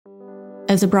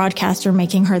as a broadcaster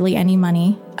making hardly any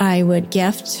money, I would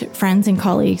gift friends and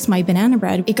colleagues my banana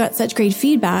bread. It got such great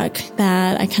feedback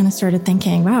that I kind of started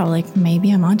thinking, wow, like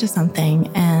maybe I'm onto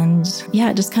something. And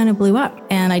yeah, it just kind of blew up.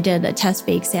 And I did a test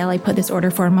bake sale. I put this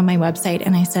order form on my website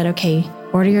and I said, okay,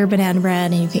 order your banana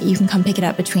bread and you can come pick it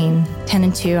up between 10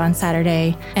 and 2 on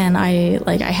Saturday. And I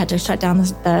had to shut down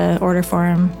the order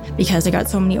form because I got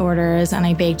so many orders and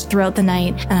I baked throughout the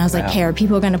night. And I was like, hey, are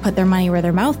people going to put their money where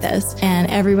their mouth is? And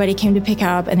everybody came to pick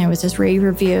up and there was just rave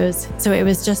reviews. So it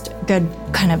was just a good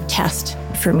kind of test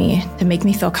for me to make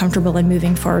me feel comfortable in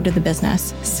moving forward to the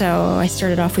business. So I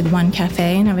started off with one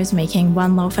cafe and I was making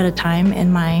one loaf at a time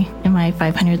in my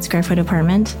 500 square foot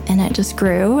apartment. And it just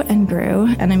grew and grew.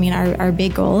 And I mean, our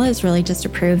big goal is really just to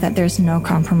prove that there's no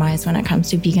compromise when it comes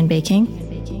to vegan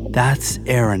baking. That's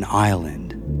Erin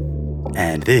Ireland.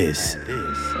 And this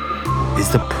is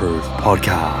the Proof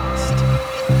Podcast.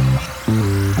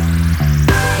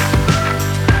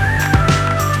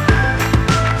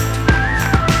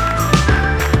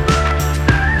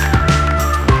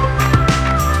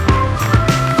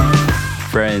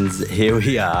 Friends, here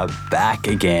we are back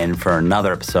again for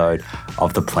another episode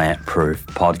of the Plant Proof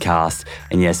Podcast.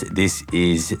 And yes, this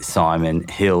is Simon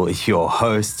Hill, your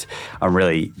host. I'm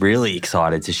really, really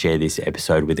excited to share this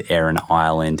episode with Erin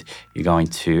Ireland. You're going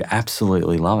to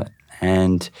absolutely love it.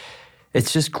 And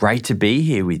it's just great to be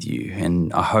here with you.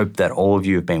 And I hope that all of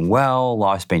you have been well,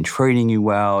 life's been treating you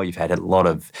well, you've had a lot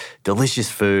of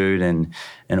delicious food and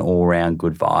all around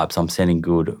good vibes. I'm sending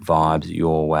good vibes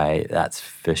your way, that's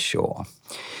for sure.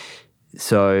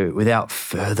 So without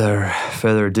further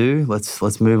ado,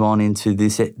 let's move on into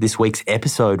this week's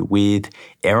episode with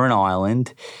Erin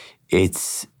Ireland.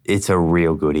 It's a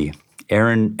real goodie.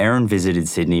 Erin visited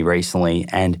Sydney recently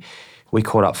and we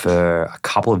caught up for a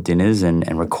couple of dinners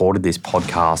and recorded this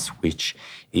podcast, which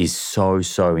is so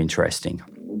interesting,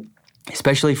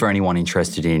 especially for anyone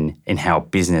interested in how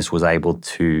business was able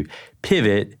to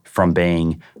pivot from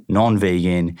being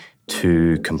non-vegan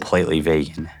to completely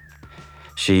vegan.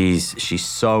 She's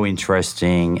so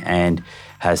interesting and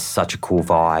has such a cool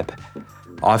vibe.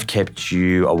 I've kept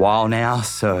you a while now,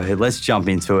 so let's jump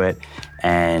into it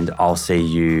and I'll see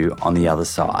you on the other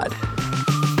side.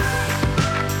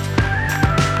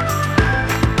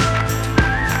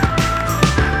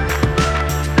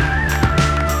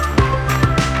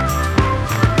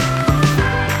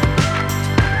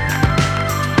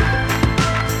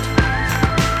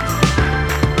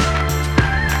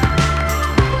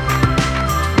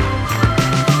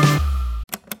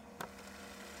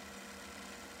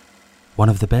 One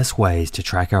of the best ways to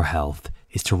track our health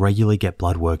is to regularly get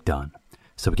blood work done,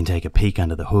 so we can take a peek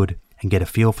under the hood and get a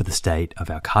feel for the state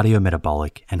of our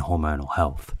cardiometabolic and hormonal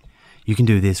health. You can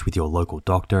do this with your local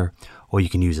doctor, or you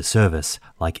can use a service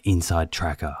like Inside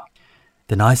Tracker.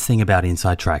 The nice thing about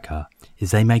Inside Tracker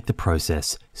is they make the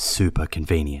process super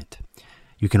convenient.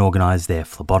 You can organize their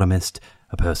phlebotomist,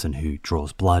 a person who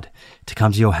draws blood, to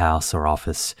come to your house or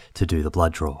office to do the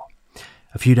blood draw.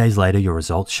 A few days later, your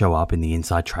results show up in the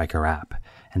Inside Tracker app,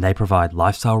 and they provide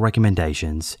lifestyle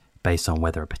recommendations based on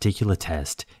whether a particular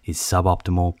test is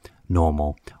suboptimal,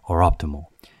 normal, or optimal.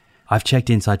 I've checked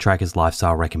Inside Tracker's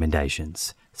lifestyle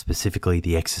recommendations, specifically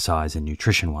the exercise and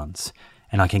nutrition ones,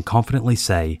 and I can confidently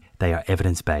say they are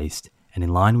evidence-based and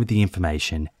in line with the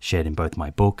information shared in both my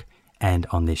book and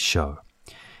on this show.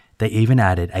 They even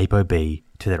added ApoB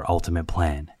to their ultimate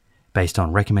plan, based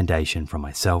on recommendation from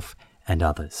myself and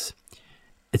others.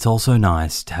 It's also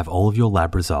nice to have all of your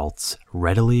lab results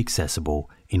readily accessible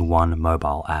in one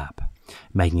mobile app,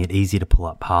 making it easy to pull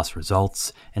up past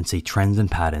results and see trends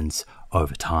and patterns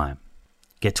over time.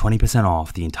 Get 20%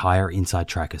 off the entire Inside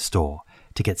Tracker store.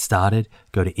 To get started,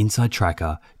 go to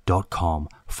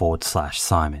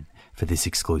insidetracker.com/Simon for this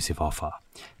exclusive offer.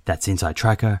 That's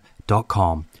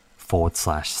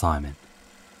insidetracker.com/Simon.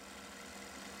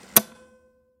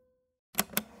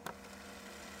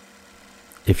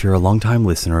 If you're a long-time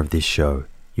listener of this show,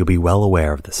 you'll be well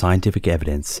aware of the scientific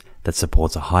evidence that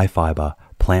supports a high-fiber,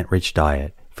 plant-rich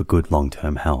diet for good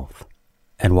long-term health.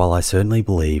 And while I certainly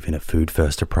believe in a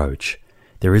food-first approach,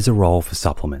 there is a role for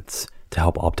supplements to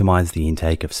help optimize the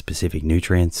intake of specific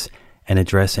nutrients and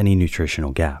address any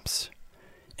nutritional gaps.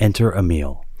 Enter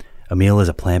Emil. Emil is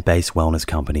a plant-based wellness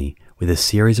company with a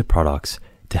series of products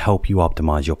to help you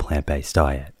optimize your plant-based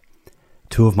diet.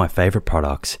 Two of my favorite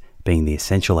products being the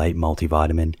Essential 8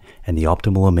 multivitamin and the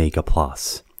Optimal Omega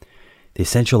Plus. The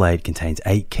Essential 8 contains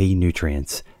 8 key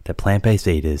nutrients that plant-based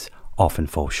eaters often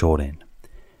fall short in.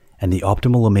 And the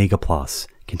Optimal Omega Plus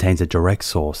contains a direct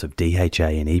source of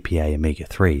DHA and EPA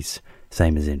omega-3s,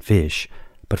 same as in fish,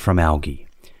 but from algae.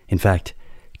 In fact,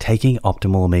 taking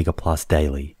Optimal Omega Plus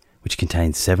daily which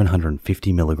contains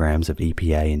 750 milligrams of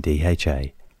EPA and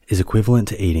DHA, is equivalent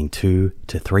to eating 2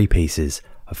 to 3 pieces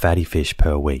of fatty fish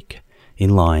per week,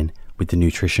 in line with the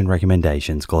nutrition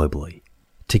recommendations globally.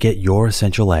 To get your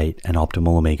Essential 8 and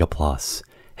Optimal Omega Plus,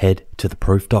 head to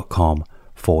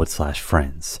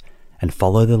theproof.com/friends and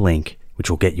follow the link, which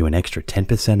will get you an extra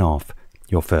 10% off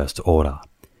your first order.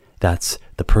 That's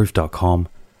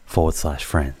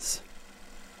theproof.com/friends.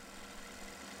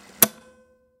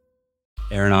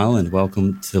 Erin Ireland,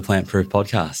 welcome to the Plant Proof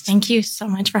Podcast. Thank you so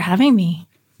much for having me.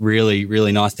 Really,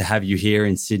 really nice to have you here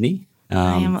in Sydney.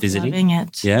 I am visiting. loving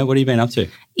it. Yeah, what have you been up to?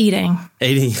 Eating.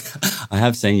 I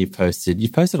have seen you've posted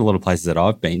a lot of places that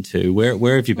I've been to.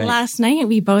 Where have you been? Last night,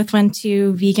 we both went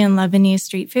to vegan Lebanese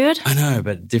street food. I know,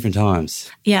 but different times.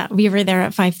 Yeah, we were there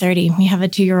at 5:30. We have a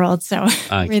 2-year-old, so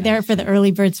we're there for the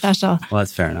early bird special. Well,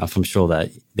 that's fair enough. I'm sure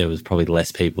that there was probably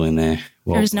less people in there.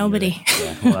 There's nobody.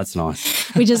 Yeah, well, that's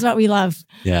nice. Which is what we love.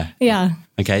 Yeah. Yeah.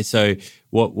 Okay, so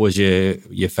what was your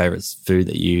favourite food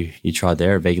that you tried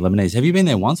there at Vegan Lebanese? Have you been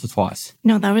there once or twice?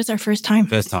 No, that was our first time.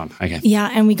 First time, okay. Yeah,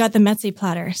 and we got the mezze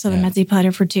platter. So the mezze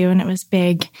platter for 2, and it was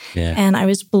big. Yeah. And I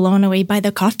was blown away by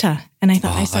the kofta. And I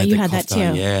thought, I saw you had that too.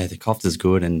 Yeah, the kofta's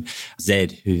good. And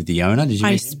Zed, who's the owner, did you meet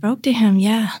him? I spoke to him,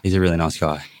 yeah. He's a really nice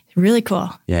guy. Really cool.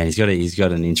 Yeah, he's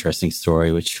got an interesting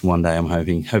story, which one day I'm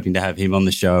hoping to have him on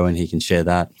the show and he can share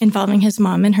that. Involving his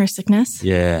mom and her sickness.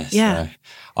 Yeah. Yeah. So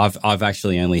I've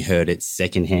actually only heard it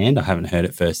secondhand. I haven't heard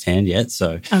it firsthand yet.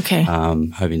 So okay.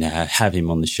 Hoping to have him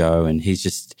on the show, and he's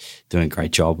just doing a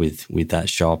great job with that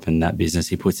shop and that business.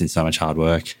 He puts in so much hard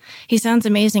work. He sounds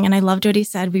amazing. And I loved what he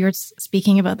said. We were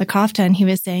speaking about the kofta, and he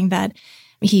was saying that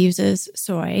he uses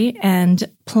soy, and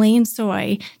plain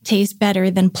soy tastes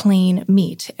better than plain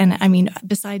meat. And I mean,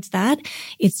 besides that,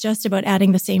 it's just about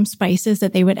adding the same spices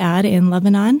that they would add in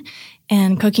Lebanon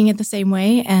and cooking it the same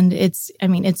way. And it's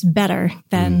better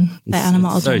than the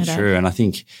animal alternative. So true. And I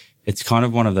think it's kind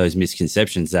of one of those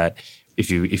misconceptions that if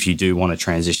you do want to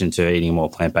transition to eating a more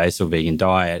plant-based or vegan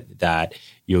diet, that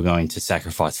you're going to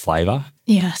sacrifice flavor.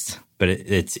 Yes. But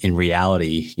it's in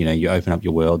reality, you open up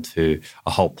your world to a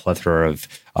whole plethora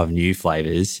of new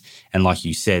flavors. And like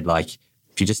you said, like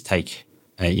if you just take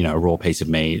a raw piece of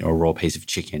meat or a raw piece of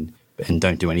chicken and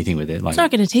don't do anything with it, like it's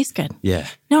not going to taste good. Yeah.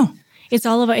 No. It's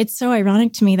so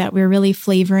ironic to me that we're really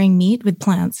flavoring meat with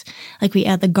plants. Like we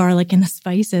add the garlic and the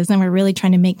spices, and we're really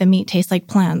trying to make the meat taste like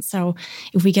plants. So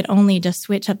if we could only just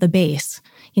switch up the base,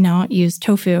 use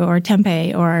tofu or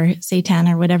tempeh or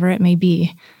seitan or whatever it may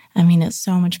be, I mean, it's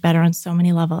so much better on so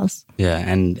many levels. Yeah,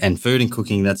 and food and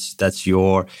cooking, that's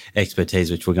your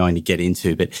expertise, which we're going to get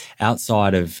into. But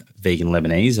outside of Vegan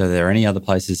Lebanese, are there any other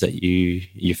places that you're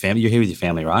here with your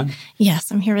family, right?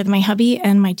 Yes, I'm here with my hubby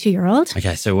and my 2-year-old.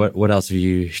 Okay, so what else have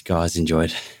you guys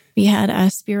enjoyed? We had a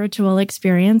spiritual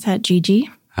experience at Gigi.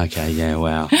 Okay, yeah,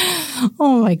 wow.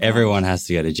 Oh my God. Everyone has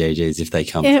to go to Gigi's if they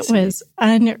come. It was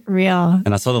unreal.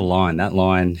 And I saw the line. That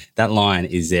line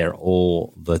is there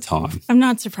all the time. I'm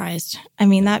not surprised. I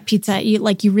mean, that pizza,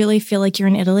 you really feel like you're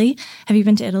in Italy. Have you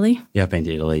been to Italy? Yeah, I've been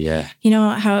to Italy, yeah. You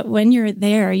know how when you're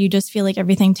there, you just feel like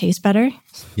everything tastes better?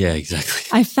 Yeah,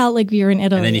 exactly. I felt like we were in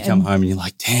Italy. And then you come home and you're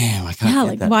like, damn, I can't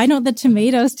get that. Why don't the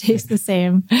tomatoes taste the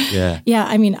same? Yeah. Yeah,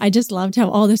 I mean, I just loved how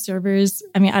all the servers,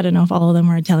 I mean, I don't know if all of them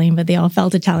were Italian, but they all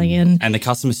felt Italian. And the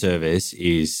customer service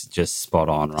is just spot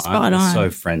on, right? Spot on. So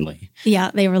friendly.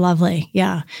 Yeah, they were lovely.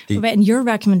 Yeah. But your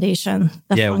recommendation,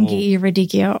 the fungi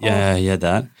radicchio. Yeah,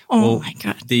 that. Oh my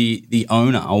God. The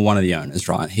owner, or one of the owners,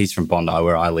 right? He's from Bondi,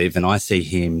 where I live, and I see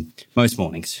him most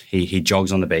mornings. He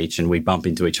jogs on the beach and we bump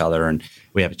into each other and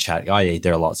we have a chat. I eat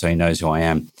there a lot, so he knows who I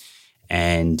am.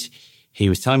 And he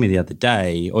was telling me the other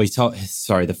day,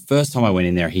 the first time I went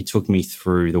in there, he took me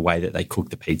through the way that they cook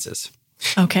the pizzas.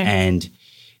 Okay. And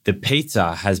the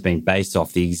pizza has been based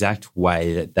off the exact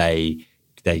way that they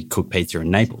cook pizza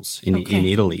in Naples, in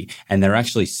Italy. And they're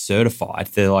actually certified.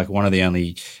 They're like one of the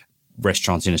only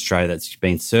restaurants in Australia that's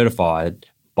been certified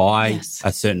by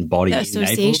a certain body in Naples. An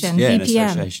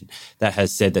association that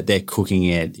has said that they're cooking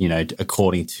it,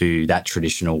 according to that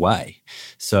traditional way.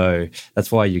 So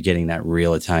that's why you're getting that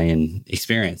real Italian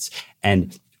experience.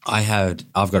 And I've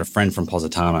got a friend from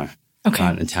Positano,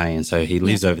 Italian. So he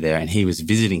lives over there, and he was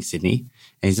visiting Sydney.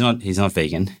 And he's not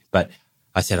vegan, but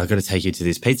I said, I've got to take you to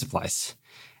this pizza place.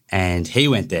 And he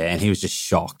went there and he was just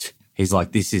shocked. He's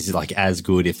like, this is like as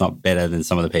good, if not better, than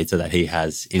some of the pizza that he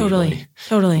has in Italy.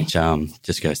 Totally. Which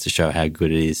just goes to show how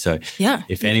good it is. So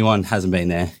if anyone hasn't been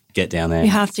there, get down there.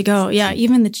 You have to go. Yeah,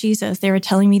 even the cheeses. They were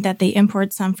telling me that they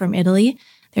import some from Italy.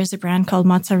 There's a brand called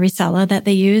Mozzarella that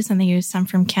they use, and they use some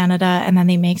from Canada, and then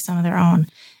they make some of their own.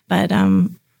 But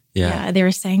Yeah, they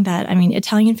were saying that. I mean,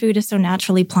 Italian food is so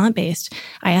naturally plant-based.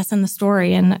 I asked them the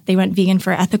story and they went vegan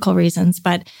for ethical reasons,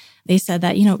 but they said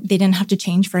that, they didn't have to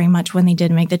change very much when they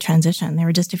did make the transition. There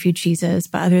were just a few cheeses,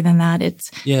 but other than that,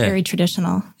 it's very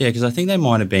traditional. Yeah, because I think they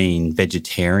might have been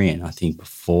vegetarian, I think,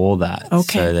 before that.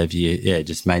 Okay. So they've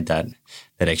just made that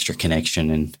extra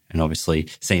connection and obviously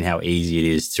seen how easy it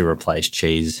is to replace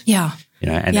cheese. Yeah.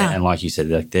 And like you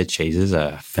said, their cheeses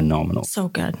are phenomenal. So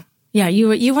good. Yeah,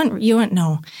 you wouldn't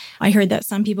know. I heard that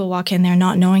some people walk in there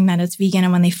not knowing that it's vegan,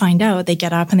 and when they find out, they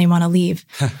get up and they want to leave.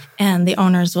 And the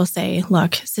owners will say,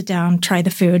 "Look, sit down, try the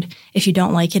food. If you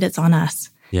don't like it, it's on us."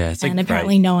 Yeah,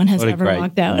 apparently no one has ever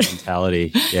walked out.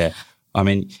 Mentality. Yeah, I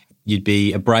mean, you'd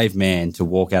be a brave man to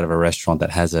walk out of a restaurant that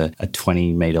has a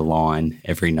 20-meter line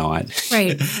every night,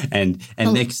 right? and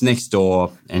next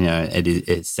door, and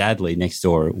it sadly next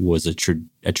door was a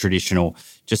traditional,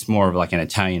 just more of like an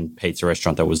Italian pizza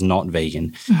restaurant that was not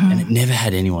vegan, and it never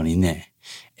had anyone in there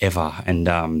ever. And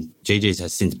Gigi's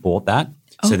has since bought that,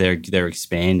 so they're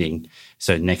expanding.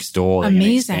 So next door, they're going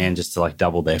to expand just to like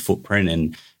double their footprint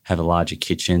and have a larger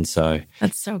kitchen. So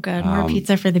that's so good. More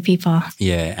pizza for the people.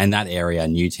 Yeah. And that area,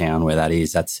 Newtown, where that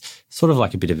is, that's sort of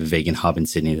like a bit of a vegan hub in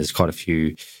Sydney. There's quite a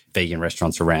few vegan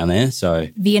restaurants around there. So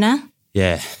Vina?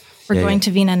 Yeah. We're going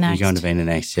to Vina next. You're going to Vina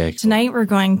next, yeah. Cool. Tonight we're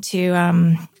going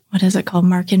to, what is it called?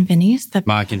 Mark and Vinny's?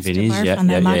 Mark and Vinny's, yeah. On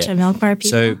the matcha milk bar people.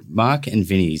 So Mark and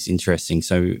Vinny's, interesting.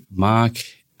 So Mark,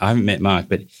 I haven't met Mark,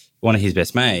 but one of his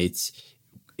best mates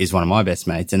is one of my best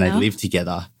mates, and they live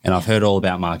together. And I've heard all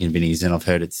about Mark and Vinny's, and I've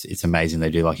heard it's amazing.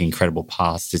 They do like incredible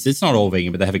pastas. It's not all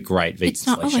vegan, but they have a great vegan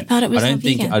selection. I thought it was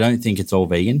vegan. I don't think it's all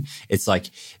vegan. It's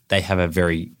like they have a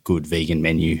very good vegan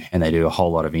menu, and they do a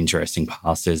whole lot of interesting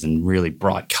pastas and really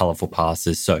bright, colourful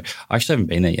pastas. So I actually haven't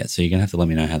been there yet, so you're gonna have to let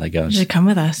me know how that goes. You should come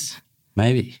with us.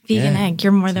 Maybe. Vegan egg.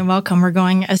 You're more than welcome. We're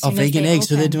going as soon as vegan egg. Open.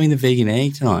 So they're doing the vegan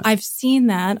egg tonight. I've seen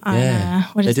that on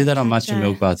they do that on Matcha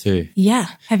Milk Bar too. Yeah.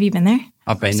 Have you been there?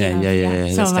 I've been there.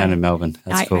 Yeah. That's down in Melbourne.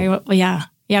 That's cool. Yeah.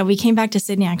 We came back to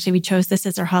Sydney. Actually, we chose this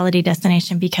as our holiday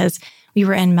destination because we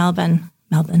were in Melbourne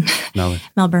 2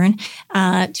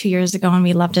 years ago, and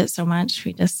we loved it so much.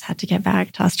 We just had to get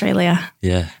back to Australia.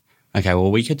 Yeah. Okay,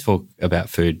 well, we could talk about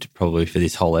food probably for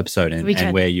this whole episode and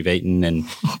where you've eaten. And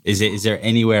is there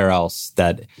anywhere else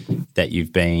that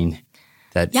you've been?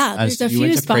 There's a few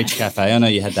went to spots. Preach Cafe. I know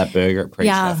you had that burger at Preach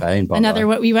Cafe in Bondi.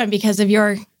 We went because of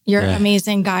your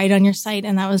amazing guide on your site,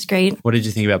 and that was great. What did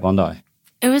you think about Bondi?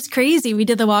 It was crazy. We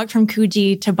did the walk from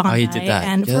Coogee to Bondi. Oh, you did that.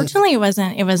 And fortunately, it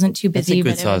wasn't too busy.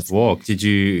 That's a good sized walk.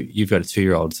 You've got a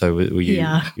 2-year-old, so were you?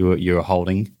 Yeah. You were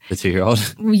holding the 2-year-old.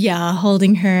 Yeah,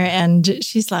 holding her, and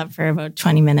she slept for about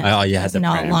 20 minutes. Oh, yeah, that's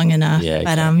not long enough. Yeah,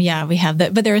 but we have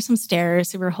that. But there were some stairs,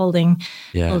 so we're holding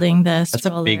the stroller. That's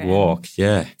a big walk.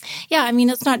 Yeah. Yeah, I mean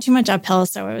it's not too much uphill,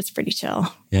 so it was pretty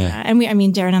chill. Yeah. And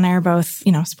Darren and I are both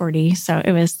sporty, so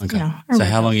it was So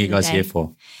how long are you guys here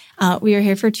for? We were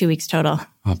here for 2 weeks total.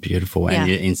 Oh, beautiful. And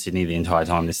you're in Sydney the entire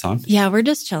time this time? Yeah, we're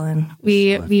just chilling.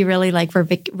 We really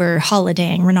we're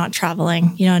holidaying. We're not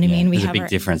traveling. You know what I mean? There's a big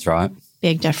difference, right?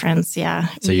 Big difference, yeah.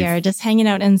 So we are just hanging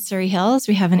out in Surrey Hills.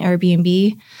 We have an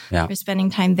Airbnb. Yeah. We're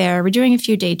spending time there. We're doing a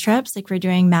few day trips. Like we're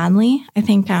doing Manly, I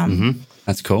think.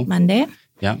 That's cool. Monday.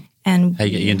 Yeah. And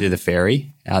you going to do the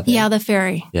ferry out there? Yeah, the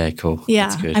ferry. Yeah, cool. Yeah.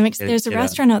 That's good. There's a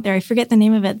restaurant out there. I forget the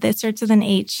name of it. That starts with an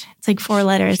H. It's like 4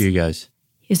 letters. Hugo's.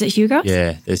 Is it Hugo's?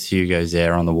 Yeah, there's Hugo's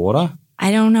there on the water.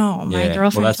 I don't know. My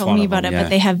girlfriend told me about it, but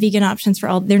they have vegan options for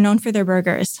all. They're known for their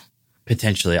burgers.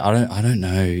 Potentially. I don't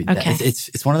know. Okay.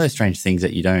 It's one of those strange things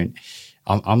that you don't.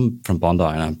 I'm from Bondi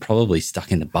and I'm probably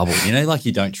stuck in the bubble. Like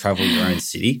you don't travel your own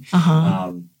city.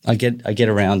 I get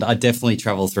around. I definitely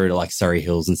travel through to like Surrey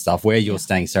Hills and stuff. Where you're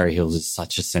staying, Surrey Hills is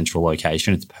such a central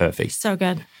location. It's perfect. So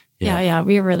good. Yeah.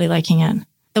 We're really liking it.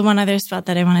 The one other spot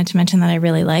that I wanted to mention that I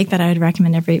really like that I would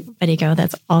recommend everybody go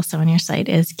that's also on your site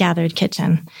is Gathered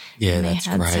Kitchen. Yeah, and that's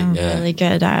great. They had some really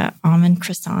good almond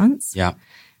croissants. Yeah.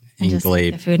 And just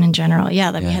the food in general.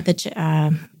 Yeah, we had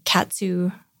the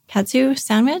katsu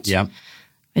sandwich. Yeah.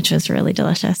 Which was really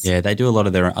delicious. Yeah, they do a lot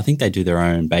of I think they do their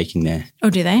own baking there. Oh,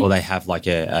 do they? Or they have like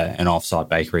an off-site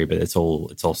bakery, but it's all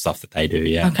stuff that they do,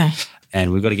 yeah. Okay.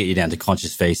 And we've got to get you down to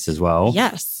Conscious Feast as well.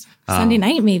 Yes. Sunday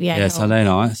night, maybe. Yeah, Sunday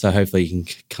night. So hopefully you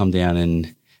can come down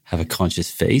and have a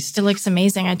Conscious Feast. It looks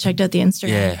amazing. I checked out the Instagram.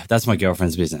 Yeah, that's my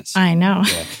girlfriend's business. I know.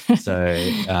 Yeah. So,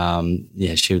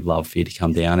 she would love for you to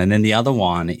come down. And then the other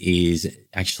one is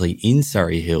actually in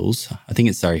Surrey Hills. I think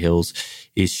it's Surrey Hills,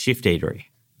 is Shift Eatery.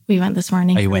 We went this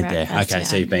morning. Oh, you went there. Okay,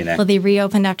 so you've been there. Well, they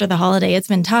reopened after the holiday. It's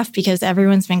been tough because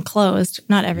everyone's been closed.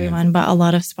 Not everyone, but a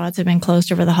lot of spots have been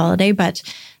closed over the holiday. But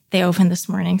they opened this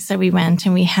morning. So we went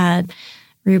and we had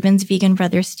Reuben's Vegan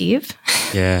Brother Steve.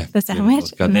 Yeah. The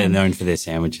sandwich. God, they're known for their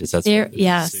sandwiches. That's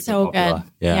yeah, super so popular. good.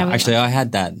 Yeah. Actually, I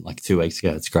had that like 2 weeks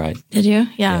ago. It's great. Did you?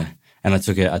 Yeah. And I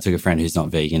took a friend who's not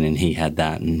vegan, and he had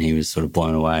that, and he was sort of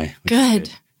blown away.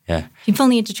 Good. Yeah. People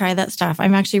need to try that stuff.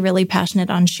 I'm actually really passionate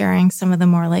on sharing some of the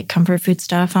more like comfort food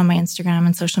stuff on my Instagram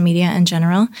and social media in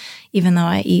general, even though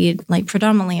I eat like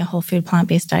predominantly a whole food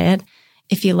plant-based diet.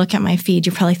 If you look at my feed,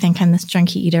 you probably think I'm this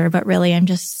junky eater, but really I'm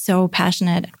just so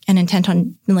passionate and intent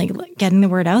on like getting the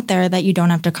word out there that you don't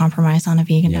have to compromise on a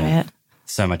vegan diet.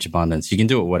 So much abundance. You can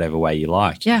do it whatever way you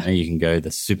like. Yeah. You can go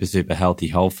the super, super healthy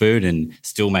whole food and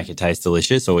still make it taste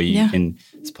delicious, or you can,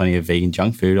 there's plenty of vegan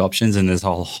junk food options, and there's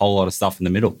a whole lot of stuff in the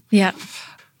middle. Yeah.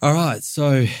 All right.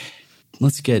 So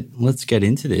let's get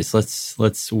into this. Let's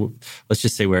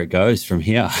just see where it goes from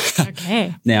here.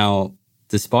 Okay. Now,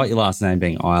 despite your last name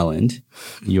being Ireland,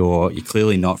 you're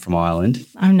clearly not from Ireland.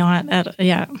 I'm not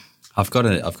I've got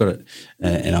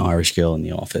an Irish girl in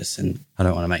the office, and I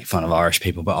don't want to make fun of Irish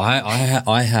people, but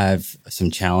I have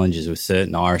some challenges with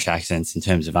certain Irish accents in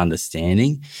terms of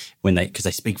understanding because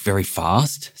they speak very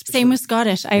fast. Same with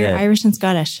Scottish, Irish and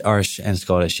Scottish. Irish and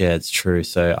Scottish, yeah, it's true.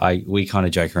 So we kind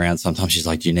of joke around. Sometimes she's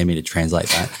like, "Do you need me to translate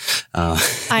that?"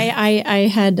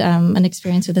 I had an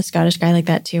experience with a Scottish guy like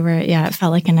that too, where it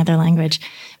felt like another language.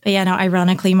 But yeah, no,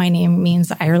 ironically, my name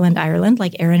means Ireland,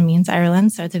 like Erin means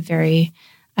Ireland, so it's a very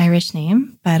Irish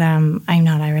name, but I'm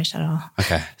not Irish at all.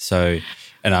 Okay. So,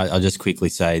 and I'll just quickly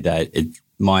say that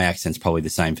my accent's probably the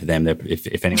same for them.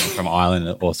 If anyone from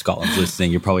Ireland or Scotland's listening,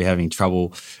 you're probably having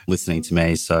trouble listening to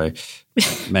me. So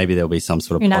maybe there'll be some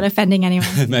sort of... You're not offending anyone.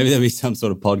 Maybe there'll be some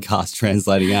sort of podcast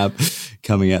translating app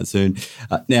coming out soon.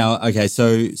 Now, okay,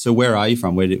 so where are you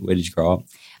from? Where did you grow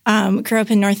up? Grew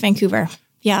up in North Vancouver.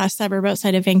 Yeah, a suburb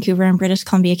outside of Vancouver in British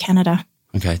Columbia, Canada.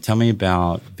 Okay, tell me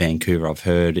about Vancouver. I've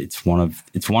heard it's one of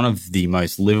the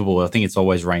most livable. I think it's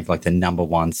always ranked like the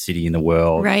 #1 city in the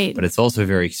world. Right. But it's also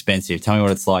very expensive. Tell me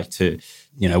what it's like to,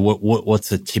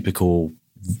 what's a typical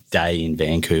day in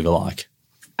Vancouver like?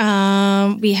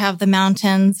 We have the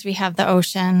mountains, we have the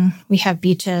ocean, we have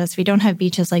beaches. We don't have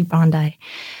beaches like Bondi,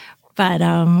 but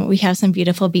we have some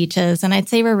beautiful beaches. And I'd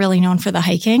say we're really known for the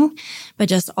hiking, but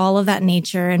just all of that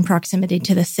nature and proximity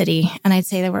to the city. And I'd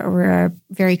say that we're a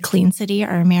very clean city.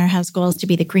 Our mayor has goals to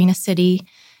be the greenest city.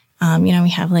 We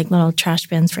have like little trash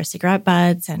bins for cigarette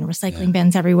butts and recycling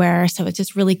bins everywhere. So it's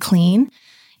just really clean.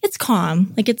 It's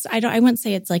calm. Like I wouldn't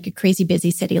say it's like a crazy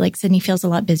busy city. Like Sydney feels a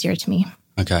lot busier to me.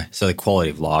 Okay. So the quality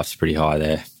of life's pretty high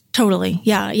there. Totally.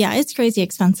 Yeah. Yeah. It's crazy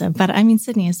expensive, but I mean,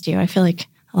 Sydney is too. I feel like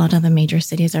a lot of the major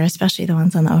cities are, especially the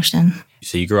ones on the ocean.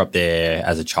 So you grew up there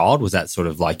as a child. Was that sort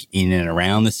of like in and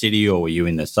around the city, or were you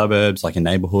in the suburbs, like a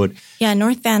neighborhood? Yeah,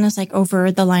 North Van is like over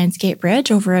the Lionsgate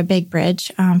Bridge, over a big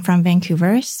bridge from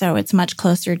Vancouver. So it's much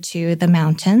closer to the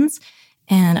mountains.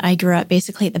 And I grew up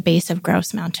basically at the base of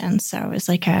Grouse Mountain. So it was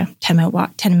like a 10-minute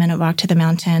walk to the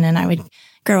mountain. And I would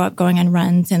grow up going on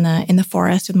runs in the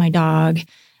forest with my dog,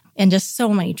 and just so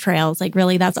many trails. Like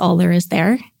really, that's all there is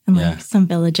there. And like some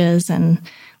villages and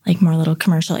like more little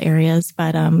commercial areas,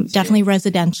 but definitely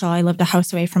residential. I lived a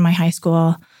house away from my high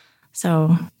school.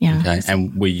 So, yeah. Okay.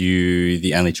 And were you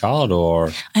the only child,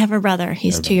 or? I have a brother.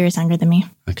 He's 2 years younger than me.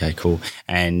 Okay, cool.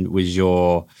 And was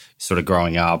your sort of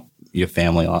growing up, your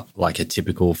family like a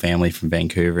typical family from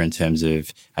Vancouver in terms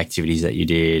of activities that you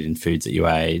did and foods that you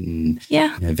ate and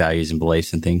values and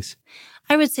beliefs and things?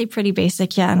 I would say pretty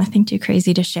basic, yeah, nothing too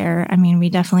crazy to share. I mean, we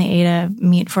definitely ate a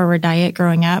meat-forward diet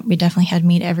growing up. We definitely had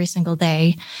meat every single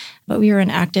day, but we were an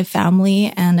active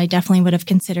family, and I definitely would have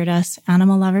considered us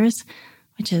animal lovers,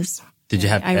 which is Did you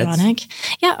have ironic.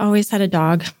 Pets? Yeah, always had a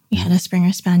dog. We had a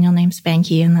Springer Spaniel named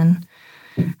Spanky, and then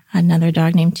another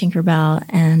dog named Tinkerbell,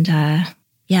 and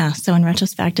so in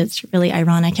retrospect, it's really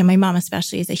ironic. And my mom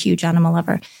especially is a huge animal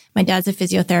lover. My dad's a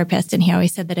physiotherapist, and he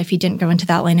always said that if he didn't go into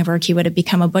that line of work, he would have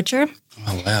become a butcher.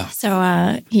 Oh, wow.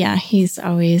 So, he's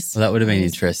always... Well, that would have been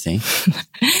interesting.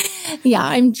 Yeah,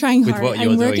 I'm trying hard.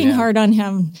 I'm working hard on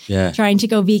him trying to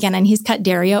go vegan, and he's cut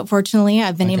dairy out, fortunately.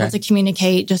 I've been able to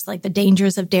communicate just like the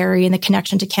dangers of dairy and the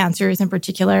connection to cancers in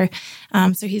particular.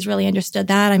 So he's really understood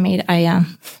that. I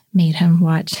made him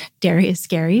watch Dairy is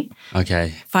Scary.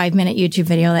 Okay. 5-minute YouTube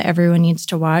video that everyone needs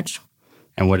to watch.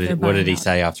 And what did he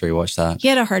say after he watched that? He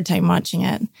had a hard time watching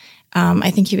it.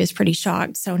 I think he was pretty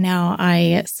shocked. So now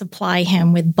I supply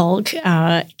him with bulk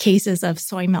cases of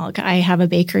soy milk. I have a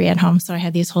bakery at home, so I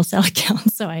have these wholesale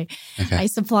accounts. So I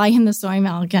supply him the soy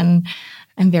milk, and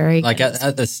I'm very like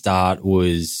at the start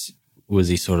was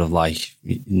he sort of like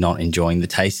not enjoying the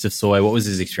taste of soy? What was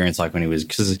his experience like when he was?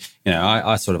 Because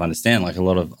I sort of understand like a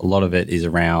lot of it is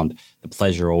around the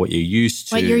pleasure or what you're used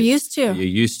to. What you're used to. You're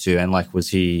used to. And like, was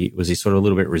he sort of a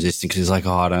little bit resistant because he's like,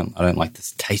 oh, I don't like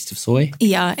this taste of soy?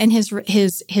 Yeah. And his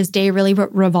day really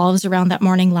revolves around that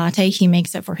morning latte. He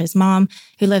makes it for his mom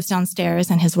who lives downstairs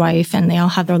and his wife, and they all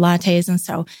have their lattes. And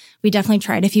so we definitely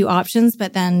tried a few options,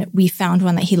 but then we found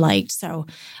one that he liked. So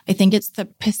I think it's the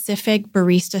Pacific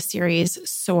Barista Series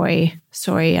soy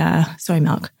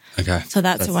milk. Okay. So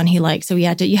that's the one he likes. So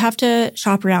you have to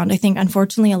shop around. I think,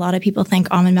 unfortunately, a lot of people think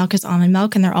almond milk is almond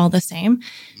milk and they're all the same.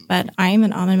 But I'm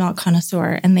an almond milk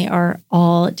connoisseur and they are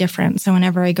all different. So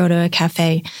whenever I go to a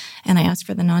cafe and I ask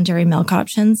for the non-dairy milk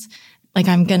options, like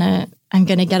I'm gonna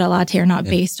get a latte or not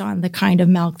based on the kind of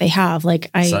milk they have. I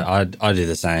do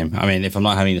the same. I mean, if I'm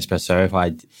not having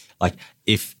espresso,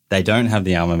 if they don't have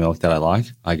the almond milk that I like,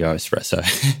 I go espresso.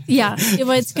 Yeah.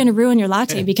 Well, it's going to ruin your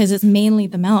latte because it's mainly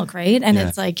the milk, right? And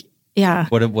it's like, yeah.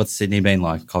 What's Sydney been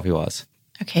like coffee-wise?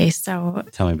 Okay, so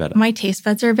tell me about it. My taste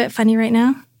buds are a bit funny right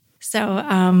now. So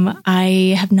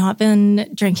I have not been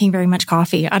drinking very much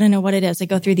coffee. I don't know what it is. I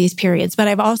go through these periods, but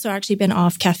I've also actually been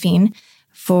off caffeine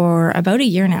for about a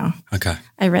year now. Okay.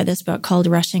 I read this book called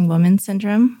Rushing Woman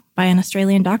Syndrome by an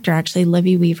Australian doctor, actually,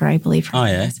 Libby Weaver, I believe. Oh,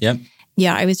 yeah. Yep.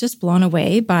 Yeah, I was just blown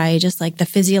away by just like the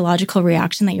physiological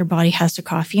reaction that your body has to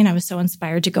coffee. And I was so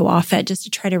inspired to go off it just to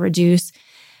try to reduce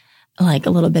like a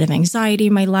little bit of anxiety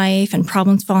in my life and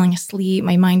problems falling asleep,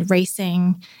 my mind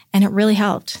racing. And it really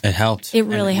helped. It helped. It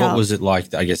really helped. What was it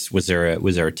like? I guess, was there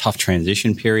a tough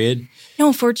transition period?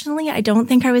 No, fortunately, I don't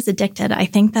think I was addicted. I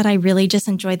think that I really just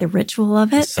enjoyed the ritual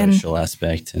of it. The social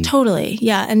aspect. Totally.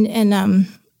 Yeah. And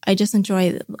I just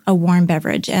enjoy a warm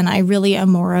beverage. And I really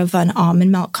am more of an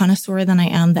almond milk connoisseur than I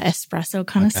am the espresso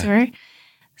connoisseur. Okay.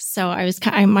 So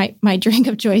my drink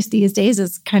of choice these days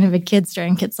is kind of a kid's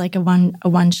drink. It's like a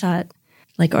one shot,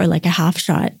 or like a half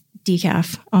shot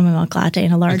decaf almond milk latte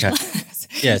in a large glass.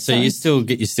 Yeah, so you're still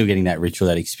getting that ritual,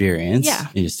 that experience. Yeah.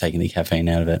 You're just taking the caffeine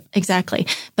out of it. Exactly.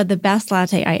 But the best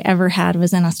latte I ever had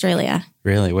was in Australia.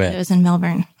 Really? Where? It was in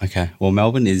Melbourne. Okay. Well,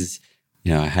 Melbourne is,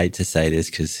 I hate to say this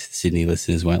because Sydney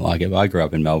listeners won't like it, but I grew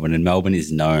up in Melbourne, and Melbourne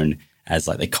is known as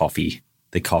like the coffee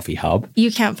hub.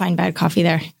 You can't find bad coffee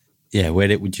there. Yeah.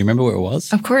 Do you remember where it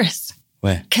was? Of course.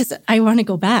 Where? Because I want to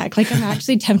go back. I'm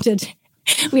actually tempted.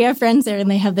 We have friends there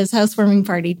and they have this housewarming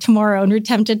party tomorrow, and we're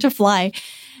tempted to fly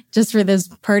just for this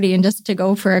party and just to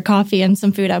go for a coffee and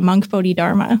some food at Monk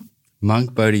Bodhidharma.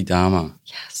 Monk Bodhidharma.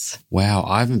 Yes. Wow,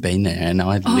 I haven't been there, and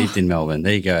I lived in Melbourne.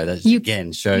 There you go. That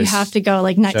again shows you have to go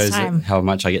next time. How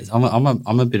much I get.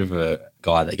 I'm a bit of a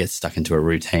guy that gets stuck into a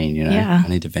routine. Yeah. I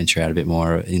need to venture out a bit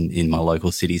more in my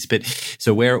local cities. But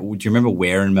so do you remember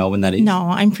where in Melbourne that is? No,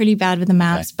 I'm pretty bad with the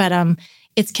maps, but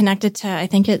it's connected to, I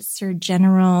think it's Sir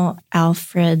General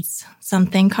Alfred's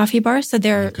something coffee bar. So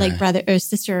they're like brother or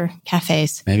sister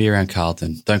cafes. Maybe around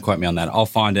Carlton. Don't quote me on that. I'll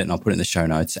find it and I'll put it in the show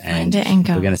notes. And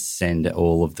go. We're going to send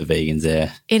all of the vegans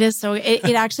there. It is so, it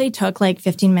actually took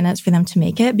 15 minutes for them to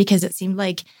make it because it seemed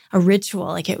like a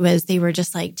ritual. They were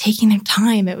just taking their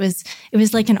time. It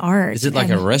was like an art. Is it like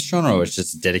a restaurant or it's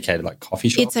just dedicated coffee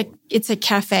shop? It's a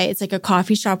cafe. It's like a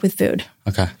coffee shop with food.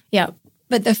 Okay. Yeah.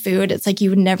 But the food, it's you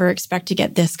would never expect to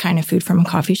get this kind of food from a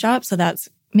coffee shop. So that's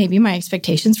maybe my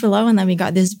expectations were low. And then we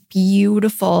got this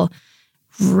beautiful,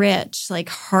 rich,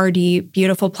 hearty,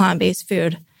 beautiful plant-based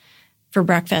food for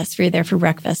breakfast. We were there for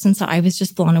breakfast. And so I was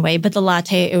just blown away. But the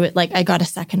latte, I got a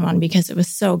second one because it was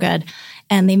so good.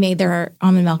 And they made their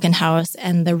almond milk in-house.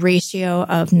 And the ratio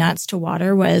of nuts to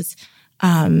water was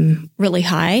really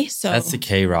high. So that's the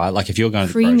key, right? If you're going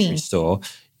to the grocery store,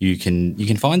 you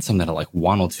can find some that are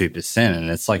 1 or 2%,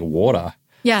 and it's like water.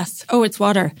 Yes. Oh, it's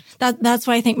water. That's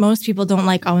why I think most people don't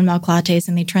like almond milk lattes,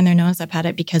 and they turn their nose up at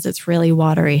it because it's really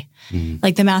watery.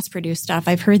 Like the mass-produced stuff.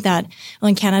 I've heard that,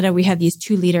 in Canada, we have these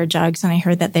 2-liter jugs, and I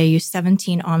heard that they use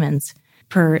 17 almonds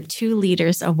per 2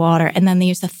 liters of water, and then they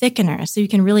use a thickener. So you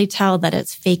can really tell that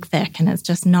it's fake thick, and it's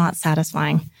just not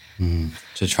satisfying.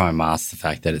 To try and mask the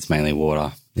fact that it's mainly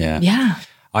water. Yeah. Yeah.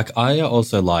 I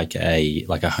also like a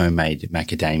homemade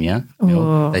macadamia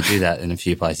milk. They do that in a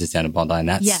few places down in Bondi, and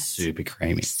that's super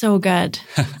creamy. So good.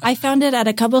 I found it at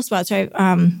a couple of spots, right?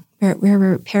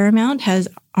 Where Paramount has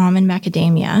almond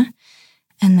macadamia,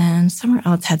 and then somewhere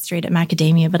else had straight up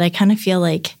macadamia. But I kind of feel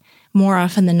more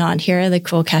often than not here, the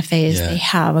cool cafes, they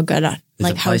have a good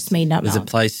house-made nut milk. There's a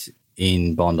place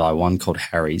in Bondi, one called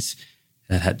Harry's,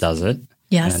 that does it.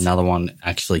 Yes. And another one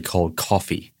actually called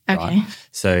Coffee. Okay. Right?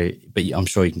 So, but I'm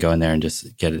sure you can go in there and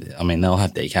just get it. I mean, they'll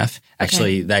have decaf.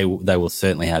 Actually, they will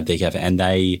certainly have decaf, and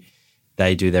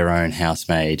they do their own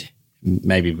house-made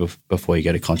maybe before you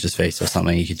go to Conscious Feast or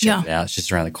something, you could check it out. It's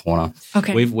just around the corner.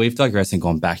 Okay. We've digressed and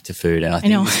gone back to food, and I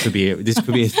think this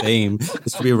could be a theme.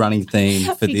 This could be a running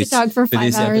theme for we this. Could talk for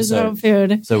 5 hours episode. about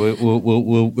food. So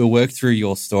we'll work through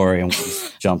your story and we'll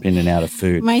just jump in and out of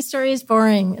food. My story is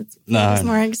boring. It's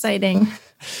more exciting.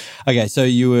 Okay, so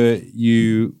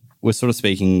you were sort of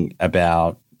speaking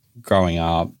about growing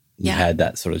up. You had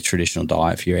that sort of traditional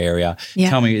diet for your area. Yeah.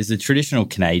 Tell me, is the traditional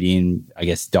Canadian, I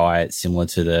guess, diet similar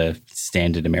to the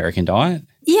standard American diet?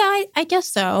 Yeah, I guess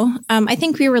so. I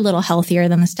think we were a little healthier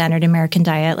than the standard American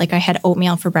diet. Like I had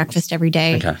oatmeal for breakfast every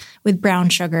day with brown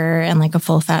sugar and like a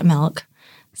full fat milk.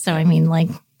 So, I mean, like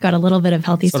got a little bit of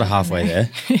healthy stuff. Sort of halfway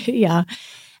there. Yeah.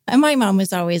 And my mom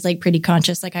was always like pretty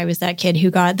conscious. Like I was that kid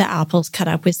who got the apples cut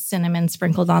up with cinnamon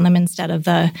sprinkled on them instead of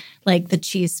the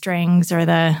cheese strings or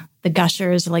the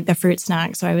gushers or like the fruit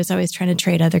snacks. So I was always trying to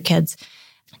trade other kids.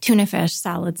 Tuna fish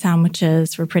salad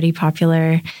sandwiches were pretty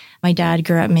popular. My dad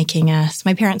grew up making us.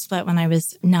 My parents split when I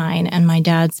was 9, and my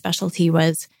dad's specialty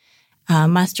was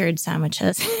mustard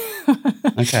sandwiches.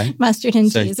 Okay. Mustard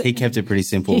and cheese. So he kept it pretty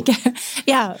simple.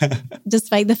 Yeah.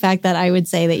 Despite the fact that I would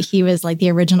say that he was like the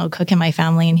original cook in my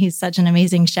family and he's such an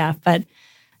amazing chef. But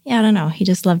yeah, I don't know. He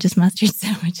just loved his mustard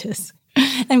sandwiches.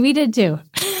 And we did too.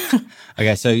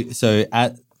 Okay. So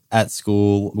at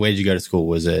school, where did you go to school?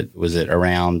 Was it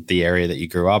around the area that you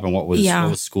grew up? And what was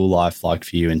school life like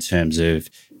for you in terms of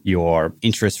your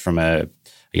interest from a, I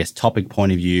guess, topic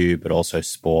point of view, but also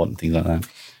sport and things like that?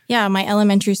 Yeah, my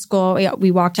elementary school,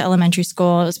 we walked to elementary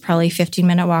school. It was probably a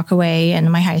 15-minute walk away. And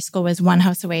my high school was one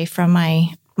house away from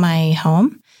my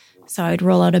home. So I'd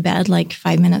roll out of bed like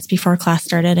 5 minutes before class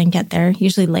started and get there,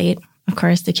 usually late. Of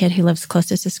course, the kid who lives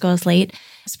closest to school is late.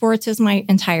 Sports is my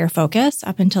entire focus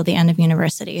up until the end of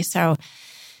university. So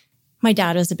my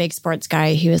dad was a big sports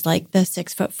guy. He was like the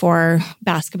 6'4"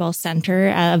 basketball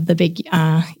center of the big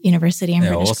university in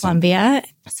British Columbia.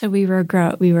 So we were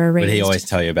raised. Would he always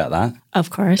tell you about that?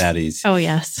 Of course. That is. Oh,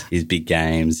 yes. His big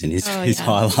games and his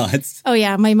highlights. Oh,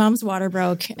 yeah. My mom's water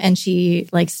broke and she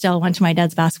like still went to my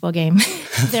dad's basketball game.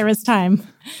 There was time.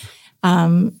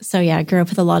 So yeah, I grew up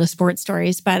with a lot of sports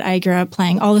stories, but I grew up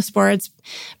playing all the sports,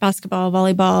 basketball,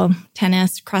 volleyball,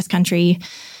 tennis, cross country.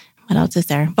 What else is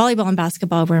there? Volleyball and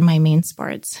basketball were my main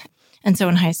sports. And so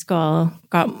in high school,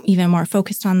 got even more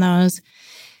focused on those.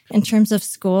 In terms of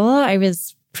school, I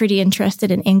was pretty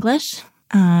interested in English,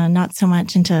 not so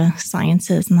much into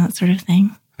sciences and that sort of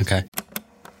thing. Okay.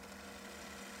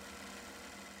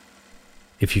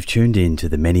 If you've tuned in to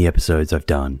the many episodes I've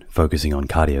done focusing on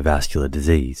cardiovascular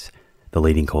disease, the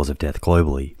leading cause of death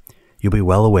globally, you'll be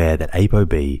well aware that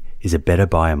ApoB is a better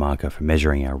biomarker for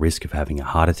measuring our risk of having a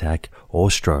heart attack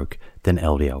or stroke than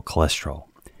LDL cholesterol.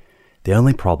 The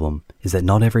only problem is that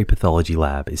not every pathology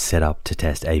lab is set up to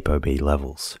test ApoB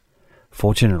levels.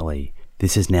 Fortunately,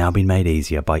 this has now been made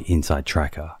easier by Inside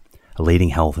Tracker, a leading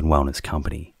health and wellness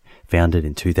company, founded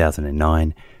in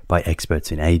 2009 by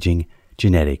experts in aging,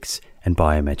 genetics, and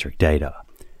biometric data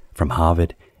from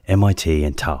Harvard, MIT,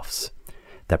 and Tufts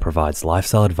that provides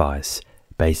lifestyle advice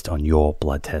based on your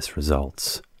blood test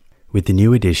results. With the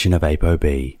new edition of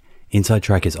ApoB, Inside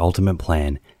Tracker's ultimate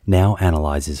plan now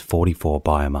analyzes 44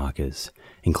 biomarkers,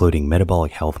 including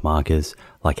metabolic health markers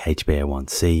like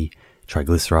HbA1c,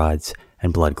 triglycerides,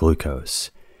 and blood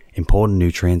glucose, important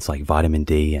nutrients like vitamin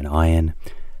D and iron,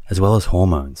 as well as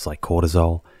hormones like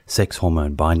cortisol, sex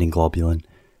hormone binding globulin,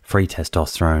 free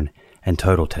testosterone, and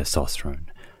total testosterone,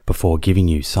 before giving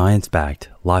you science-backed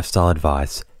lifestyle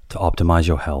advice to optimize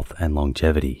your health and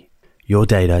longevity. Your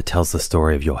data tells the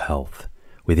story of your health.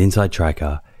 With Inside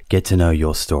Tracker, get to know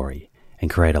your story and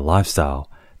create a lifestyle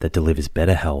that delivers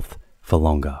better health for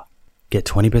longer. Get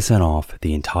 20% off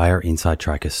the entire Inside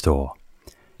Tracker store.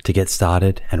 To get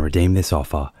started and redeem this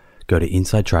offer, go to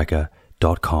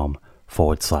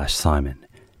insidetracker.com/Simon.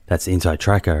 That's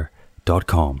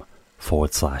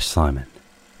insidetracker.com/Simon.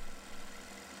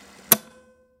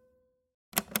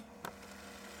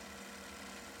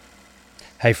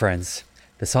 Hey friends,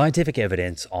 the scientific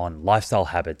evidence on lifestyle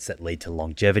habits that lead to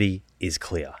longevity is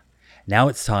clear. Now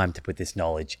it's time to put this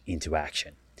knowledge into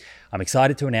action. I'm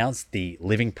excited to announce the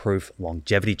Living Proof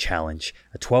Longevity Challenge,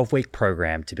 a 12-week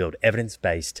program to build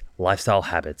evidence-based lifestyle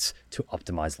habits to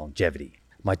optimize longevity.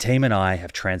 My team and I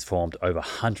have transformed over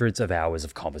hundreds of hours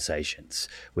of conversations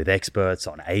with experts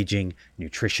on aging,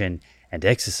 nutrition, and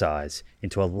exercise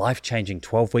into a life-changing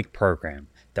 12-week program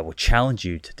that will challenge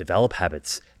you to develop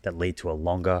habits that lead to a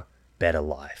longer, better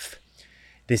life.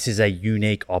 This is a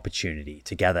unique opportunity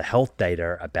to gather health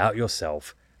data about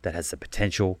yourself that has the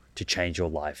potential to change your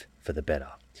life for the better.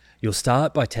 You'll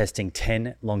start by testing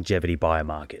 10 longevity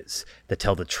biomarkers that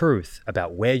tell the truth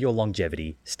about where your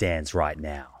longevity stands right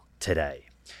now, today.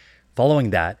 Following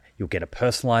that, you'll get a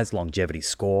personalized longevity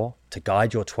score to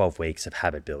guide your 12 weeks of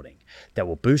habit building that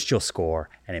will boost your score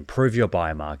and improve your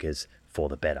biomarkers for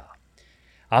the better.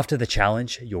 After the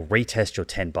challenge, you'll retest your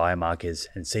 10 biomarkers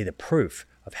and see the proof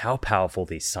of how powerful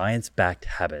these science-backed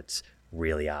habits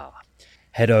really are.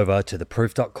 Head over to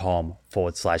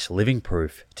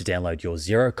theproof.com/livingproof to download your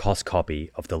zero-cost copy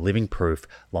of the Living Proof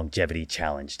Longevity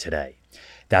Challenge today.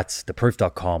 That's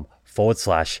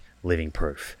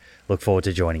theproof.com/livingproof. Look forward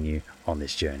to joining you on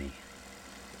this journey.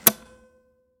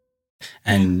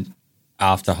 And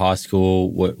after high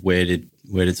school, where did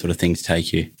sort of things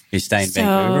take you? You stay in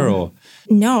Vancouver or?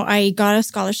 No, I got a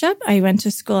scholarship. I went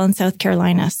to school in South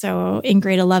Carolina. So in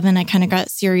grade 11, I kind of got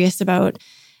serious about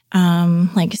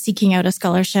seeking out a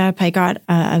scholarship. I got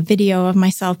a video of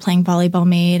myself playing volleyball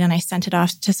made, and I sent it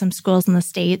off to some schools in the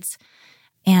States.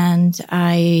 And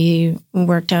I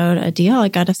worked out a deal. I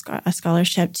got a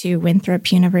scholarship to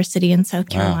Winthrop University in South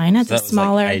Carolina. Wow. It's so a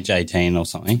smaller, like age 18 or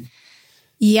something.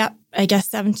 Yep, I guess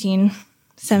 17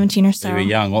 or so. You were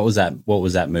young. What was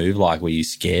that move like? Were you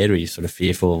scared? Were you sort of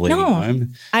fearful of leaving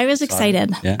home? I was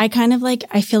excited. Yeah. I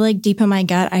feel like deep in my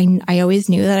gut, I always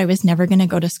knew that I was never going to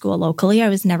go to school locally. I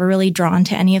was never really drawn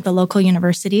to any of the local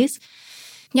universities.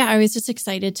 Yeah, I was just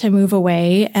excited to move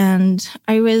away, and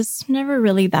I was never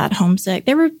really that homesick.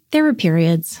 There were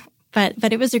periods,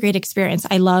 but it was a great experience.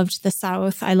 I loved the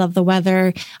South. I loved the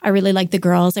weather. I really liked the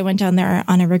girls. I went down there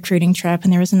on a recruiting trip,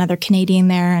 and there was another Canadian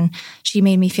there, and she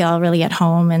made me feel really at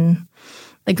home. And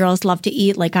the girls loved to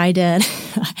eat like I did.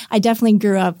 I definitely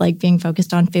grew up like being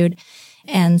focused on food.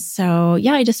 And so,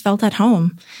 yeah, I just felt at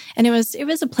home. And it was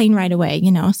a plane ride away,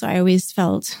 so I always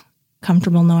felt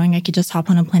comfortable knowing I could just hop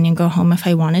on a plane and go home if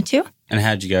I wanted to. And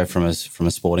how'd you go from a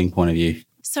sporting point of view?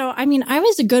 So, I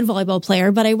was a good volleyball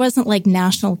player, but I wasn't like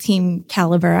national team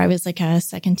caliber. I was like a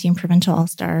second team provincial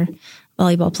all-star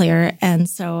volleyball player. And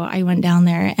so I went down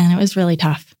there, and it was really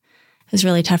tough. It was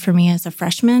really tough for me as a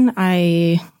freshman.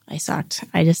 I sucked.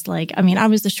 I was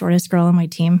the shortest girl on my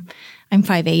team. I'm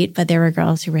 5'8", but there were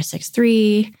girls who were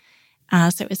 6'3".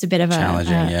 So it was a bit of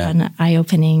an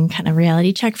eye-opening kind of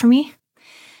reality check for me.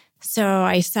 So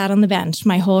I sat on the bench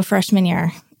my whole freshman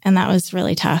year, and that was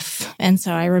really tough. And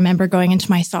so I remember going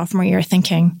into my sophomore year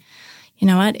thinking, you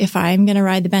know what, if I'm going to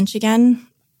ride the bench again,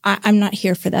 I'm not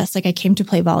here for this. Like, I came to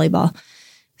play volleyball.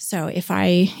 So if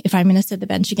I'm going to sit the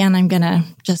bench again, I'm going to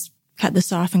just cut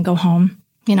this off and go home.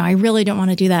 I really don't want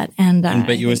to do that.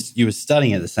 But you were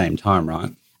studying at the same time,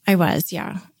 right? I was,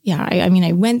 yeah. Yeah.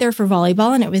 I went there for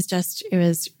volleyball, and it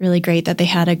was really great that they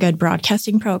had a good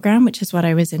broadcasting program, which is what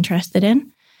I was interested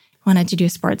in. Wanted to do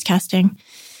sportscasting.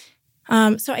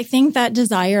 So I think that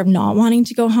desire of not wanting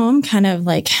to go home kind of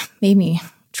like made me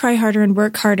try harder and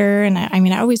work harder. And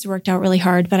I always worked out really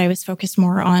hard, but I was focused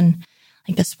more on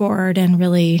like the sport and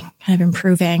really kind of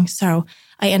improving. So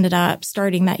I ended up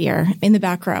starting that year in the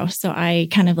back row. So I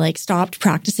kind of like stopped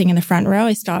practicing in the front row.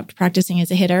 I stopped practicing as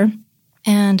a hitter,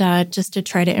 and just to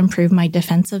try to improve my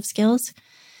defensive skills.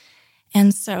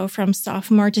 And so from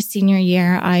sophomore to senior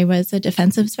year, I was a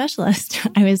defensive specialist.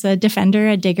 I was a defender,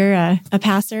 a digger, a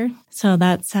passer. So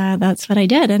that's what I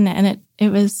did. And I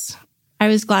was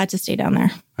glad to stay down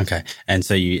there. Okay. And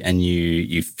so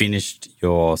you finished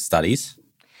your studies?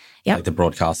 Yeah. Like the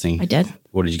broadcasting? I did.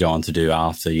 What did you go on to do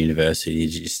after university?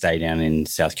 Did you stay down in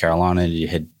South Carolina? Did you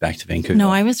head back to Vancouver? No,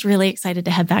 I was really excited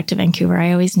to head back to Vancouver.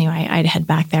 I always knew I'd head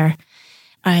back there.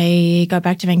 I got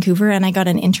back to Vancouver, and I got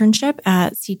an internship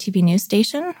at CTV News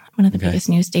Station, one of the biggest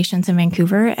news stations in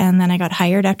Vancouver. And then I got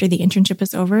hired after the internship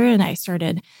was over, and I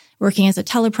started working as a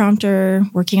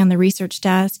teleprompter, working on the research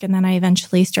desk. And then I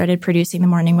eventually started producing the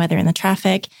morning weather and the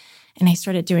traffic. And I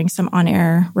started doing some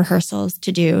on-air rehearsals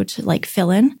to like fill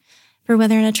in for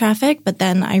weather and traffic. But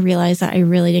then I realized that I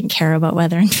really didn't care about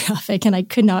weather and traffic, and I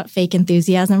could not fake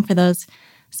enthusiasm for those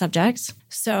subjects.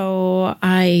 So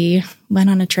I went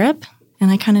on a trip, and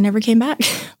I kind of never came back.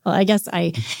 Well, I guess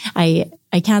I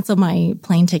canceled my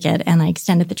plane ticket, and I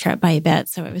extended the trip by a bit.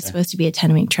 So it was supposed to be a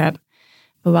 10-week trip.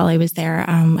 But while I was there,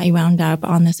 I wound up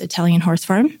on this Italian horse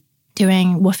farm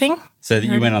doing woofing. So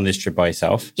you went on this trip by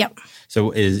yourself? Yep.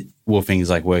 So woofing is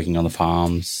like working on the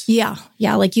farms? Yeah.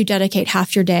 Yeah. Like you dedicate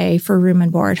half your day for room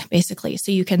and board, basically.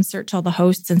 So you can search all the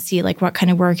hosts and see like what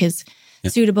kind of work is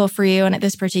suitable for you. And at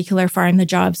this particular farm, the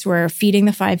jobs were feeding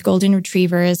the 5 golden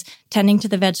retrievers, tending to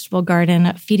the vegetable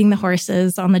garden, feeding the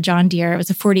horses on the John Deere. It was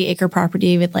a 40-acre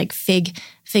property with like fig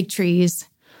trees.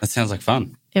 That sounds like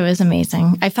fun. It was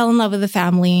amazing. I fell in love with the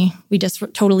family. We just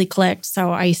totally clicked.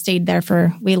 So I stayed there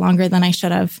for way longer than I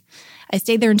should have. I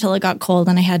stayed there until it got cold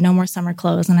and I had no more summer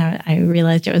clothes, and I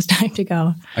realized it was time to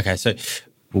go. Okay, so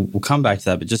we'll come back to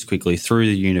that, but just quickly, through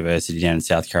the university down in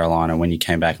South Carolina, when you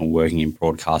came back and working in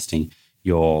broadcasting,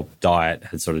 your diet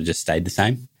had sort of just stayed the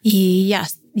same?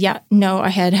 Yes. Yeah. No, I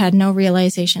had no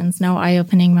realizations, no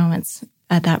eye-opening moments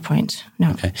at that point.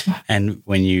 No. Okay. And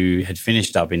when you had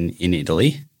finished up in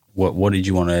Italy, what did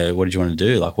you want to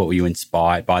do? Like, what were you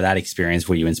inspired by that experience?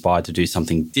 Were you inspired to do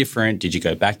something different? Did you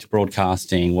go back to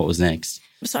broadcasting? What was next?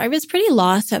 So I was pretty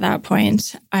lost at that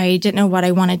point. I didn't know what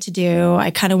I wanted to do.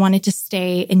 I kind of wanted to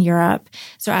stay in Europe.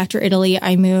 So after Italy,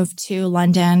 I moved to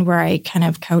London, where I kind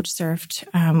of couch surfed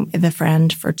with a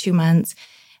friend for 2 months.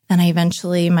 Then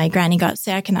my granny got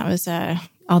sick, and that was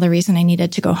all the reason I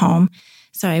needed to go home.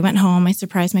 So I went home. I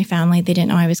surprised my family. They didn't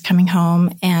know I was coming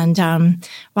home. And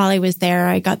while I was there,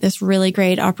 I got this really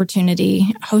great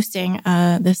opportunity hosting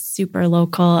this super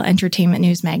local entertainment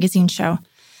news magazine show.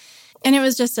 And it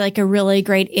was just like a really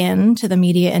great in to the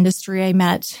media industry. I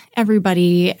met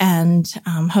everybody and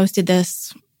hosted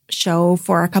this show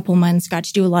for a couple months, got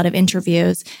to do a lot of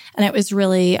interviews. And it was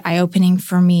really eye-opening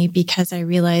for me because I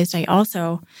realized I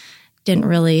also didn't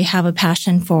really have a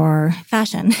passion for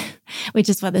fashion, which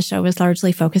is what the show was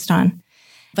largely focused on.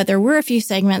 But there were a few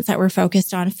segments that were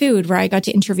focused on food, where I got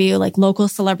to interview like local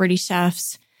celebrity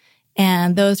chefs.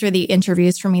 And those were the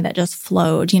interviews for me that just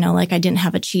flowed, like I didn't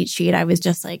have a cheat sheet. I was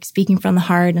just like speaking from the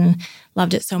heart and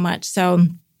loved it so much. So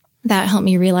that helped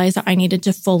me realize that I needed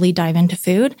to fully dive into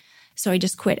food. So I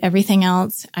just quit everything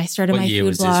else. I started my food blog. What year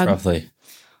was this roughly?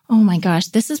 Oh my gosh,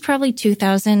 this is probably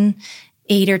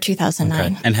 2008 or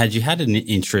 2009. Okay. And had you had an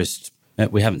interest,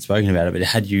 we haven't spoken about it, but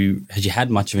had you had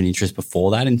much of an interest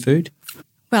before that in food?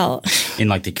 Well, in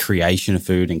like the creation of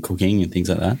food and cooking and things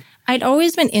like that? I'd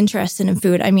always been interested in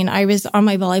food. I mean, I was on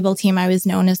my volleyball team. I was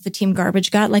known as the team garbage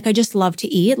gut. Like, I just loved to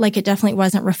eat. Like, it definitely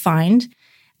wasn't refined.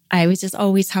 I was just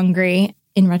always hungry.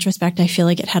 In retrospect, I feel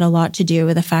like it had a lot to do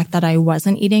with the fact that I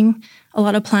wasn't eating a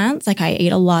lot of plants. Like, I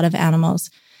ate a lot of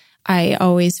animals. I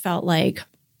always felt like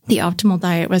the optimal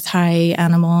diet was high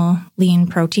animal, lean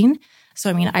protein. So,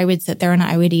 I mean, I would sit there and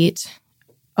I would eat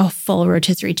a full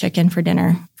rotisserie chicken for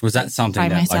dinner. Was that something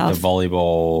that like the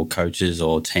volleyball coaches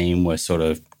or team were sort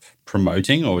of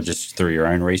promoting, or just through your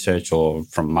own research or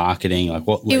from marketing? Like,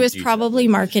 what? It was probably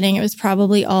marketing. It was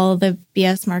probably all the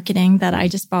BS marketing that I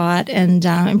just bought, and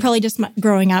probably just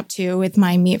growing up too with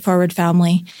my meat forward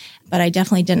family. But I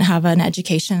definitely didn't have an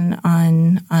education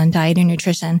on diet and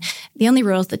nutrition. The only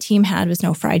rules the team had was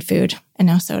no fried food and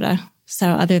no soda. So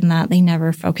other than that, they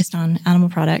never focused on animal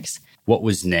products. What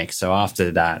was next? So after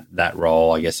that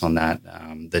role, I guess, on that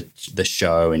the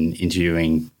show and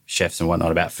interviewing chefs and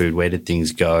whatnot about food, where did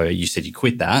things go? You said you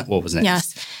quit that. What was next?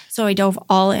 Yes. So I dove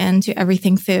all into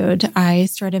everything food. I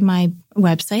started my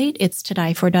website. It's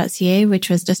todiefor.ca, which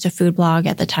was just a food blog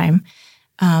at the time.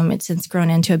 It's since grown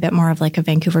into a bit more of like a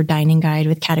Vancouver dining guide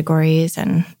with categories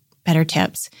and better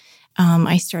tips.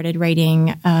 I started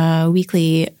writing a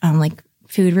weekly like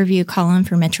food review column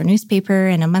for Metro newspaper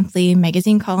and a monthly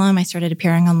magazine column. I started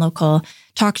appearing on local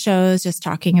talk shows, just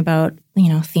talking about,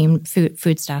 themed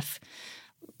food stuff,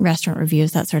 restaurant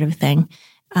reviews, that sort of thing.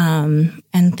 And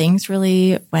things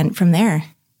really went from there.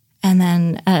 And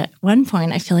then at one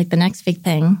point, I feel like the next big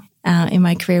thing in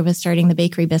my career was starting the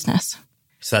bakery business.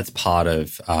 So that's part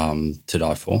of To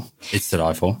Die For. It's To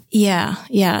Die For.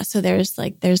 Yeah. So there's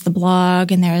the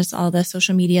blog and there's all the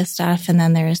social media stuff, and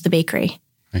then there's the bakery.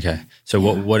 Okay. So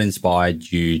what inspired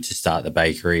you to start the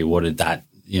bakery? What did that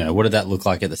look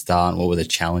like at the start? What were the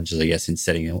challenges, I guess, in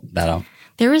setting that up?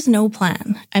 There was no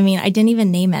plan. I mean, I didn't even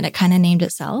name it. It kind of named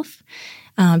itself.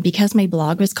 Because my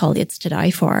blog was called It's To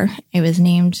Die For, it was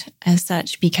named as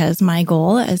such because my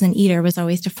goal as an eater was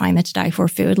always to find the to die for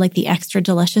food, like the extra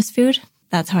delicious food.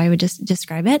 That's how I would just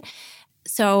describe it.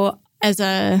 So as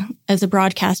a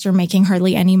broadcaster making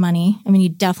hardly any money, I mean, you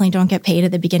definitely don't get paid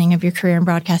at the beginning of your career in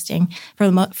broadcasting for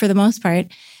the most part.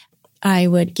 I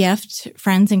would gift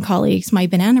friends and colleagues my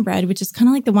banana bread, which is kind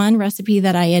of like the one recipe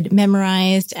that I had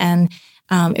memorized. And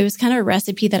it was kind of a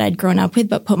recipe that I'd grown up with,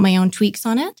 but put my own tweaks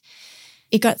on it.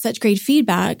 It got such great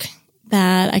feedback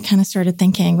that I kind of started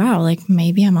thinking, wow, like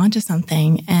maybe I'm onto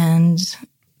something. And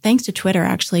thanks to Twitter,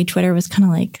 actually, Twitter was kind of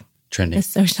like trending, the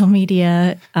social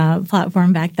media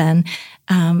platform back then.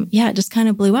 It just kind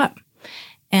of blew up.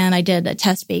 And I did a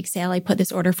test bake sale. I put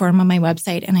this order form on my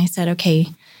website and I said, okay,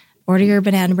 order your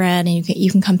banana bread and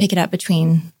you can come pick it up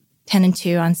between 10 and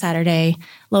 2 on Saturday.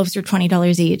 Loaves are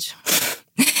 $20 each.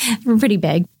 were pretty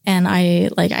big. And I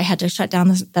had to shut down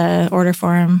the order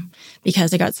form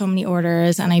because I got so many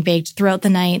orders, and I baked throughout the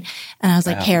night. And I was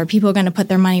like, hey, are people going to put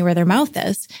their money where their mouth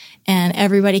is? And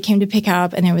everybody came to pick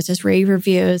up, and it was just rave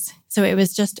reviews. So it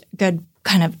was just a good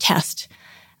kind of test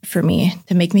for me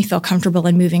to make me feel comfortable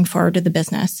in moving forward with the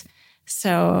business.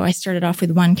 So I started off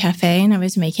with one cafe, and I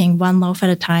was making one loaf at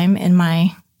a time in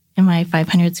my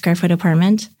 500 square foot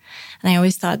apartment. And I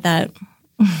always thought that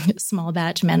small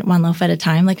batch meant one loaf at a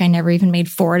time. Like I never even made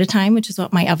 4 at a time, which is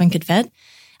what my oven could fit.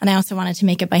 And I also wanted to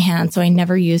make it by hand. So I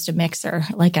never used a mixer,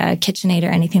 like a KitchenAid or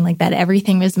anything like that.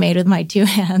 Everything was made with my 2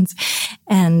 hands.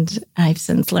 And I've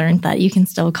since learned that you can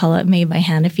still call it made by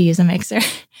hand if you use a mixer.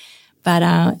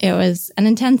 But it was an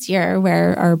intense year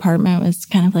where our apartment was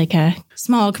kind of like a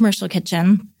small commercial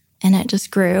kitchen. And it just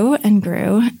grew and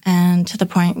grew. And to the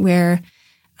point where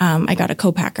I got a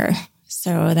co-packer.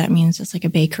 So that means it's like a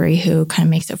bakery who kind of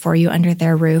makes it for you under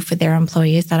their roof with their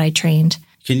employees that I trained.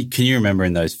 Can you remember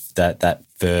in that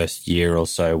first year or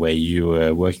so where you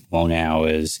were working long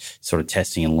hours, sort of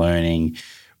testing and learning?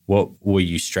 What were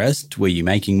you stressed? Were you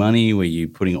making money? Were you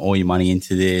putting all your money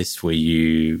into this? Did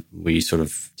you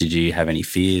have any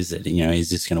fears that, is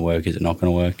this going to work? Is it not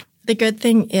going to work? The good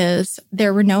thing is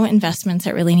there were no investments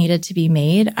that really needed to be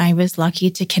made. I was lucky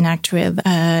to connect with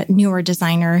a newer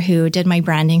designer who did my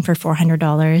branding for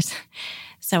 $400.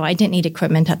 So I didn't need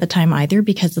equipment at the time either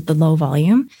because of the low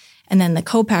volume. And then the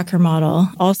co-packer model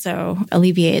also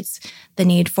alleviates the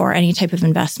need for any type of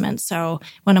investment. So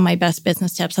one of my best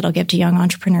business tips that I'll give to young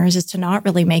entrepreneurs is to not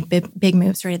really make big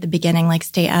moves right at the beginning, like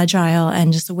stay agile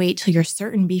and just wait till you're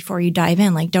certain before you dive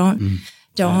in. Like don't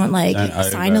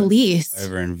sign a lease.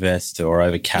 Overinvest or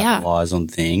overcapitalize on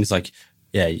things.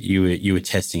 You were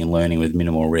testing and learning with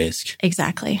minimal risk.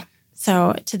 Exactly.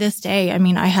 So to this day,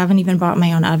 I haven't even bought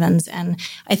my own ovens, and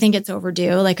I think it's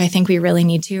overdue. I think we really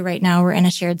need to. Right now, we're in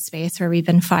a shared space where we've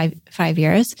been five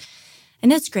years,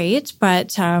 and it's great.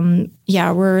 But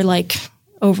we're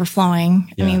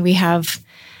overflowing. Yeah. We have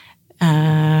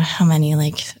how many?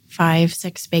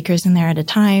 5-6 bakers in there at a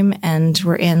time. And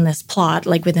we're in this plot,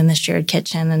 within the shared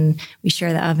kitchen, and we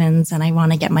share the ovens, and I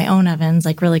want to get my own ovens,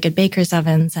 really good baker's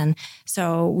ovens. And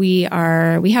so we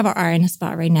have our eye in a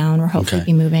spot right now, and we're hopefully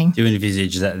be moving. Do you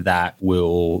envisage that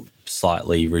will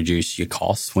slightly reduce your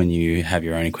costs when you have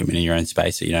your own equipment in your own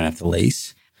space so you don't have to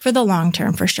lease? For the long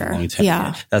term, for sure.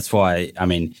 Yeah. That's why,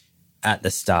 at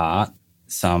the start,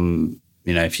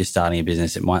 if you're starting a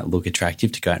business, it might look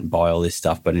attractive to go out and buy all this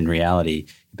stuff, but in reality,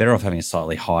 you're better off having a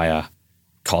slightly higher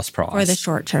cost price. For the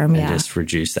short term, and just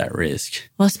reduce that risk.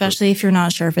 Well, especially if you're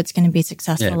not sure if it's going to be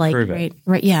successful.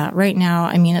 Right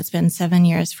now, it's been 7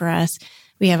 years for us.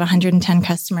 We have 110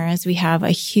 customers. We have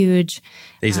a huge...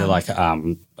 These are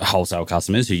wholesale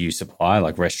customers who you supply,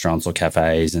 like restaurants or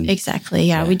cafes. And exactly,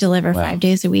 yeah. We deliver 5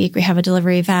 days a week. We have a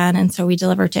delivery van, and so we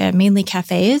deliver to mainly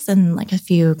cafes and a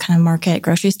few kind of market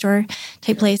grocery store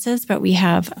type places. But we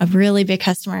have a really big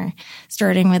customer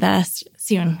starting with us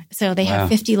soon. So they have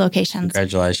 50 locations.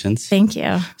 Congratulations. Thank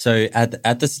you. So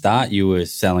at the start, you were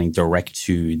selling direct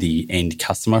to the end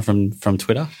customer from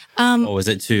Twitter? Or was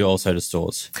it also to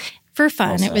stores? For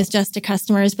fun. Also. It was just to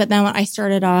customers. But then I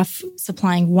started off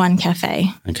supplying one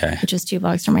cafe, which is 2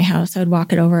 blocks from my house. I would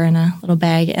walk it over in a little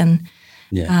bag. And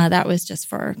that was just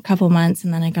for a couple months.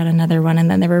 And then I got another one. And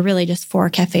then there were really just 4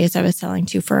 cafes I was selling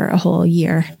to for a whole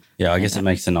year. Yeah, I guess it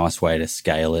makes a nice way to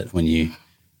scale it when you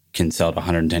can sell to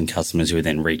 110 customers who are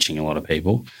then reaching a lot of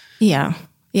people. Yeah.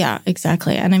 Yeah,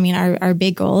 exactly. And our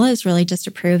big goal is really just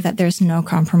to prove that there's no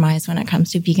compromise when it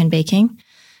comes to vegan baking.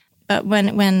 But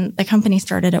when the company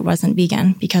started, it wasn't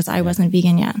vegan because I wasn't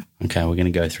vegan yet. Okay, we're going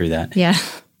to go through that. Yeah.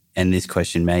 And this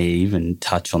question may even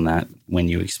touch on that when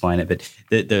you explain it. But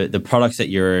the products that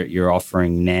you're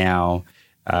offering now,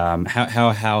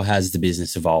 how has the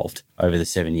business evolved over the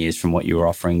 7 years from what you were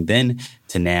offering then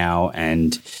to now?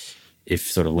 And if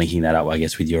sort of linking that up, I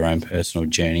guess, with your own personal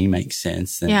journey makes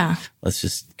sense, then let's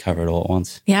just cover it all at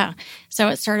once. Yeah. So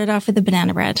it started off with the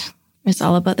banana bread. It was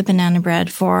all about the banana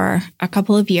bread for a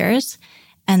couple of years.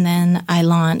 And then I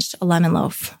launched a lemon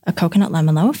loaf, a coconut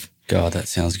lemon loaf. God, that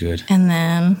sounds good. And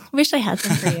then wish I had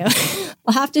some for you.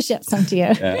 I'll have to ship some to you.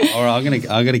 Yeah. All right,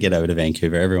 I'm gonna get over to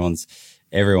Vancouver.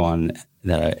 Everyone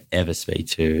that I ever speak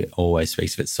to always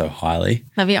speaks of it so highly.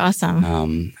 That'd be awesome.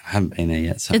 I haven't been there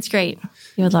yet. So. It's great.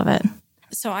 You would love it.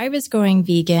 So I was going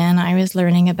vegan. I was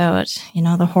learning about,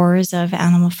 the horrors of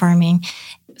animal farming.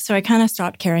 So I kind of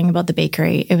stopped caring about the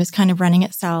bakery. It was kind of running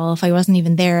itself. I wasn't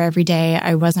even there every day.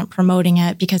 I wasn't promoting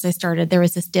it because there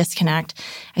was this disconnect.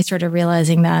 I started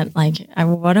realizing that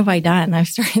what have I done? I've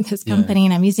started this company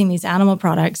and I'm using these animal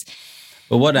products.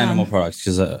 Well, what animal products?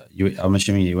 Because I'm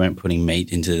assuming you weren't putting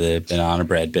meat into the banana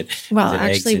bread, but well,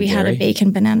 actually, we had a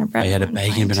bacon banana bread. Oh, you had a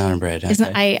bacon banana bread.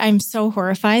 Okay. I'm so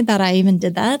horrified that I even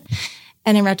did that.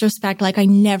 And in retrospect, like I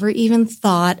never even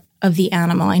thought of the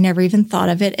animal. I never even thought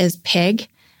of it as pig.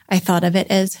 I thought of it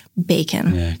as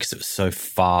bacon. Yeah, because it was so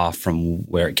far from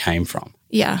where it came from.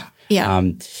 Yeah, yeah.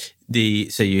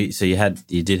 So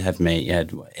you did have meat. You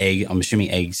had egg. I'm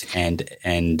assuming eggs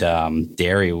and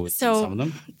dairy with some of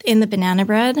them. In the banana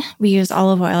bread, we use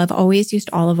olive oil. I've always used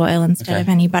olive oil instead of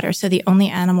any butter. So the only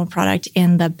animal product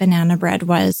in the banana bread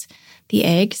was the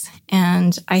eggs,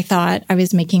 and I thought I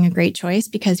was making a great choice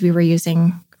because we were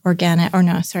using we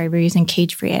were using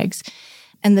cage-free eggs.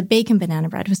 And the bacon banana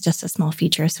bread was just a small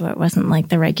feature, so it wasn't like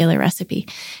the regular recipe.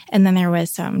 And then there was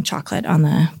some chocolate on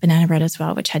the banana bread as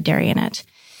well, which had dairy in it.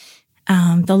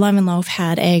 The lemon loaf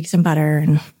had eggs and butter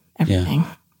and everything.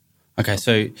 Yeah. Okay,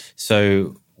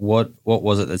 so what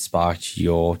was it that sparked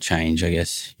your change, I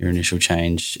guess, your initial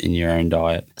change in your own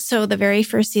diet? So the very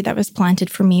first seed that was planted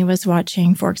for me was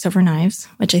watching Forks Over Knives,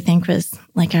 which I think was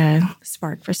like a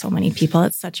spark for so many people.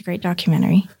 It's such a great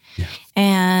documentary. Yeah.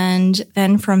 And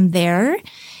then from there,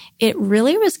 it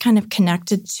really was kind of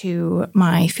connected to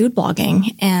my food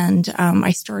blogging. And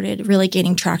I started really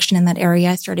gaining traction in that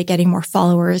area. I started getting more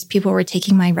followers. People were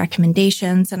taking my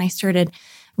recommendations, and I started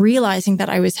realizing that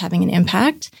I was having an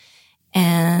impact.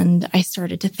 And I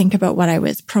started to think about what I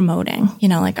was promoting. You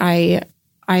know, like I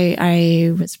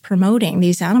was promoting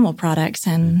these animal products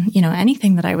and, you know,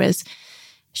 anything that I was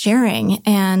sharing.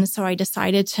 And so I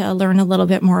decided to learn a little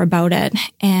bit more about it.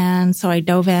 And so I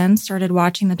dove in, started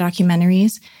watching the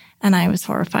documentaries, and I was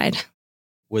horrified.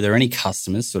 Were there any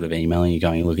customers sort of emailing you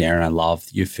going, look, Erin, I love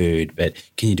your food, but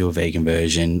can you do a vegan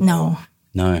version? No,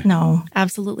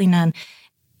 absolutely none.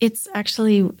 It's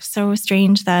actually so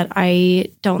strange that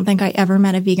I don't think I ever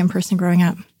met a vegan person growing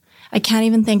up. I can't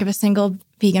even think of a single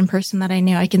vegan person that I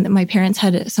knew. My parents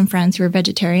had some friends who were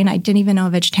vegetarian. I didn't even know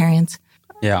vegetarians.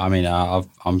 Yeah, I mean,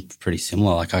 I'm pretty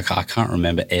similar. Like, I can't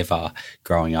remember ever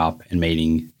growing up and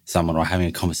meeting someone or having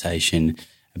a conversation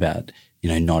about, you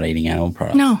know, not eating animal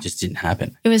products. No. It just didn't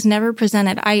happen. It was never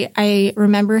presented. I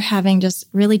remember having just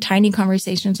really tiny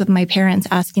conversations with my parents,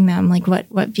 asking them, like,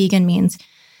 what vegan means.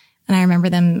 And I remember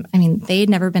them, I mean, they'd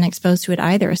never been exposed to it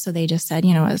either. So they just said,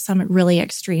 you know, it's some really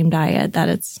extreme diet that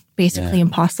it's basically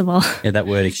impossible. Yeah, that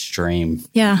word extreme.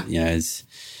 Yeah. You know,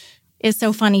 it's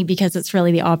so funny because it's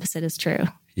really the opposite is true.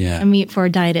 Yeah. A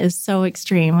meat-forward diet is so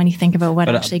extreme when you think about what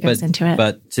actually goes into it.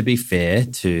 But to be fair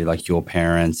to like your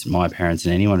parents, my parents,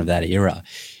 and anyone of that era,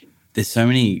 there's so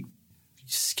many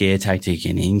scare tactic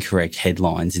and incorrect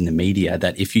headlines in the media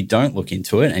that if you don't look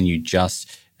into it and you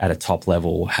just at a top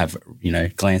level have, you know,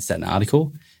 glanced at an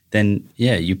article, then,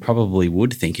 yeah, you probably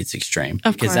would think it's extreme.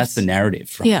 Of because course. that's the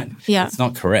narrative from it. Yeah. It's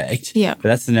not correct. Yeah. But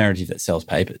that's the narrative that sells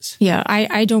papers. Yeah,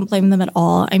 I don't blame them at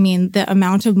all. I mean, the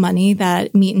amount of money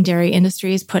that meat and dairy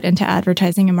industries put into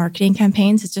advertising and marketing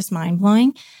campaigns is just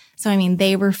mind-blowing. So, I mean,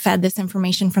 they were fed this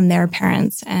information from their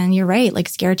parents. And you're right, like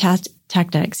scare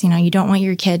tactics. You know, you don't want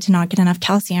your kid to not get enough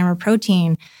calcium or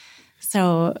protein.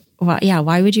 So, well, yeah,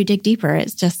 why would you dig deeper?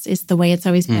 It's the way it's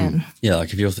always been. Yeah,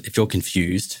 like if you're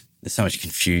confused, there's so much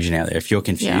confusion out there. If you're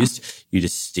confused, you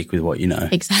just stick with what you know.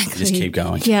 Exactly. You just keep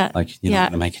going. Yeah. Like you're not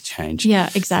going to make a change. Yeah,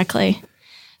 exactly.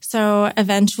 So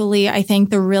eventually, I think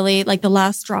the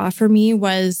last straw for me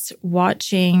was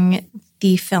watching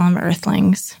the film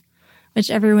Earthlings, which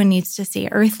everyone needs to see.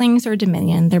 Earthlings or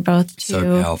Dominion, they're both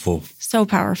so powerful. So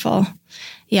powerful.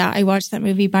 Yeah, I watched that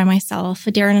movie by myself.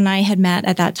 Darren and I had met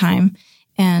at that time,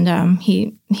 and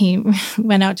he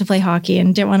went out to play hockey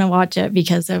and didn't want to watch it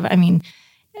because of, I mean,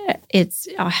 it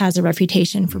has a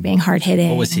reputation for being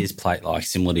hard-hitting. What was his plate like,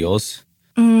 similar to yours?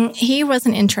 He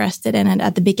wasn't interested in it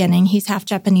at the beginning. He's half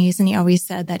Japanese, and he always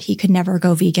said that he could never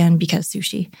go vegan because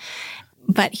sushi.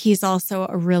 But he's also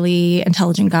a really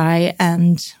intelligent guy,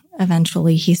 and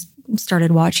eventually he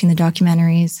started watching the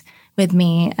documentaries with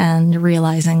me and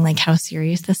realizing like how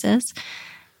serious this is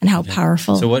and how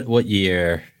powerful. So what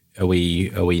year are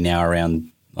we now, around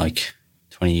like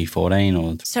 2014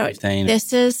 or 2015? So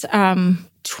this is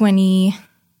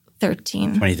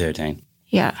 2013. 2013.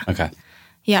 Yeah. Okay.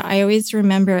 Yeah, I always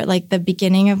remember like the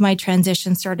beginning of my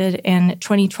transition started in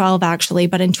 2012 actually,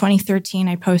 but in 2013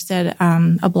 I posted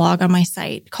a blog on my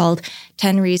site called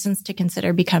 10 Reasons to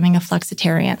Consider Becoming a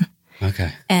Flexitarian.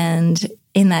 Okay. And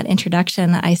in that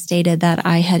introduction, I stated that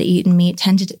I had eaten meat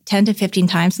 10 to 15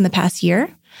 times in the past year.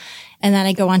 And then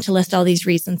I go on to list all these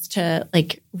reasons to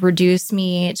like reduce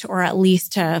meat or at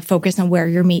least to focus on where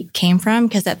your meat came from.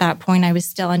 Because at that point, I was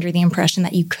still under the impression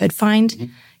that you could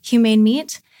find humane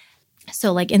meat.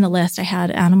 So like in the list, I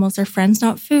had animals are friends,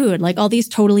 not food, like all these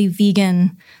totally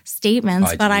vegan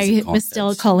statements, but I was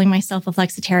still calling myself a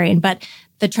flexitarian. But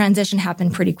the transition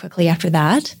happened pretty quickly after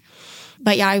that.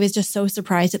 But yeah, I was just so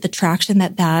surprised at the traction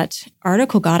that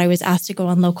article got. I was asked to go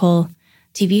on local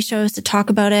TV shows to talk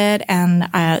about it. And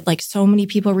like so many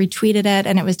people retweeted it.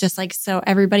 And it was just like, so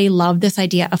everybody loved this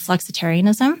idea of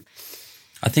flexitarianism.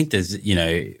 I think there's,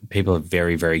 people are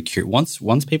very, very curious.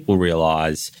 Once people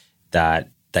realize that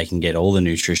they can get all the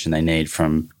nutrition they need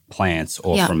from plants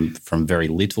or from very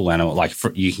little animal, like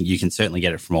you can certainly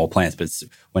get it from all plants, but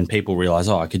when people realize,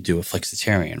 I could do a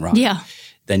flexitarian, right? Yeah.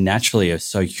 They naturally are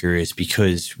so curious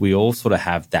because we all sort of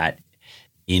have that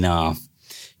inner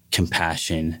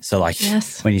compassion. So like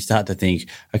when you start to think,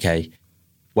 okay,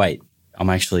 wait, I'm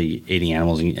actually eating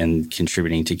animals and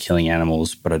contributing to killing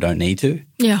animals, but I don't need to.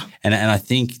 Yeah. And I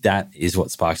think that is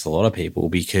what sparks a lot of people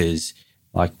because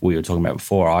like we were talking about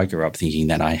before, I grew up thinking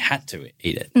that I had to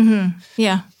eat it. Mm-hmm.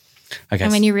 Yeah. Okay.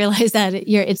 And when you realize that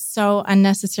it's so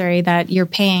unnecessary that you're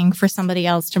paying for somebody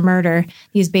else to murder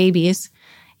these babies,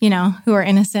 who are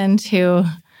innocent, who,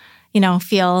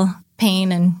 feel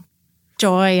pain and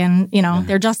joy and,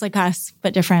 they're just like us,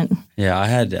 but different. Yeah. I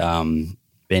had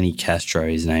Benny Castro,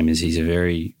 his name is. He's a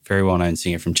very, very well-known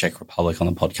singer from Czech Republic on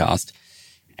the podcast.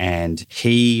 And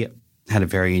he had a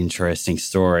very interesting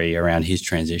story around his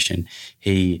transition.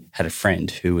 He had a friend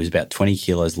who was about 20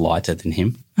 kilos lighter than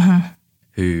him,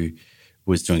 who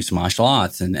was doing some martial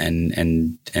arts, and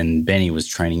Benny was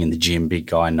training in the gym, big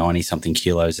guy, 90-something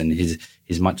kilos, and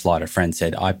his much lighter friend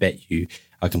said, I bet you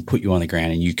I can put you on the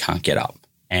ground and you can't get up.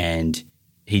 And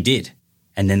he did.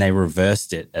 And then they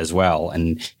reversed it as well.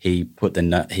 And he put the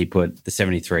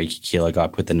 73-kilo guy,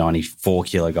 put the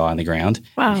 94-kilo guy on the ground.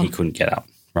 Wow. And he couldn't get up,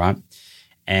 right?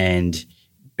 And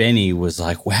Benny was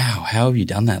like, wow, how have you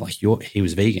done that? Like he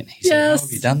was vegan. He said, how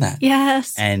have you done that?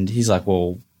 Yes. And he's like,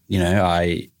 well,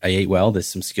 I eat well. There's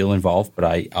some skill involved, but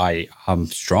I'm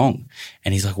strong.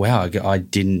 And he's like, wow, I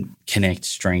didn't connect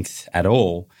strength at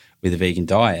all with a vegan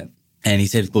diet. And he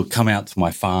said, look, come out to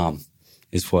my farm,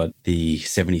 is what the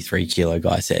 73-kilo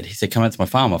guy said. He said, come out to my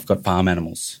farm. I've got farm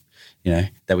animals,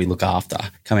 that we look after.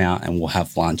 Come out and we'll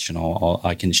have lunch and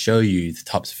I can show you the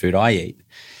types of food I eat.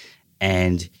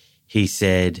 And he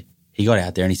said, he got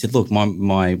out there and he said, look,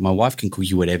 my wife can cook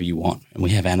you whatever you want. And we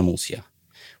have animals here.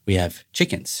 We have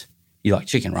chickens. You like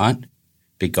chicken, right?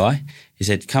 Big guy. He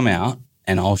said, come out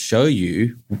and I'll show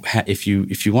you how, if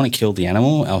you want to kill the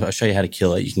animal, I'll show you how to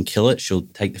kill it. You can kill it. She'll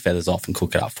take the feathers off and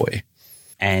cook it up for you.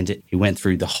 And he went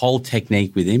through the whole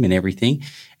technique with him and everything.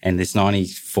 And this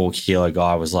 94-kilo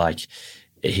guy was like,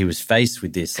 he was faced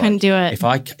with this. Couldn't do it.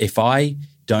 If I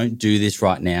don't do this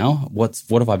right now, what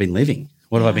have I been living?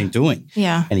 What have I been doing?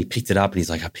 Yeah. And he picked it up and he's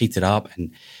like, I picked it up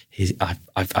and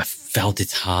I felt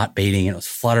its heart beating and it was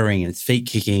fluttering and its feet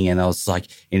kicking. And I was like,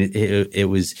 and it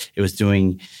was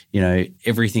doing,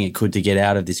 everything it could to get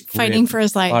out of this grip, fighting for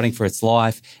his life. Fighting for its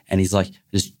life. And he's like,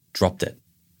 just dropped it.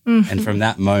 Mm-hmm. And from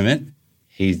that moment,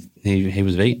 he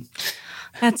was vegan.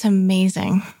 That's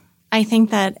amazing. I think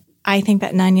that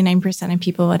 99% of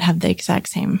people would have the exact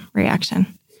same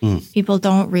reaction. People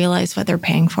don't realize what they're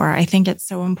paying for. I think it's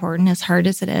so important, as hard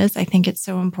as it is. I think it's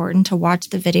so important to watch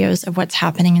the videos of what's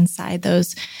happening inside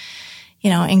those,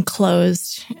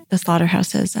 enclosed, the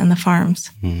slaughterhouses and the farms.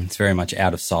 It's very much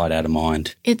out of sight, out of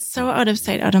mind. It's so out of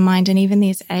sight, out of mind. And even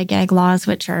these ag laws,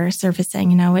 which are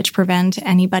surfacing, which prevent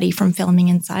anybody from filming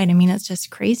inside. I mean, it's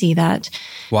just crazy that.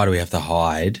 Why do we have to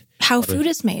hide how food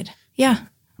is made? Yeah. I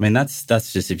mean, that's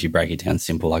just if you break it down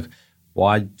simple, like,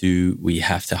 why do we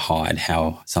have to hide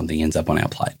how something ends up on our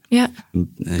plate? Yeah.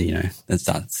 That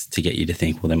starts to get you to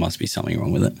think, well, there must be something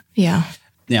wrong with it. Yeah.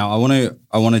 Now, I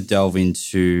want to delve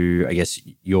into, I guess,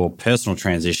 your personal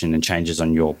transition and changes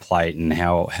on your plate and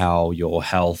how your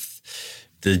health,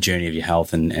 the journey of your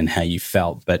health and how you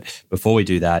felt. But before we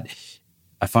do that,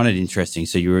 I find it interesting.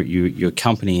 So your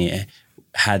company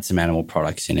had some animal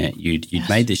products in it. You'd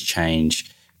made this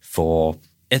change for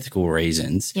ethical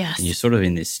reasons. Yes. And you're sort of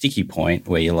in this sticky point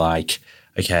where you're like,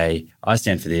 okay, I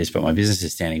stand for this, but my business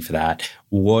is standing for that.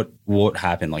 What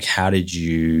happened? Like, how did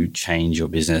you change your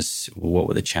business? What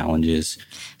were the challenges?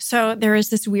 So there was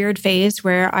this weird phase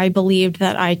where I believed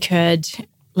that I could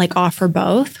offer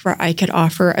both, where I could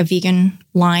offer a vegan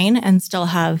line and still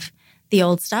have the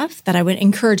old stuff, that I would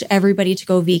encourage everybody to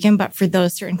go vegan. But for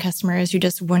those certain customers who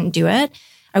just wouldn't do it,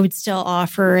 I would still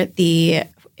offer the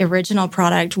original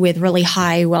product with really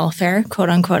high welfare, quote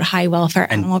unquote, high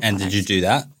welfare animal products. And did you do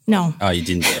that? No. Oh, you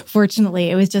didn't do it.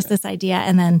 Fortunately, it was just this idea.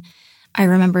 And then I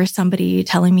remember somebody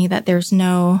telling me that there's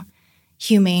no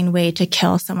humane way to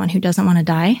kill someone who doesn't want to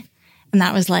die. And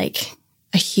that was like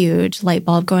a huge light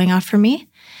bulb going off for me.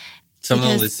 Some of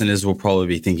the listeners will probably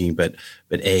be thinking, but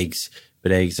eggs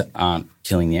aren't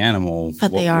killing the animal.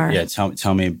 But they are. Yeah,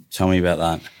 tell me about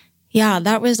that. Yeah,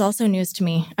 that was also news to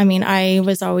me. I mean, I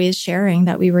was always sharing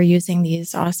that we were using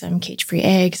these awesome cage-free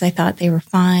eggs. I thought they were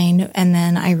fine. And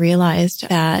then I realized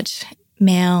that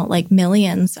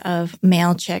millions of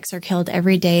male chicks are killed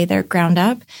every day. They're ground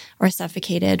up or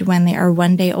suffocated when they are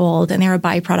 1 day old, and they're a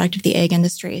byproduct of the egg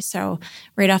industry. So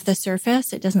right off the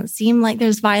surface, it doesn't seem like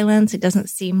there's violence. It doesn't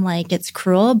seem like it's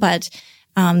cruel, but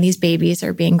these babies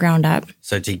are being ground up.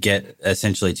 So to get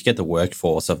the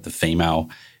workforce of the female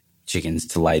chickens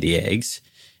to lay the eggs,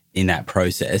 in that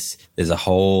process, there's a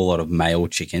whole lot of male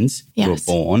chickens who are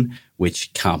born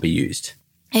which can't be used.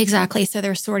 Exactly. So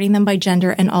they're sorting them by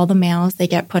gender, and all the males, they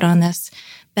get put on this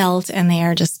belt and they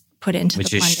are just put into the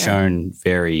blender. Which is shown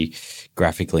very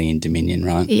graphically in Dominion,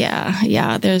 right?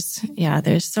 Yeah.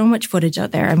 There's so much footage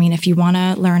out there. I mean, if you want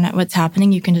to learn what's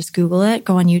happening, you can just Google it,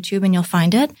 go on YouTube, and you'll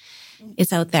find it.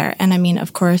 It's out there. And I mean,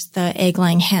 of course, the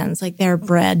egg-laying hens, like they're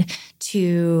bred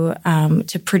to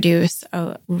produce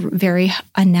a very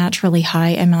unnaturally high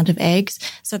amount of eggs.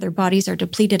 So their bodies are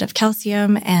depleted of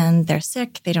calcium and they're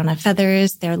sick. They don't have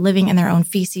feathers. They're living in their own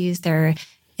feces. They're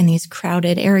in these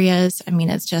crowded areas. I mean,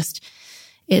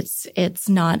 it's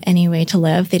not any way to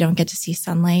live. They don't get to see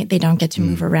sunlight. They don't get to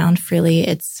move around freely.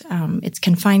 It's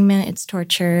confinement. It's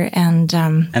torture. And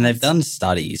they've done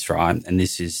studies, right? And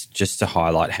this is just to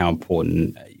highlight how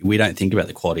important we don't think about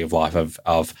the quality of life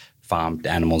of farmed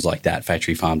animals like that,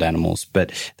 factory farmed animals,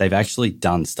 but they've actually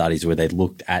done studies where they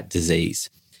looked at disease.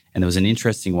 And there was an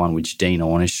interesting one which Dean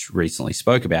Ornish recently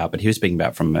spoke about, but he was speaking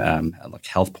about from a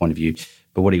health point of view.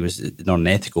 But what he was not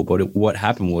unethical, but what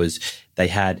happened was they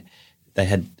had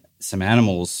some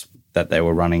animals that they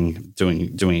were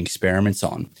doing experiments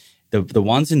on. The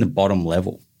ones in the bottom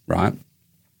level, right?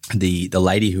 The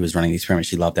lady who was running the experiment,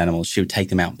 she loved animals. She would take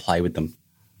them out and play with them,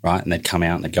 right? And they'd come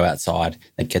out and they'd go outside.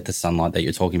 They'd get the sunlight that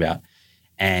you're talking about.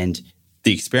 And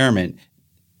the experiment,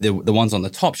 the ones on the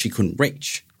top, she couldn't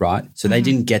reach, right? So they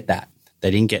didn't get that. They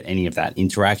didn't get any of that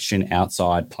interaction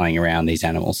outside playing around these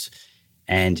animals.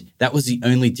 And that was the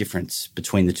only difference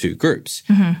between the two groups.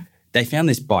 Mm-hmm. They found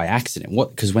this by accident.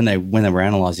 Because when they were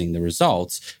analysing the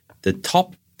results,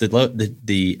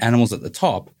 the animals at the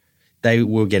top, they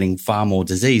were getting far more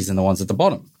disease than the ones at the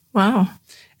bottom. Wow!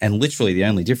 And literally, the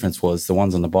only difference was the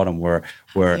ones on the bottom were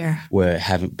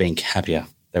being happier.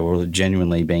 They were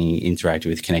genuinely being interacted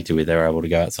with, connected with. They were able to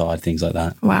go outside, things like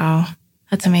that. Wow,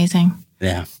 that's amazing.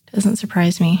 Yeah, doesn't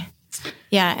surprise me.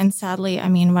 Yeah, and sadly, I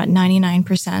mean,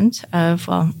 99%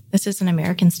 of, this is an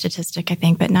American statistic, I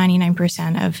think, but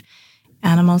 99% of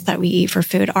animals that we eat for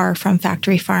food are from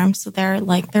factory farms. So they're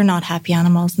not happy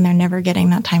animals, and they're never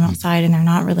getting that time outside, and they're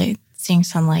not really seeing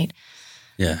sunlight.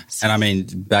 Yeah. So, and I mean,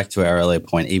 back to our earlier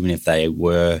point, even if they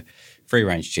were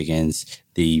free-range chickens,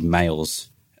 the males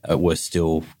were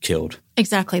still killed.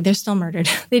 Exactly. They're still murdered.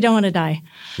 They don't want to die.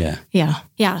 Yeah.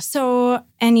 Yeah. So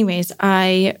anyways,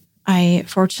 I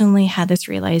fortunately had this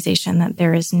realization that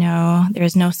there is no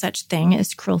such thing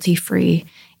as cruelty-free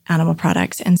animal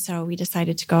products. And so we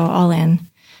decided to go all in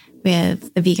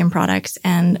with the vegan products.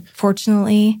 And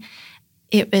fortunately,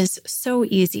 it was so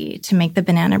easy to make the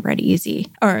banana bread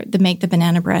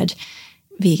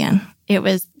vegan. It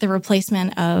was the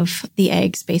replacement of the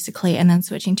eggs, basically, and then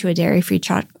switching to a dairy-free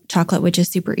chocolate, which is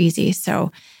super easy.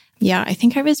 So yeah, I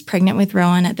think I was pregnant with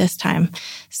Rowan at this time.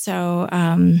 So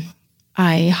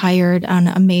I hired an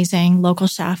amazing local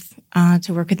chef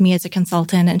to work with me as a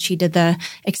consultant, and she did the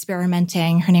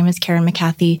experimenting. Her name is Karen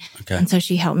McCarthy. Okay. And so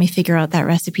she helped me figure out that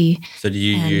recipe. So do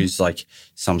you use like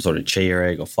some sort of chia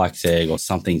egg or flax egg or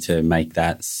something to make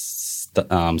that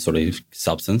sort of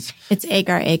substance? It's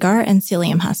agar and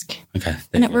psyllium husk. Okay.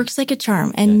 And it works like a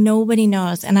charm, and nobody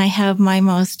knows. And I have my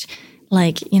most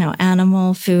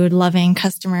animal food loving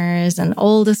customers and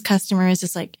oldest customers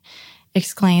just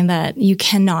exclaim that you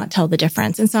cannot tell the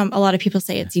difference. And a lot of people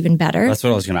say it's even better. That's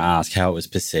what I was going to ask, how it was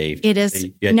perceived. It is.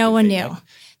 No one knew.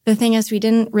 The thing is, we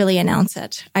didn't really announce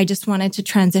it. I just wanted to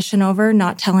transition over,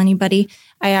 not tell anybody.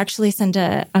 I actually sent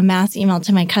a mass email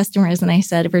to my customers, and I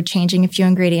said, we're changing a few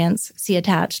ingredients, see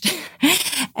attached.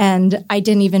 And I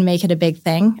didn't even make it a big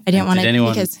thing. I didn't want it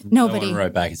because nobody, no one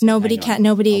wrote back and said,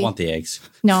 nobody, I want the eggs.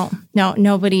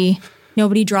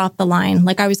 Nobody dropped the line.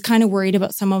 I was kind of worried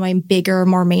about some of my bigger,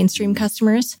 more mainstream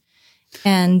customers,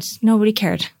 and nobody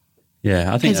cared.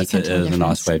 Yeah, I think that's a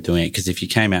nice way of doing it, because if you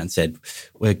came out and said,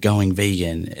 we're going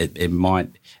vegan, it might,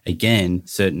 again,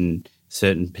 certain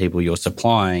people you're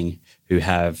supplying who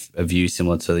have a view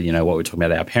similar to, what we're talking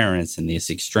about our parents and this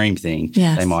extreme thing,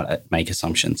 they might make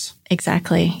assumptions.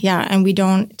 Exactly. Yeah. And we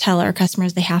don't tell our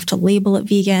customers they have to label it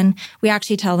vegan. We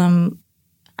actually tell them,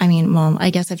 I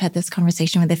guess I've had this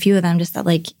conversation with a few of them, just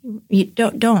that you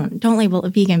don't label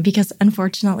it vegan, because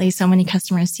unfortunately so many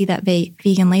customers see that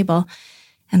vegan label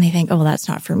and they think, oh, that's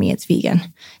not for me. It's vegan.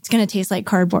 It's going to taste like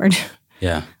cardboard.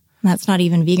 Yeah. That's not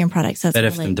even vegan products. That's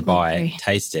better for them to buy it,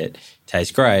 taste it,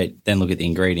 tastes great, then look at the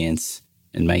ingredients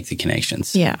and make the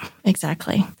connections. Yeah,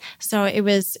 exactly. So it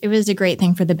was a great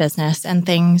thing for the business and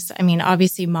things.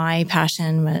 Obviously my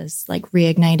passion was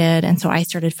reignited. And so I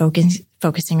started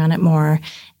focusing on it more.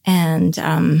 And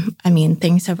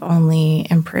things have only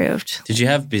improved. Did you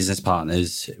have business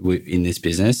partners in this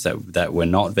business that were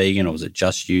not vegan, or was it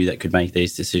just you that could make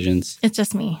these decisions? It's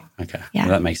just me. Okay. Yeah.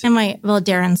 Well, that makes sense. And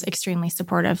Darren's extremely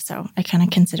supportive, so I kind of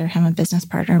consider him a business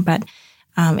partner, but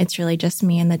it's really just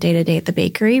me in the day-to-day at the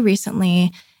bakery.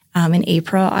 Recently, in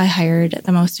April, I hired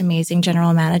the most amazing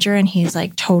general manager, and he's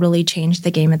totally changed the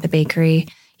game at the bakery.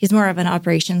 He's more of an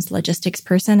operations logistics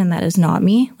person, and that is not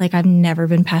me. I've never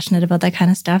been passionate about that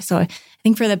kind of stuff. So I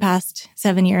think for the past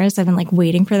 7 years, I've been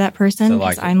waiting for that person,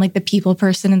 because I'm the people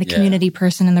person and the community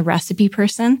person and the recipe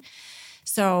person.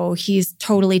 So he's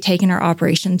totally taken our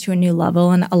operation to a new level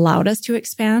and allowed us to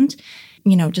expand,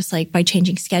 just by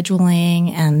changing scheduling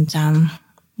and,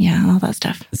 all that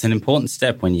stuff. It's an important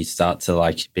step when you start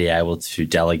to be able to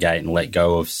delegate and let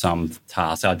go of some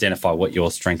tasks, identify what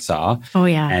your strengths are. Oh,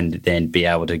 yeah. And then be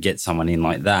able to get someone in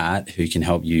like that who can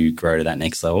help you grow to that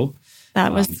next level.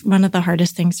 That was one of the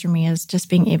hardest things for me, is just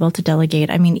being able to delegate.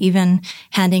 Even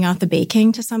handing off the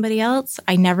baking to somebody else,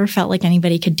 I never felt like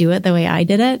anybody could do it the way I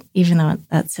did it, even though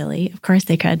that's silly. Of course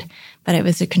they could, but it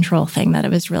was a control thing that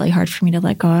it was really hard for me to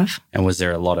let go of. And was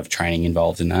there a lot of training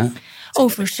involved in that? Oh,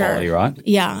 for sure. Quality, right?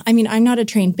 Yeah. I'm not a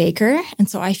trained baker. And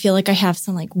so I feel like I have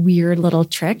some weird little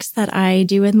tricks that I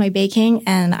do with my baking.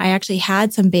 And I actually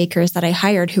had some bakers that I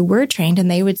hired who were trained, and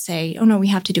they would say, oh no, we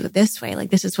have to do it this way.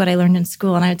 This is what I learned in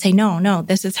school. And I would say, no,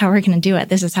 this is how we're going to do it.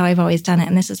 This is how I've always done it.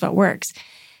 And this is what works.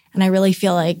 And I really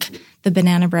feel like the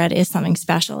banana bread is something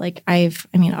special.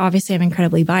 Obviously I'm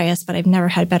incredibly biased, but I've never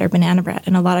had better banana bread.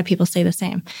 And a lot of people say the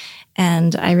same.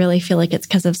 And I really feel like it's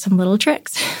because of some little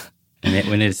tricks. We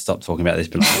need to stop talking about this,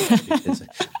 but I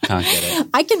can't get it.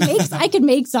 I can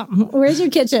make something. Where's your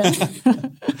kitchen?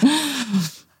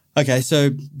 Okay, so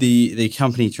the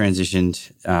company transitioned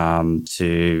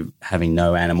to having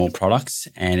no animal products,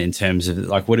 and in terms of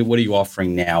what are you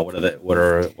offering now?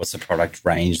 What's the product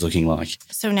range looking like?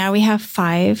 So now we have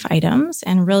 5 items,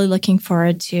 and really looking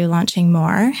forward to launching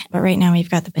more. But right now we've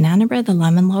got the banana bread, the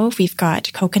lemon loaf, we've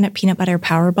got coconut peanut butter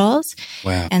power balls,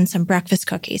 wow, and some breakfast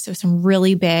cookies. So some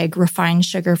really big, refined,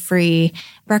 sugar-free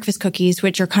breakfast cookies,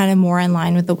 which are kind of more in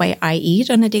line with the way I eat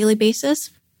on a daily basis.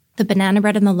 The banana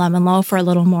bread and the lemon loaf are a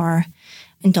little more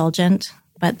indulgent,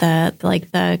 but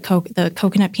the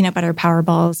coconut peanut butter power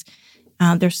balls,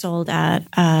 they're sold at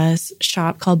a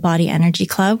shop called Body Energy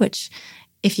Club, which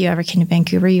if you ever came to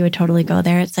Vancouver, you would totally go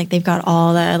there. It's they've got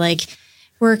all the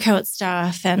workout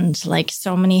stuff and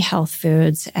so many health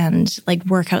foods and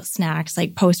workout snacks,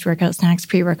 post-workout snacks,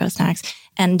 pre-workout snacks.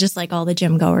 And just all the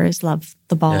gym goers love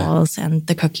the balls and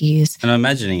the cookies. And I'm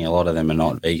imagining a lot of them are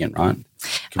not vegan, right?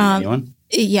 Could be anyone?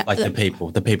 Yeah. The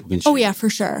people can. Oh yeah, for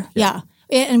sure. Yeah.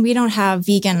 And we don't have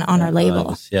vegan on our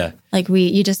label. Yeah.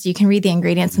 You can read the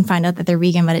ingredients and find out that they're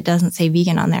vegan, but it doesn't say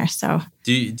vegan on there. So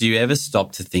do you ever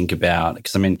stop to think about,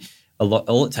 because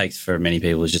all it takes for many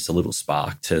people is just a little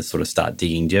spark to sort of start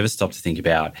digging. Do you ever stop to think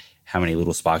about how many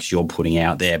little sparks you're putting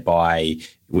out there by,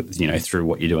 through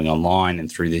what you're doing online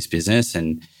and through this business?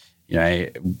 And,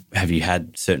 have you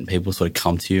had certain people sort of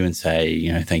come to you and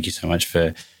say, thank you so much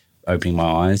for opening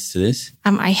my eyes to this?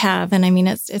 I have. And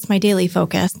it's my daily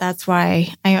focus. That's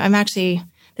why I'm actually,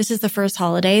 this is the first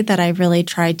holiday that I've really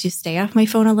tried to stay off my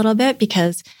phone a little bit,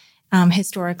 because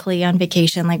historically on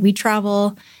vacation, we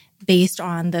travel based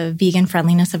on the vegan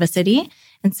friendliness of a city.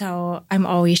 And so I'm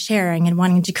always sharing and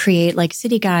wanting to create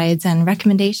city guides and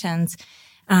recommendations.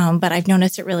 But I've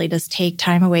noticed it really does take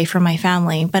time away from my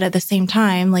family. But at the same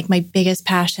time, my biggest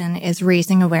passion is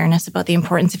raising awareness about the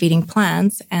importance of eating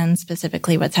plants and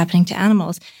specifically what's happening to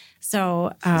animals.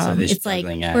 So it's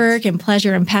work and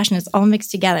pleasure and passion is all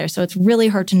mixed together. So it's really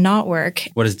hard to not work.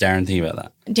 What does Darren think about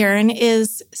that? Darren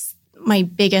is my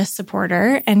biggest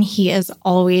supporter, and he is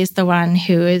always the one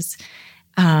who is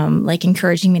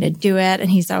encouraging me to do it.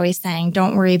 And he's always saying,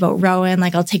 don't worry about Rowan.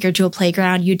 I'll take her to a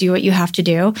playground. You do what you have to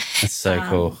do. That's so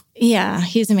cool. Yeah,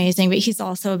 he's amazing, but he's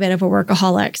also a bit of a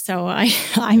workaholic. So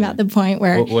I'm at the point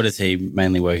where... What is he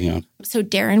mainly working on? So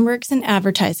Darren works in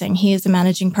advertising. He is a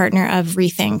managing partner of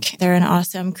Rethink. They're an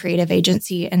awesome creative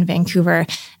agency in Vancouver.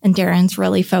 And Darren's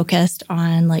really focused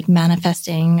on like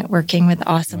manifesting, working with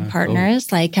awesome partners.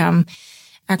 Cool. Like,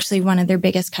 actually, one of their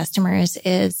biggest customers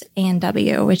is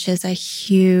A&W, which is a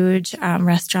huge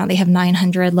restaurant. They have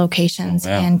 900 locations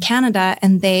in Canada,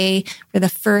 and they were the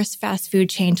first fast food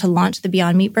chain to launch the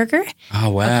Beyond Meat burger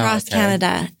across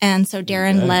Canada. And so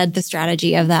Darren led the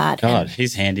strategy of that. God,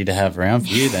 he's handy to have around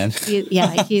for you then.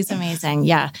 He's amazing.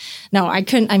 Yeah. No, I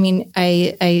couldn't. I mean,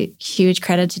 I huge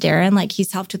credit to Darren. Like,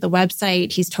 he's helped with the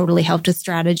website. He's totally helped with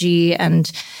strategy and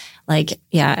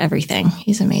everything.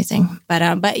 He's amazing.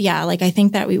 But yeah, like, I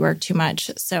think that we work too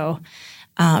much. So,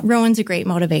 Rowan's a great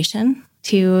motivation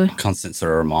to... Constant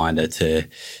sort of reminder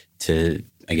to,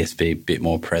 I guess, be a bit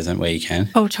more present where you can.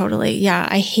 Oh, totally. Yeah.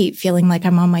 I hate feeling like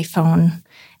I'm on my phone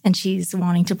and she's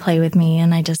wanting to play with me.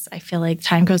 And I feel like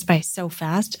time goes by so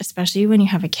fast, especially when you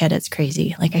have a kid. It's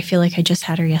crazy. Like, I feel like I just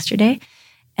had her yesterday.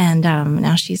 And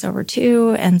now she's over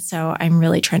 2. And so I'm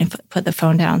really trying to put the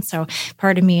phone down. So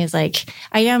part of me is like,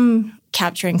 I am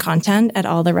capturing content at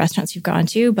all the restaurants you've gone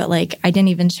to, but like, I didn't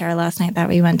even share last night that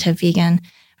we went to vegan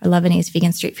or Lebanese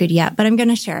vegan street food yet, but I'm going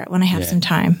to share it when I have some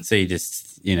time. So you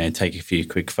just, take a few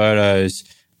quick photos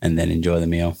and then enjoy the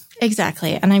meal.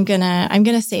 Exactly. And I'm going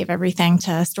to save everything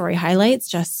to story highlights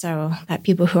just so that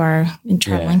people who are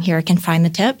traveling here can find the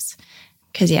tips.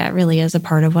 Because, it really is a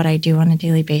part of what I do on a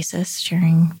daily basis,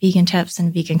 sharing vegan tips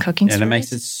and vegan cooking stories. And it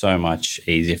makes it so much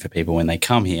easier for people when they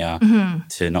come here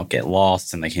to not get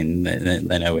lost, and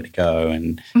they know where to go,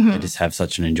 and they just have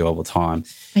such an enjoyable time.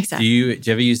 Exactly. Do you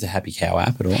ever use the Happy Cow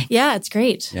app at all? Yeah, it's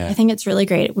great. Yeah. I think it's really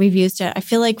great. We've used it. I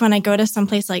feel like when I go to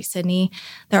someplace like Sydney,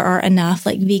 there are enough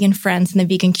like vegan friends in the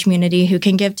vegan community who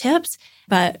can give tips.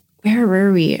 But where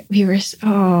were we? We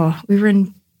were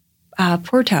in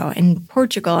Porto in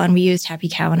Portugal, and we used Happy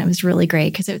Cow, and it was really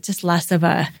great because it was just less of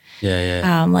a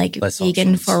less vegan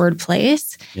options. Forward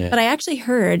place. Yeah. But I actually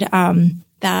heard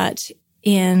that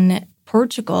in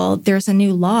Portugal there's a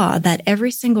new law that every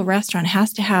single restaurant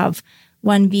has to have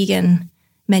one vegan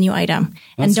menu item.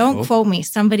 That's and don't quote me.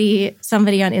 Somebody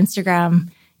on Instagram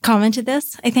commented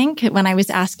this, I think, when I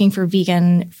was asking for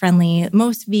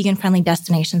most vegan friendly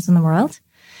destinations in the world.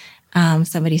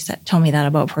 Somebody told me that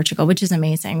about Portugal, which is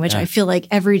amazing, which I feel like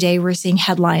every day we're seeing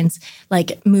headlines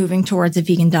like moving towards a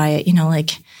vegan diet,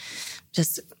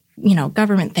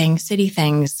 government things, city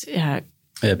things.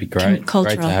 It'd be great.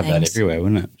 Cultural great to have things. That everywhere,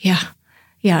 wouldn't it? Yeah.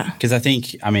 Yeah. Because I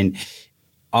think, you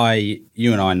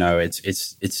and I know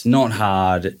it's not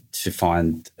hard to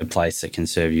find a place that can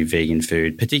serve you vegan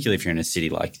food, particularly if you're in a city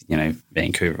like,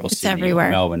 Vancouver or Sydney everywhere.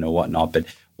 Or Melbourne or whatnot. But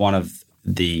one of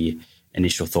the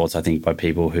initial thoughts, I think, by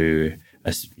people who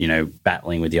are,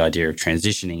 battling with the idea of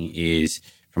transitioning is,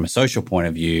 from a social point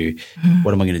of view,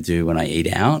 what am I going to do when I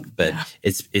eat out? But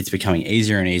it's becoming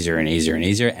easier and easier and easier and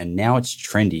easier. And now it's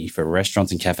trendy for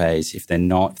restaurants and cafes. If they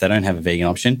don't have a vegan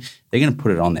option, they're going to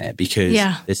put it on there because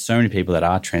there's so many people that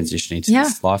are transitioning to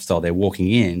this lifestyle. They're walking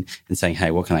in and saying,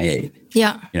 hey, what can I eat?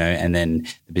 Yeah. And then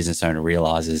the business owner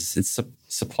realizes it's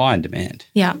supply and demand.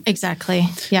 Yeah, exactly.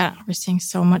 Yeah. We're seeing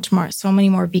so many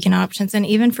more vegan options. And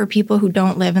even for people who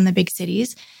don't live in the big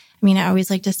cities, I always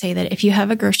like to say that if you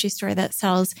have a grocery store that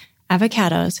sells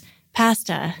avocados,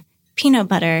 pasta, peanut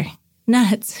butter,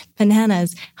 nuts,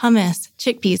 bananas, hummus,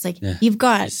 chickpeas, you've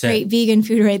got great vegan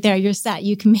food right there. You're set.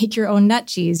 You can make your own nut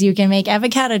cheese. You can make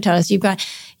avocado toast. You've got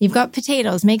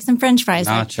potatoes. Make some French fries.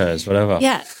 Nachos, whatever.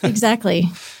 Yeah, exactly.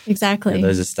 Exactly. Yeah,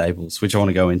 those are staples, which I want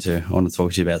to go into. I want to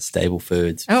talk to you about staple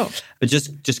foods. Oh. But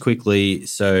just quickly,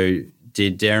 so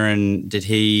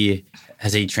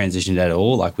has he transitioned at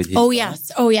all, like with his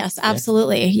yes. Oh, yes,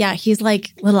 absolutely. Yeah, he's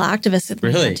like little activist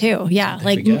with me too. Yeah,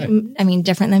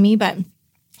 different than me, but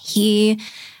he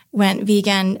went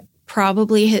vegan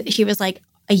probably, he was like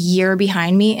a year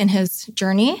behind me in his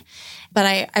journey.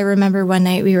 But I remember one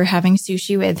night we were having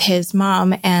sushi with his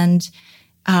mom, and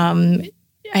I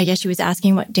guess she was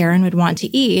asking what Darren would want to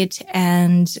eat,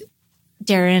 and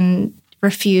Darren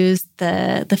refused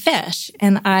the fish.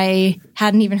 And I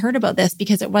hadn't even heard about this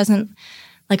because it wasn't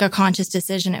like a conscious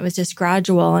decision. It was just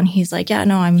gradual. And he's like, yeah,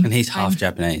 no, And he's half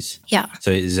Japanese. Yeah. So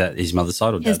is that his mother's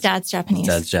side or dad's? His dad's Japanese.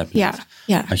 His dad's Japanese. Yeah.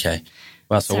 Yeah. Okay.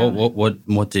 Wow. So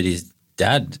what did his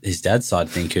dad's side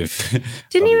think of?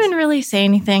 Didn't even really say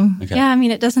anything. Okay. Yeah.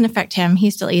 It doesn't affect him.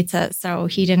 He still eats it. So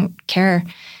he didn't care.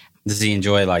 Does he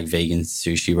enjoy like vegan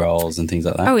sushi rolls and things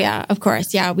like that? Oh, yeah, of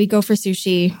course. Yeah, we go for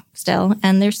sushi still,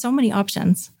 and there's so many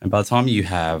options. And by the time you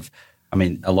have,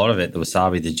 a lot of it, the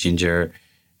wasabi, the ginger,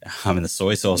 the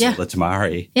soy sauce or the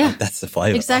tamari. Yeah. Like, that's the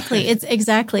flavor. Exactly. It's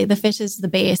exactly. The fish is the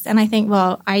base. And I think,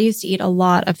 well, I used to eat a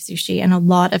lot of sushi and a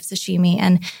lot of sashimi,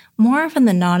 and more often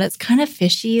than not, it's kind of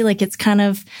fishy. Like, it's kind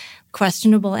of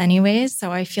questionable anyways.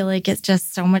 So I feel like it's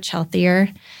just so much healthier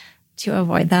to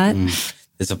avoid that.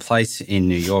 There's a place in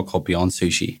New York called Beyond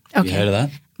Sushi. Have you heard of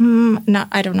that? No,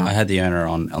 I don't know. I had the owner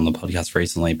on the podcast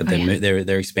recently, but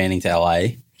they're expanding to LA.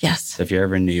 Yes. So if you're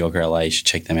ever in New York or LA, you should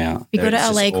check them out. We go to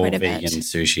LA quite a bit. Vegan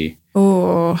sushi.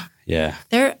 Oh. Yeah.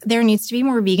 There needs to be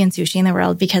more vegan sushi in the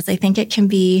world, because I think it can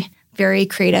be very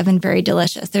creative and very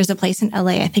delicious. There's a place in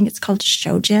LA, I think it's called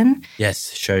Shojin.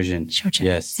 Yes, Shojin.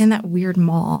 Yes. It's in that weird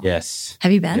mall. Yes.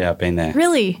 Have you been? Yeah, I've been there.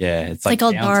 Really? Yeah. It's like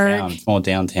all downtown. Dark. It's more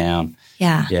downtown.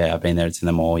 Yeah. Yeah, I've been there. It's in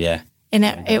the mall, yeah. And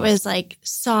it was like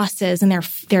sauces, and they're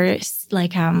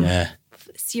like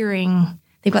searing.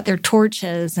 They've got their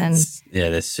torches, and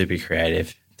they're super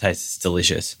creative. Tastes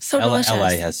delicious. So delicious.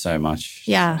 LA has so much.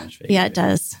 Yeah, so much it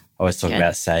does. I always talk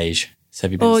about Sage. So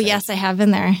have you been to Sage? Yes, I have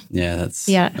been there. Yeah, that's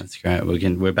great.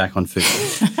 We're back on food.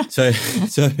 so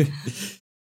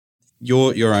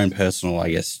your own personal, I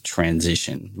guess,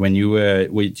 transition. When you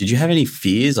did you have any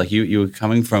fears? Like you were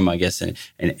coming from, I guess, an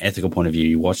ethical point of view.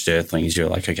 You watched Earthlings. You're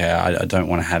like, okay, I don't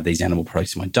want to have these animal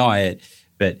products in my diet.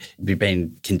 But we've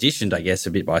been conditioned, I guess,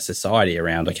 a bit by society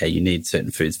around, okay, you need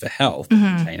certain foods for health,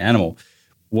 contain animal.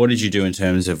 What did you do in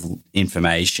terms of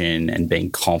information and being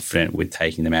confident with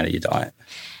taking them out of your diet?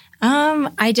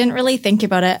 I didn't really think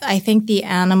about it. I think the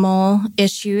animal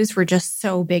issues were just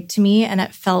so big to me, and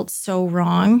it felt so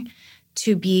wrong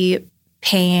to be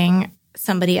paying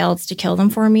somebody else to kill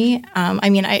them for me.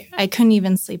 I couldn't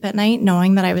even sleep at night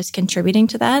knowing that I was contributing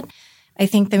to that. I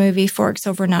think the movie Forks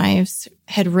Over Knives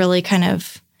had really kind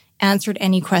of answered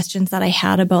any questions that I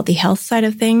had about the health side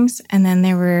of things. And then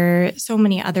there were so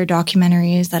many other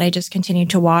documentaries that I just continued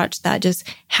to watch that just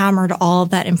hammered all of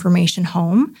that information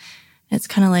home. It's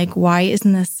kind of like, why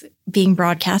isn't this being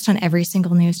broadcast on every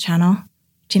single news channel?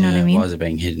 Do you know what I mean? Why is it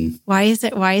being hidden? Why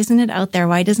isn't it out there?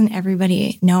 Why doesn't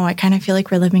everybody know? I kind of feel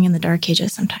like we're living in the dark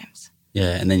ages sometimes.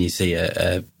 Yeah. And then you see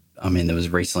there was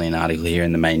recently an article here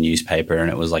in the main newspaper, and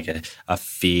it was like a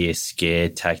fear, scare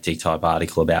tactic type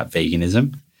article about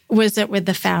veganism. Was it with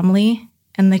the family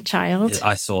and the child?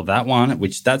 I saw that one,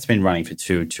 that's been running for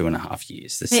 2.5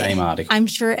 years, the same article. I'm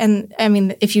sure. And I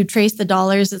mean, if you trace the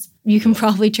dollars, you can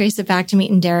probably trace it back to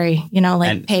meat and dairy,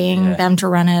 paying them to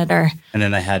run it. And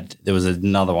then there was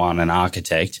another one, an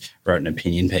architect wrote an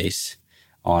opinion piece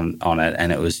on it,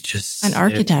 and it was just an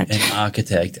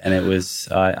architect. And it was,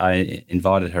 I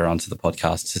invited her onto the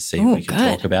podcast to see if we could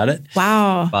talk about it.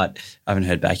 Wow. But I haven't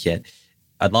heard back yet.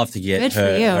 I'd love to get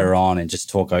her on and just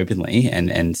talk openly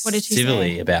and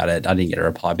civilly about it. I didn't get a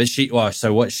reply. But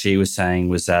so what she was saying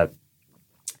was that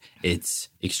it's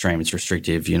extreme, it's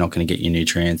restrictive, you're not going to get your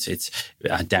nutrients, it's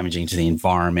damaging to the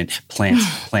environment,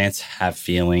 plants have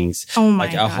feelings. Oh my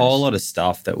gosh. A whole lot of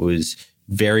stuff that was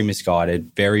very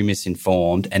misguided, very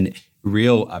misinformed, and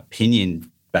real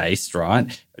opinion-based,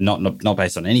 right? Not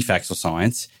based on any facts or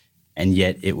science. And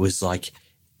yet it was like,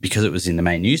 because it was in the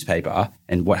main newspaper,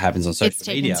 and what happens on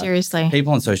social media, seriously.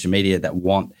 People on social media that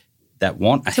want a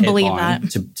to headline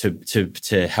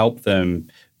to help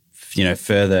them,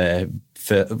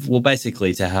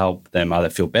 basically to help them either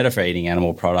feel better for eating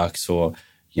animal products or,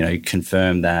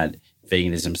 confirm that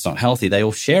veganism is not healthy. They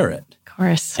all share it. Of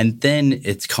course. And then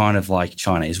it's kind of like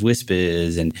Chinese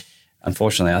whispers. And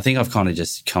unfortunately, I think I've kind of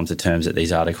just come to terms that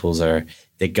these articles they're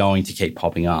going to keep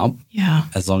popping up. Yeah.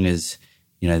 As long as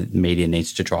media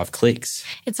needs to drive clicks.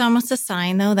 It's almost a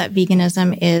sign, though, that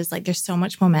veganism is like, there's so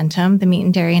much momentum. The meat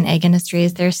and dairy and egg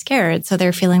industries, they're scared. So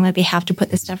they're feeling like they have to put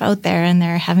this stuff out there, and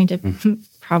they're having to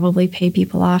probably pay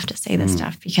people off to say this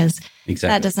stuff, because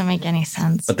that doesn't make any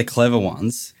sense. But the clever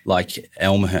ones, like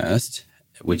Elmhurst,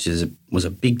 which was a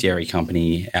big dairy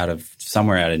company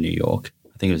somewhere out of New York.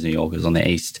 I think it was New York. It was on the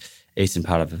eastern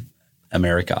part of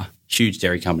America. Huge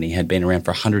dairy company, had been around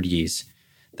for 100 years.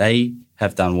 They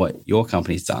have done what your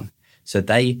company's done. So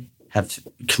they have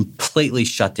completely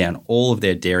shut down all of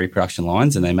their dairy production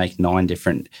lines, and they make 9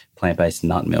 different plant-based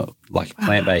nut milk,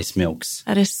 plant-based milks.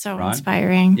 That is so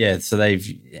inspiring. Yeah, so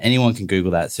anyone can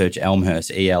Google that, search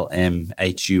Elmhurst,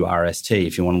 Elmhurst,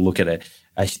 if you want to look at it.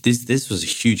 This was a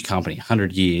huge company,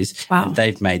 100 years. Wow. And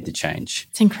they've made the change.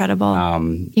 It's incredible.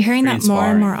 You're hearing that more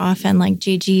and more often, like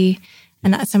GG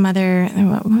and some other,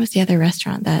 what was the other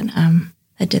restaurant that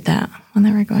did that one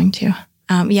that we're going to?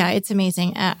 It's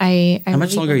amazing. How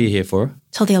much longer are you here for?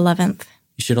 Till the 11th.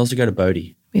 You should also go to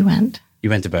Bodhi. We went. You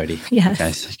went to Bodhi? Yes.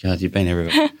 Okay, so God, you've been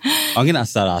everywhere. I'm going to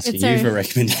start asking you for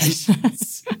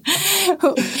recommendations.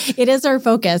 It is our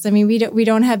focus. I mean, we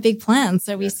don't have big plans.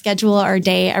 So we schedule our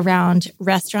day around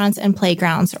restaurants and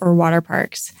playgrounds or water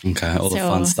parks. Okay. All the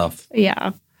fun stuff.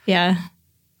 Yeah. Yeah.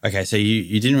 Okay. So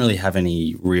you didn't really have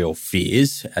any real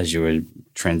fears as you were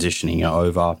transitioning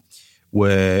over.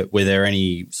 Were there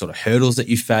any sort of hurdles that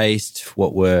you faced?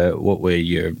 What were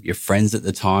your friends at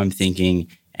the time thinking?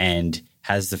 And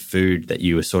has the food that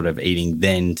you were sort of eating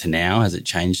then to now, has it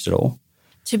changed at all?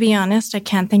 To be honest, I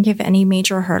can't think of any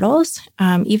major hurdles.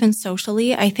 Even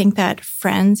socially, I think that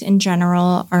friends in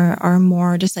general are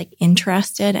more just like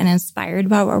interested and inspired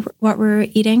about what we're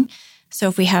eating. So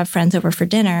if we have friends over for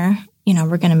dinner,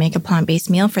 we're going to make a plant-based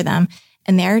meal for them.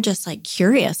 And they're just like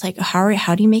curious, like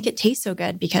how do you make it taste so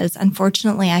good? Because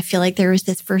unfortunately, I feel like there was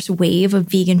this first wave of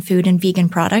vegan food and vegan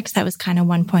products that was kind of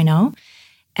 1.0.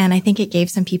 And I think it gave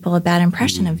some people a bad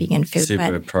impression of vegan food.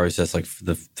 Super processed, like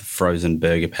the frozen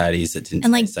burger patties that didn't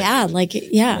and like bad, like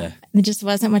there just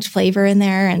wasn't much flavor in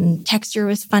there, and texture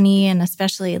was funny, and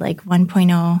especially like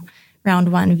 1.0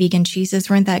 round one vegan cheeses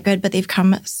weren't that good, but they've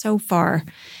come so far.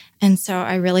 And so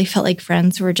I really felt like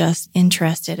friends were just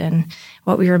interested in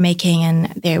what we were making, and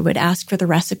they would ask for the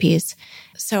recipes.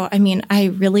 So, I mean, I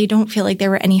really don't feel like there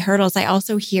were any hurdles. I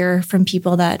also hear from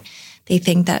people that they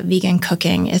think that vegan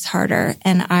cooking is harder.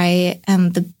 And I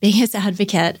am the biggest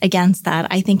advocate against that.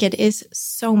 I think it is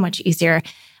so much easier.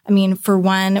 I mean, for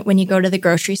one, when you go to the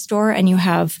grocery store and you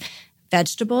have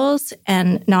vegetables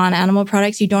and non-animal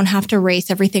products, you don't have to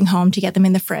race everything home to get them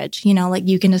in the fridge. Like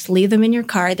you can just leave them in your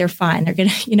car. They're fine. They're going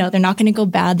to, they're not going to go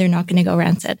bad. They're not going to go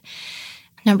rancid.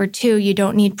 Number two, you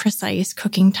don't need precise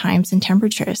cooking times and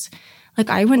temperatures. Like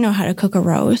I wouldn't know how to cook a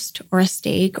roast or a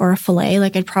steak or a filet.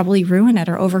 Like I'd probably ruin it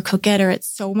or overcook it, or it's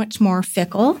so much more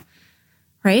fickle,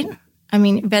 right? I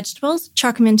mean, vegetables,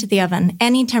 chuck them into the oven.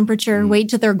 Any temperature, wait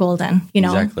till they're golden.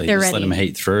 Exactly. They're Just ready. let them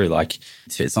heat through. Like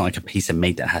it's not like a piece of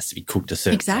meat that has to be cooked a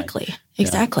certain Exactly. way.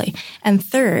 Exactly. And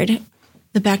third,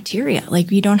 the bacteria. Like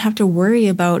you don't have to worry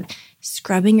about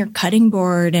scrubbing your cutting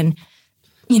board and,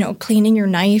 cleaning your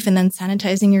knife and then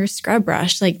sanitizing your scrub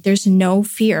brush. Like there's no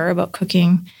fear about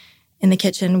cooking in the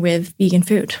kitchen with vegan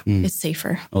food. It's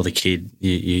safer. Or the kid,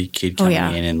 your kid coming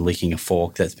in and licking a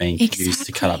fork that's being used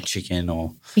to cut up chicken.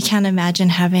 Or we can't imagine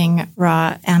having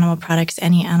raw animal products,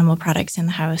 any animal products in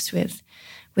the house with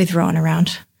Rowan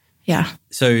around. Yeah.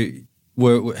 So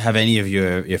have any of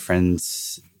your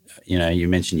friends, you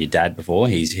mentioned your dad before.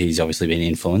 He's obviously been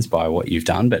influenced by what you've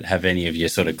done, but have any of your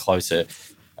sort of closer,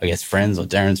 I guess, friends or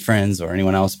Darren's friends or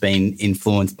anyone else been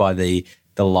influenced by the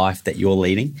life that you're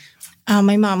leading?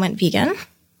 My mom went vegan.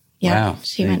 Yeah, wow,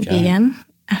 she went vegan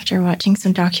after watching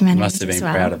some documentaries. Must have been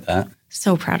proud of that.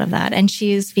 So proud of that. And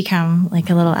she's become like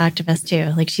a little activist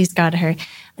too. Like she's got an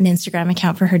Instagram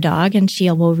account for her dog, and she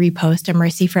will repost a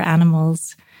Mercy for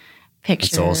Animals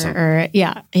picture. That's awesome.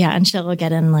 And she'll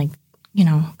get in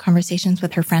conversations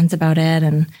with her friends about it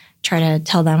and try to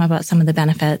tell them about some of the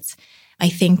benefits. I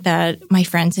think that my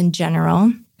friends in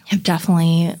general have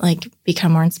definitely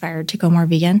become more inspired to go more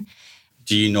vegan.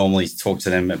 Do you normally talk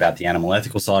to them about the animal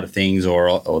ethical side of things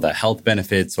or the health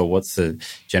benefits, or what's the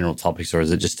general topics, or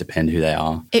does it just depend who they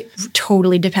are? It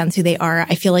totally depends who they are.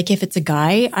 I feel like if it's a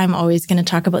guy, I'm always going to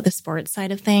talk about the sports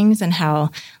side of things and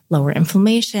how lower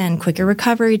inflammation, quicker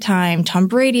recovery time, Tom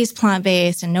Brady's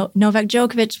plant-based, and Novak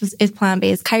Djokovic is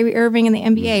plant-based, Kyrie Irving in the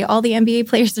NBA, all the NBA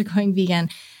players are going vegan.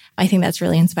 I think that's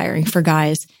really inspiring for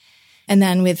guys. And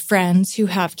then with friends who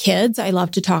have kids, I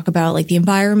love to talk about the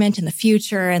environment and the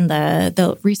future and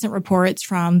the recent reports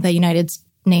from the United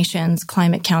Nations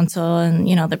Climate Council and,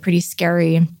 the pretty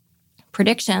scary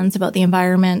predictions about the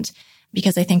environment.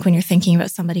 Because I think when you're thinking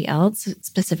about somebody else,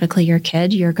 specifically your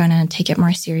kid, you're going to take it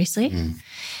more seriously.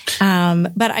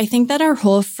 But I think that our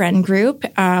whole friend group,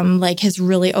 has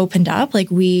really opened up.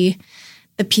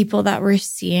 The people that we're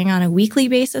seeing on a weekly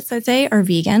basis, I'd say, are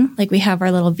vegan. We have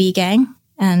our little V gang.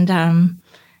 And,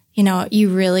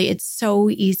 it's so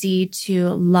easy to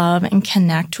love and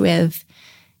connect with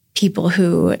people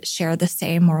who share the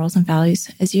same morals and values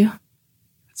as you.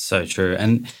 It's so true.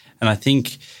 And I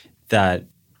think that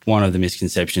one of the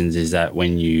misconceptions is that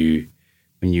when you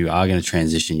are going to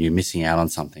transition, you're missing out on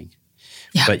something.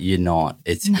 Yeah. But you're not.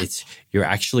 You're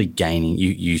actually gaining.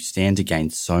 You stand to gain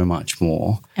so much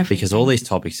more because all these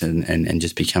topics and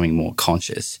just becoming more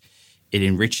conscious, it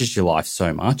enriches your life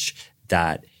so much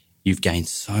that you've gained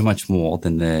so much more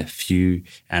than the few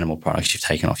animal products you've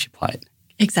taken off your plate.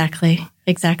 Exactly.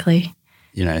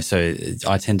 So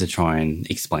I tend to try and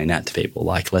explain that to people.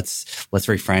 Let's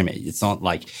reframe it. It's not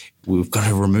like we've got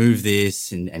to remove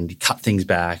this and cut things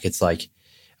back. It's like,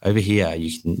 over here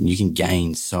you can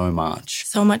gain so much.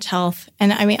 So much health.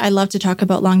 And I mean, I love to talk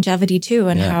about longevity too,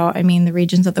 and how, I mean, the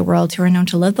regions of the world who are known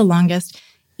to live the longest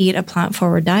eat a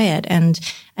plant-forward diet. And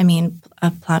I mean,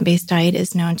 a plant-based diet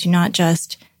is known to not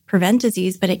just prevent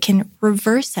disease, but it can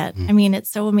reverse it. I mean, it's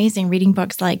so amazing reading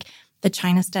books like The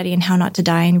China Study and How Not to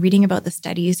Die, and reading about the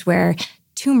studies where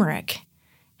turmeric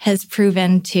has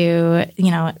proven to,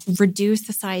 reduce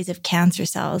the size of cancer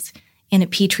cells in a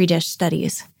petri dish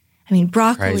studies. I mean,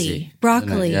 broccoli,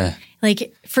 yeah.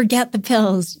 Like, forget the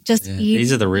pills, just eat.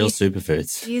 These are the real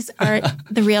superfoods. These are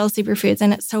the real superfoods.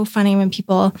 And it's so funny when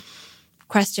people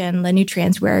question the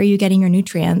nutrients. Where are you getting your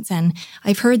nutrients? And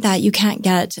I've heard that you can't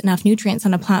get enough nutrients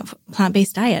on a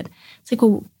plant-based diet. It's like,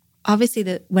 well,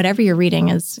 obviously whatever you're reading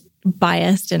is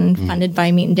biased and funded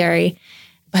by meat and dairy.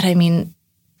 But I mean,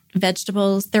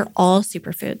 vegetables, they're all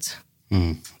superfoods.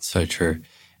 So true.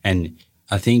 And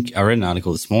I think I read an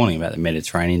article this morning about the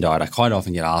Mediterranean diet. I quite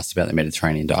often get asked about the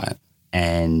Mediterranean diet.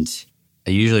 And I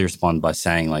usually respond by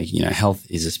saying, like, health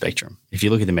is a spectrum. If you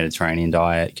look at the Mediterranean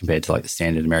diet compared to like the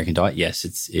standard American diet, yes,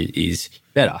 it is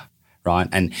better, right?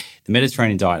 And the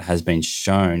Mediterranean diet has been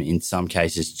shown in some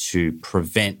cases to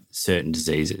prevent certain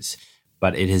diseases,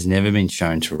 but it has never been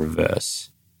shown to reverse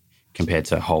compared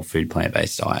to a whole food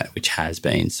plant-based diet, which has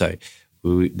been. So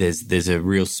there's a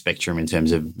real spectrum in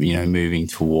terms of, moving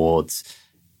towards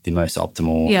the most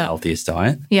optimal, healthiest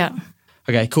diet. Yeah.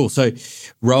 Okay, cool. So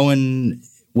Rowan,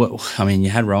 you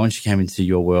had Rowan. She came into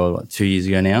your world 2 years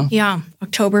ago now. Yeah,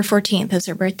 October 14th is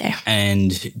her birthday.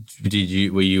 And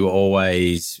were you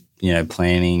always,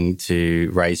 planning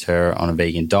to raise her on a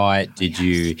vegan diet? Did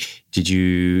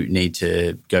you need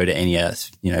to go to any,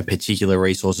 particular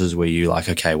resources? Were you like,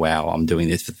 okay, wow, I'm doing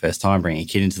this for the first time, bringing a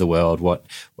kid into the world. What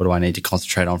do I need to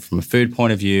concentrate on from a food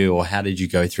point of view? Or how did you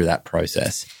go through that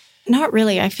process? Not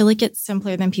really. I feel like it's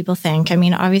simpler than people think. I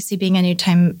mean, obviously being a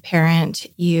new-time parent,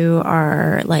 you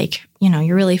are like,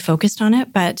 you're really focused on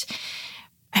it. But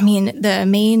I mean, the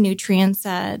main nutrients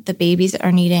that the babies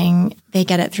are needing, they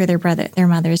get it through their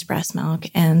mother's breast milk.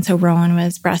 And so Rowan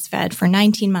was breastfed for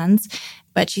 19 months,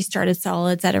 but she started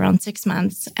solids at around 6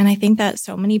 months. And I think that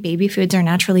so many baby foods are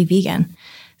naturally vegan.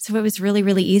 So it was really,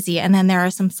 really easy. And then there are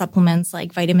some supplements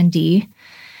like vitamin D.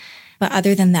 But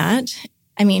other than that,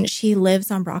 I mean, she lives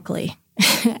on broccoli.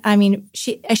 I mean,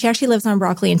 she actually lives on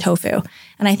broccoli and tofu.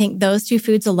 And I think those two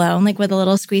foods alone, like with a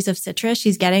little squeeze of citrus,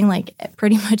 she's getting like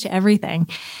pretty much everything.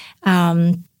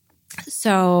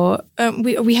 So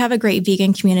we have a great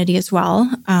vegan community as well,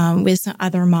 with some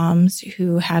other moms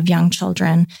who have young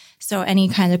children. So any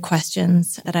kind of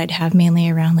questions that I'd have mainly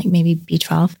around like maybe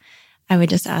B12, I would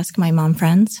just ask my mom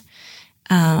friends.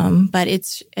 But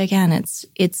it's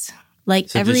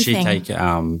like so everything. Does she take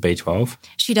B12?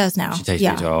 She does now. She takes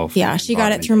yeah. B12. Yeah, she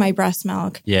got it through my breast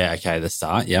milk. Yeah, okay, the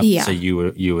start. Yep. Yeah. So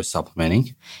you were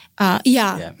supplementing?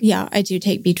 Yeah, I do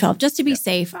take B12 just to be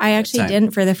safe. I actually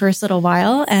didn't for the first little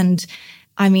while. And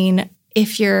I mean,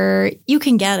 if you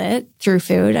can get it through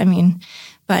food. I mean,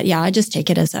 but yeah, I just take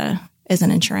it as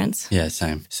an insurance. Yeah,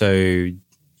 same. So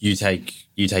you take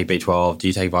B12. Do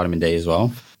you take vitamin D as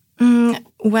well?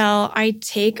 Well, I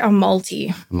take a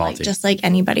multi. Like, just like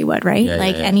anybody would, right? Yeah,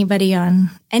 anybody on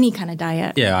any kind of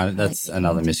diet. Yeah, that's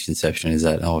another misconception is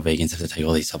that, vegans have to take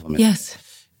all these supplements. Yes.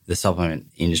 The supplement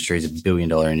industry is $1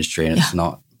 billion industry and it's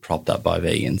not propped up by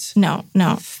vegans. No,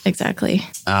 exactly.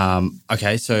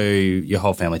 Okay, so your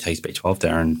whole family takes B12,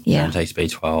 Darren. Yeah. Darren takes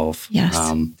B12. Yes.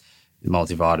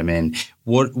 Multivitamin.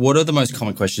 What are the most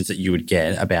common questions that you would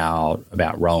get about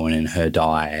Rowan and her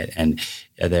diet? And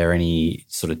are there any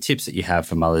sort of tips that you have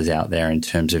for mothers out there in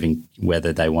terms of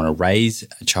whether they want to raise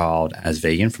a child as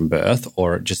vegan from birth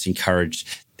or just encourage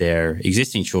their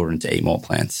existing children to eat more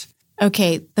plants?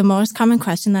 Okay, the most common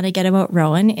question that I get about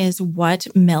Rowan is what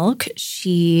milk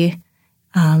she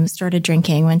started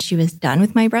drinking when she was done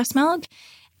with my breast milk.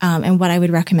 And what I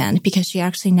would recommend, because she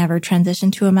actually never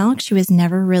transitioned to a milk. She was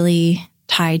never really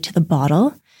tied to the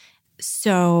bottle.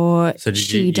 So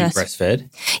did you breastfed?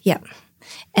 Yeah.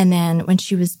 And then when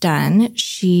she was done,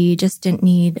 she just didn't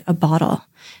need a bottle.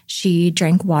 She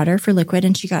drank water for liquid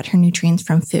and she got her nutrients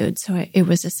from food. So it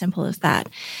was as simple as that.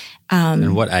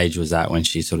 And what age was that when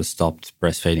she sort of stopped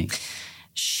breastfeeding?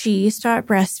 She stopped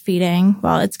breastfeeding.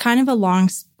 Well, it's kind of a long,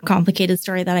 complicated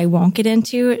story that I won't get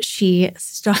into.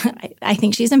 I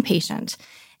think she's impatient.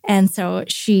 And so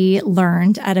she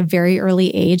learned at a very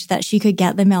early age that she could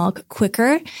get the milk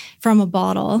quicker from a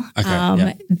bottle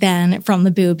than from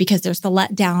the boob because there's the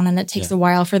letdown and it takes a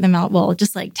while for the milk. Well,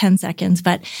 just like 10 seconds.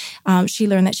 But she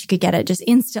learned that she could get it just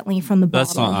instantly from the bottle.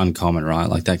 That's not uncommon, right?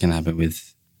 Like that can happen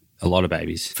with a lot of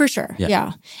babies. For sure.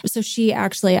 Yeah. So she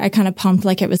actually, I kind of pumped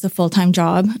like it was a full-time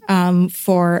job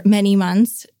for many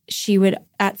months. She would,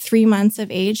 at 3 months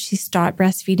of age, she stopped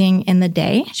breastfeeding in the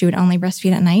day. She would only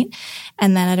breastfeed at night.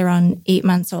 And then at around 8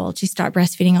 months old, she stopped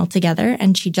breastfeeding altogether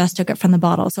and she just took it from the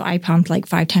bottle. So I pumped like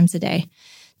 5 times a day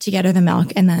to get her the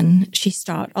milk. And then she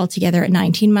stopped altogether at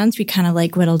 19 months. We kind of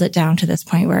like whittled it down to this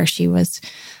point where she was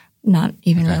not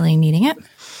even really needing it.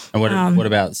 And what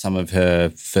about some of her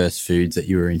first foods that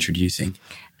you were introducing?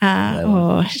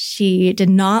 She did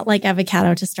not like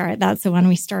avocado to start. That's the one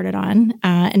we started on.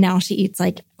 And now she eats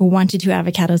like 1 to 2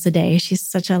 avocados a day. She's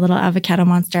such a little avocado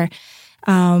monster.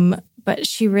 But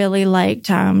she really liked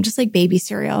just like baby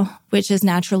cereal, which is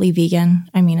naturally vegan.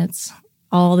 I mean, it's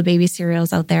all the baby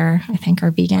cereals out there, I think,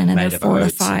 are vegan and they're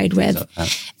fortified with,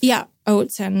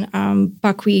 oats and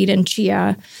buckwheat and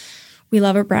chia. We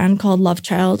love a brand called Love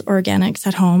Child Organics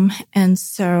at home. And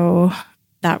so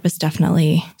that was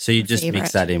definitely So you just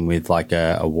mix that in with like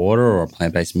a water or a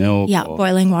plant-based milk? Yeah,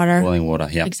 boiling water. Boiling water,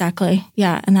 yeah. Exactly.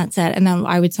 Yeah, and that's it. And then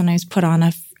I would sometimes put on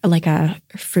a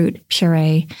fruit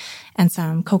puree and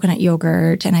some coconut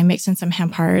yogurt, and I mix in some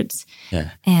hemp hearts. Yeah.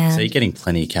 And so you're getting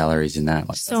plenty of calories in that.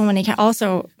 Like so many.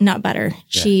 Also, nut butter.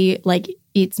 Yeah. She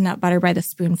eats nut butter by the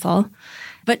spoonful.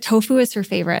 But tofu is her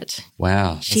favorite.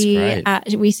 Wow, that's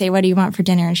great. We say, what do you want for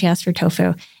dinner? And she asks for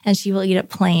tofu. And she will eat it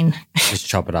plain. Just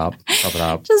chop it up.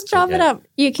 Just chop it up.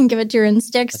 You can give it to her in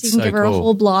sticks. That's you can give her a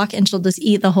whole block and she'll just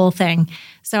eat the whole thing.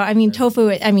 So, I mean,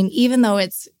 tofu, even though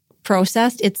it's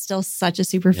processed, it's still such a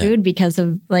superfood because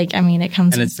of it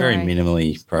comes and it's very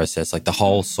minimally processed. Like the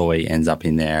whole soy ends up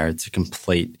in there. It's a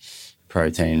complete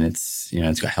protein. It's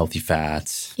got healthy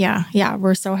fats. Yeah.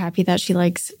 We're so happy that she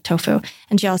likes tofu.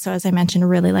 And she also, as I mentioned,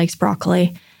 really likes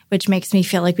broccoli, which makes me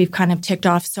feel like we've kind of ticked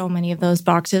off so many of those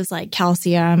boxes, like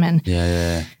calcium and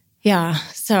yeah.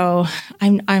 So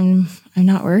I'm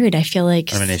not worried. I feel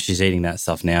like if she's eating that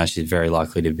stuff now, she's very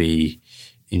likely to be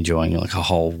enjoying like a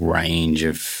whole range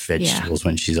of vegetables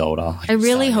when she's older. Like I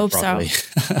really hope so.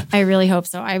 I really hope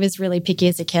so. I was really picky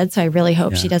as a kid, so I really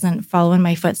hope she doesn't follow in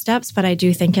my footsteps, but I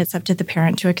do think it's up to the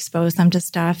parent to expose them to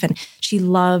stuff. And she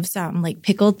loves like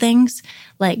pickled things,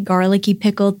 like garlicky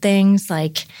pickled things,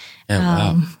 like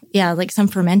like some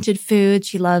fermented food.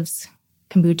 She loves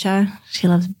kombucha. She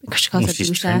calls it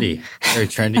she's busha. Trendy. Very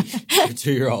trendy.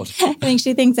 2-year-old. I think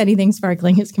she thinks anything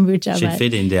sparkling is kombucha. She'd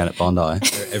fit in down at Bondi.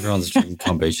 Everyone's drinking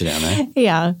kombucha down there.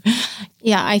 Yeah.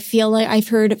 Yeah, I feel like I've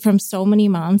heard from so many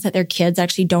moms that their kids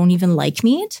actually don't even like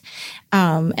meat.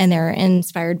 And they're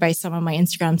inspired by some of my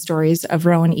Instagram stories of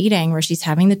Rowan eating, where she's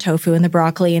having the tofu and the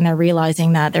broccoli, and they're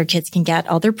realizing that their kids can get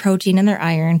all their protein and their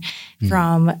iron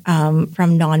from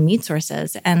non-meat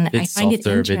sources. And I find it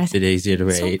interesting. A bit easier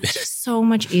to eat. So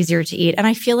much easier to eat. And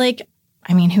I feel like,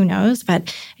 who knows,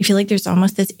 but I feel like there's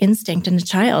almost this instinct in a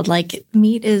child. Like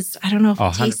meat is, I don't know if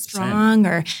it tastes strong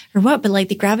or what, but like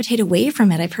they gravitate away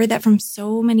from it. I've heard that from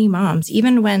so many moms.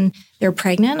 Even when they're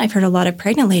pregnant, I've heard a lot of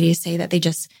pregnant ladies say that they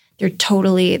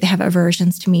have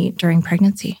aversions to meat during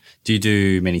pregnancy. Do you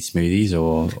do many smoothies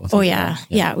or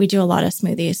Yeah, we do a lot of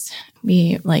smoothies.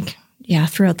 We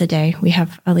throughout the day. We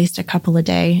have at least a couple a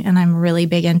day. And I'm really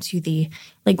big into the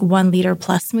 1 liter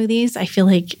plus smoothies. I feel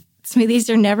like smoothies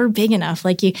are never big enough.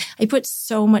 I put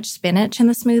so much spinach in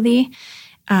the smoothie,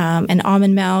 and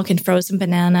almond milk and frozen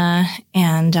banana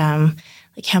and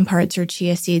hemp hearts or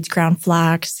chia seeds, ground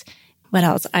flax. What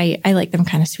else? I like them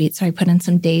kind of sweet, so I put in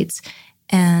some dates.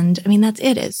 And that's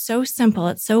it. It's so simple.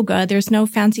 It's so good. There's no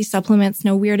fancy supplements,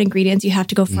 no weird ingredients you have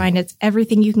to go find. It's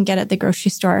everything you can get at the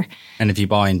grocery store. And if you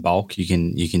buy in bulk, you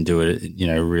can do it,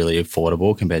 really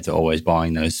affordable compared to always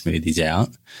buying those smoothies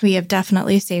out. We have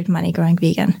definitely saved money going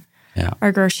vegan. Yeah.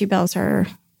 Our grocery bills are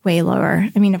way lower.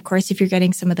 Of course, if you're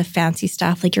getting some of the fancy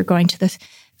stuff, like you're going to the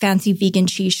fancy vegan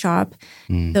cheese shop,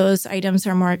 those items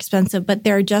are more expensive, but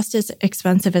they're just as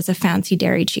expensive as a fancy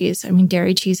dairy cheese.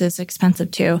 Dairy cheese is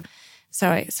expensive too.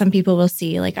 So some people will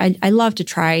see, I love to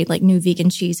try new vegan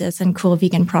cheeses and cool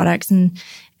vegan products,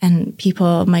 and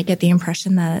people might get the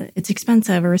impression that it's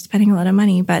expensive or we're spending a lot of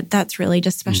money, but that's really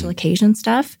just special occasion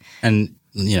stuff. And,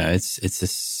 it's the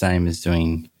same as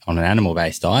doing on an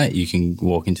animal-based diet. You can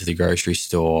walk into the grocery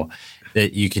store,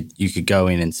 that you could go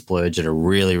in and splurge at a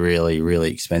really, really,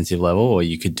 really expensive level, or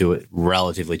you could do it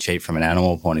relatively cheap from an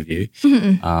animal point of view.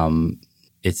 Mm-hmm.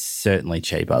 It's certainly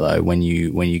cheaper though when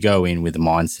you go in with the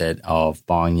mindset of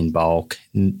buying in bulk,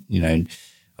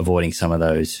 avoiding some of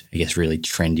those, I guess, really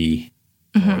trendy,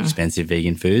 more expensive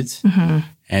vegan foods. Mm-hmm.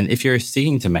 And if you're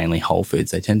sticking to mainly whole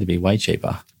foods, they tend to be way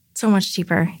cheaper. So much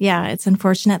cheaper. Yeah, it's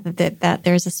unfortunate that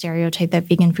there's a stereotype that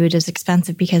vegan food is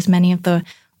expensive, because many of the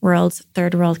world's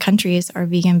third world countries are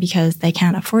vegan because they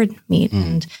can't afford meat.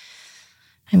 And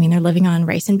I mean, they're living on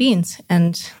rice and beans.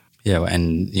 And yeah,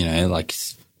 and, you know, like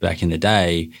back in the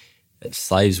day,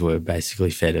 slaves were basically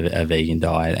fed a vegan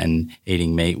diet, and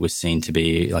eating meat was seen to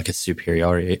be like a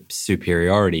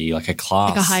superiority, like a class.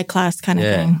 Like a high class kind of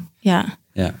thing. Yeah.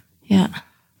 Yeah. Yeah.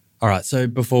 All right. So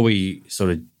before we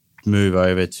sort of move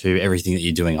over to everything that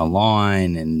you're doing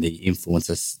online and the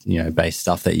influencer, you know, based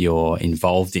stuff that you're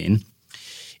involved in,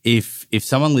 if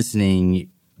someone listening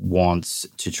wants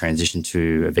to transition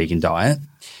to a vegan diet,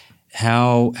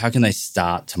 how can they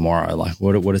start tomorrow? Like,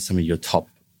 what are some of your top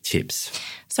tips?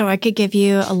 So I could give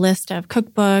you a list of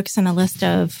cookbooks and a list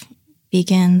of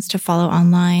vegans to follow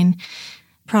online,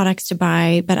 products to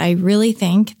buy. But I really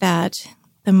think that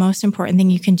the most important thing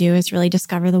you can do is really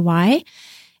discover the why.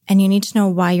 And you need to know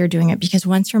why you're doing it, because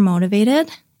once you're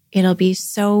motivated, it'll be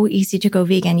so easy to go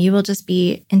vegan. You will just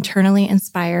be internally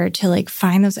inspired to like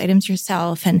find those items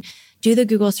yourself and do the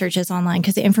Google searches online,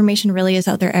 because the information really is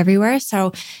out there everywhere.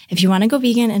 So if you want to go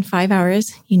vegan in 5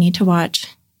 hours, you need to watch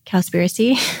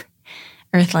Cowspiracy,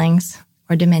 Earthlings,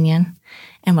 or Dominion,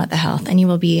 and What the Health. And you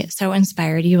will be so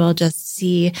inspired. You will just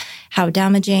see how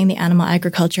damaging the animal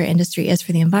agriculture industry is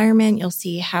for the environment. You'll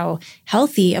see how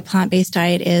healthy a plant-based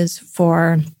diet is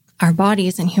for our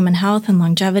bodies and human health and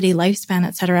longevity, lifespan,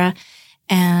 etc.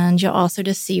 And you'll also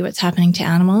just see what's happening to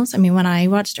animals. I mean, when I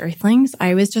watched Earthlings,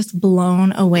 I was just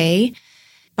blown away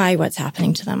by what's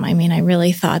happening to them. I mean, I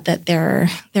really thought that there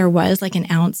was like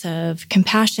an ounce of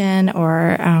compassion,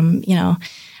 or, you know,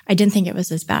 I didn't think it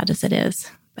was as bad as it is,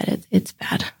 but it's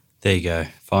bad. There you go.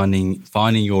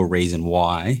 Finding your reason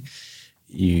why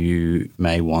you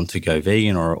may want to go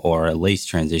vegan, or at least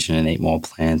transition and eat more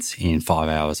plants in 5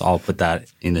 hours. I'll put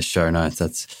that in the show notes.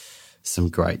 That's some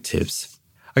great tips.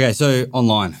 Okay, so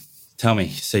online. Tell me.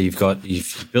 So you've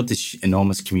built this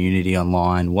enormous community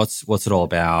online. What's it all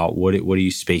about? What are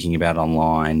you speaking about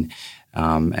online?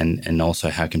 And also,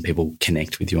 how can people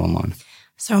connect with you online?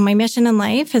 So my mission in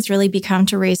life has really become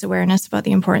to raise awareness about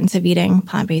the importance of eating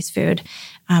plant-based food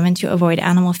and to avoid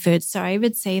animal foods. So I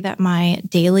would say that my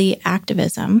daily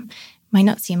activism might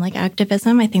not seem like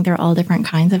activism. I think there are all different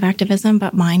kinds of activism,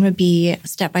 but mine would be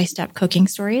step-by-step cooking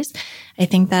stories. I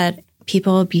think that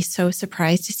people would be so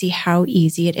surprised to see how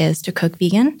easy it is to cook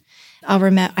vegan. I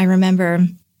remember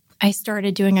I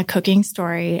started doing a cooking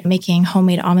story, making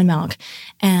homemade almond milk,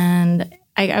 and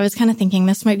I was kind of thinking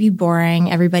this might be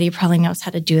boring. Everybody probably knows how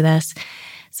to do this.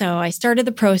 So I started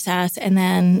the process, and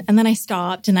then I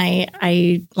stopped, and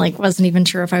I like wasn't even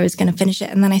sure if I was going to finish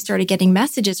it. And then I started getting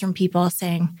messages from people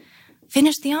saying,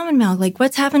 "Finish the almond milk. Like,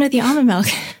 what's happened with the almond milk?"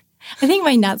 I think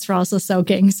my nuts were also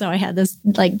soaking, so I had this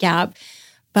like gap.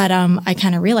 But I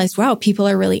kind of realized, wow, people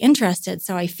are really interested.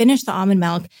 So I finished the almond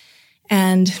milk,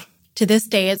 and to this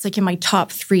day, it's like in my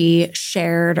top 3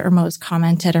 shared or most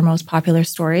commented or most popular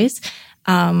stories.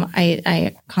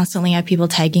 I constantly have people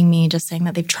tagging me just saying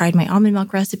that they've tried my almond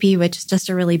milk recipe, which is just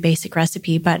a really basic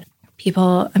recipe. But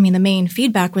people, I mean, the main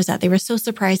feedback was that they were so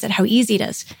surprised at how easy it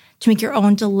is to make your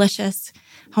own delicious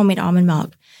homemade almond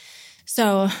milk.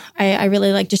 So I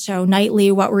really like to show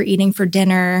nightly what we're eating for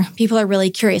dinner. People are really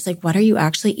curious, like, what are you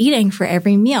actually eating for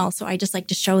every meal? So I just like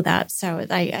to show that. So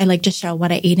I like to show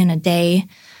what I ate in a day.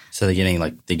 So they're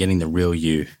getting the real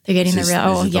you. They're getting the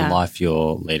real, the life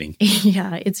you're leading.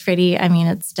 Yeah, it's pretty, I mean,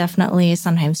 it's definitely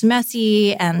sometimes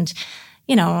messy, and,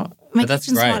 you know, my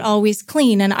kitchen's not always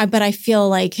clean. But I feel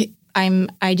like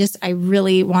I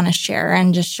really want to share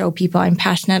and just show people I'm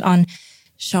passionate on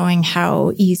showing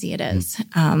how easy it is.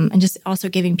 And just also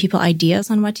giving people ideas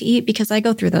on what to eat, because I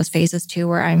go through those phases too,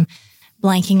 where I'm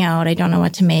blanking out. I don't know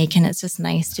what to make. And it's just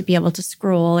nice to be able to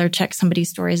scroll or check somebody's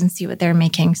stories and see what they're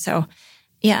making. So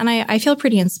yeah, and I feel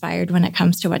pretty inspired when it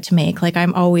comes to what to make. Like,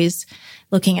 I'm always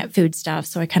looking at food stuff.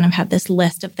 So I kind of have this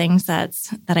list of things that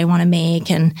I want to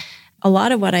make. And a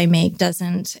lot of what I make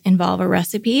doesn't involve a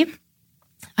recipe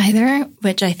either,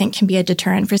 which I think can be a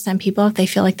deterrent for some people if they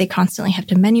feel like they constantly have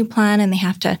to menu plan and they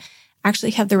have to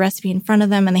actually have the recipe in front of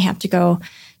them and they have to go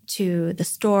to the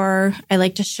store. I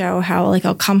like to show how, like,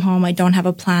 I'll come home, I don't have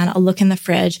a plan, I'll look in the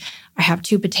fridge, I have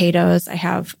 2 potatoes, I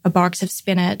have a box of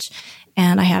spinach,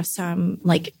 and I have some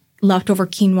like leftover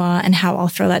quinoa, and how I'll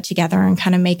throw that together and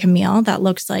kind of make a meal that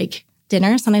looks like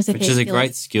dinner. Sometimes which is a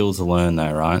great skill to learn,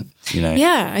 though, right? You know.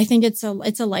 Yeah, I think it's a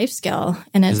life skill,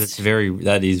 and that is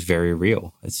very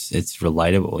real. It's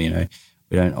relatable. You know,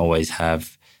 we don't always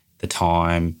have the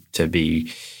time to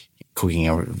be cooking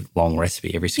a long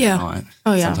recipe every single night.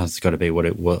 Oh yeah. Sometimes it's got to be what's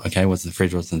in the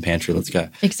fridge, what's in the pantry, let's go.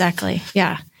 Exactly.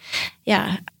 Yeah.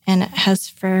 Yeah. And as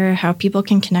for how people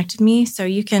can connect with me, so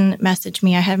you can message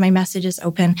me. I have my messages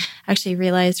open. I actually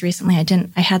realized recently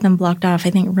I had them blocked off. I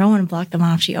think Rowan blocked them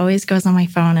off. She always goes on my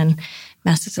phone and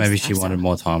messes with Maybe stuff, she wanted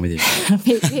more time with you.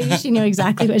 Maybe she knew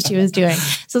exactly what she was doing.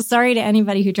 So sorry to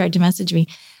anybody who tried to message me.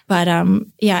 But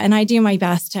and I do my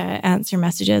best to answer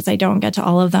messages. I don't get to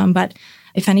all of them, but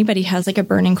if anybody has like a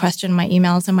burning question, my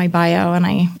email's in my bio, and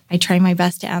I try my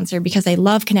best to answer because I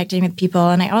love connecting with people.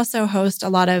 And I also host a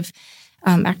lot of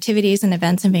activities and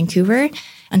events in Vancouver.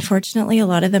 Unfortunately, a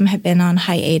lot of them have been on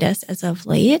hiatus as of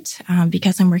late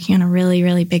because I'm working on a really,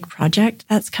 really big project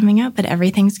that's coming up, but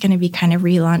everything's going to be kind of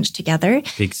relaunched together.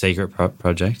 Big secret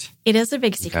project? It is a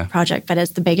big secret project, but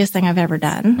it's the biggest thing I've ever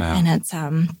done. Wow. And it's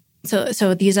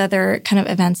so these other kind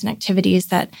of events and activities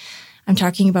that I'm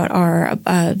talking about are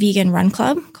a vegan run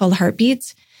club called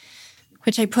Heartbeats,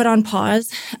 which I put on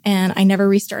pause, and I never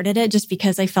restarted it just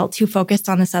because I felt too focused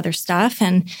on this other stuff.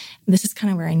 And this is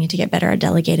kind of where I need to get better at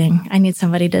delegating. I need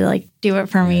somebody to like do it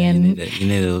for me. And you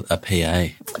need a PA.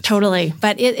 Totally.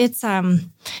 But it's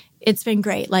been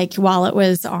great. Like while it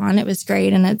was on, it was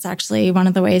great. And it's actually one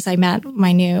of the ways I met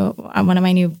one of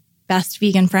my new best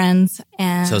vegan friends.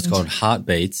 And so it's called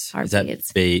Heartbeats. Is that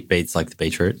beets like the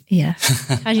beetroot? Yeah.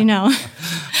 How do you know?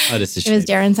 It was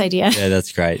Darren's idea. Yeah,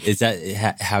 that's great. Is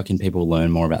that how can people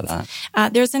learn more about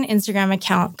that? There's an Instagram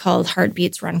account called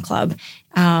Heartbeats Run Club.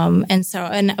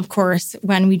 And of course,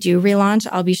 when we do relaunch,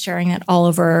 I'll be sharing it all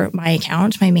over my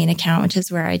account, my main account, which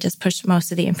is where I just push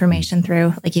most of the information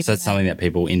through. So that's something that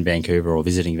people in Vancouver or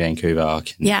visiting Vancouver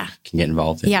can get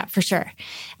involved in. Yeah, for sure.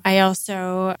 I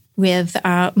also, with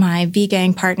my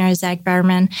vegan partner, Zach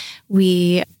Barman,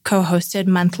 we co-hosted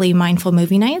monthly mindful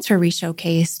movie nights where we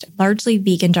showcased largely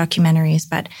vegan documentaries,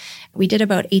 but we did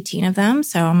about 18 of them,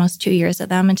 so almost 2 years of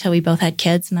them until we both had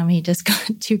kids, and then we just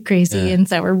got too crazy. Yeah. And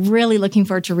so we're really looking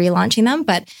forward to relaunching them.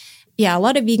 But yeah, a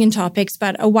lot of vegan topics,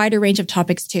 but a wider range of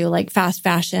topics too, like fast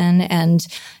fashion and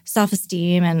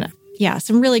self-esteem, and yeah,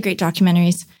 some really great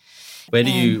documentaries. Where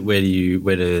do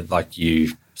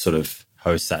you sort of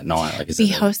host that night? We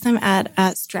host them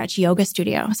at Stretch Yoga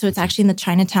Studio. So it's actually in the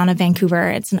Chinatown of Vancouver.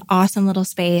 It's an awesome little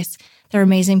space. They're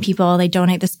amazing people. They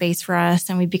donate the space for us,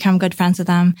 and we've become good friends with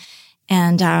them.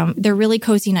 And they're really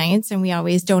cozy nights, and we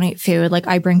always donate food. Like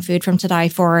I bring food from To Die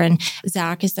For, and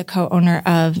Zach is the co-owner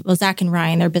Zach and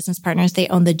Ryan, they're business partners. They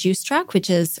own the Juice Truck, which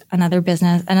is another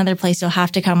place you'll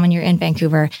have to come when you're in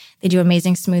Vancouver. They do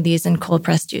amazing smoothies and cold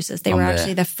pressed juices. They were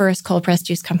actually the first cold pressed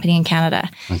juice company in Canada.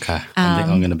 Okay. I think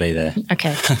I'm going to be there.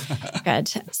 Okay. Good.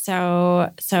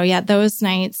 So yeah, those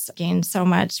nights gained so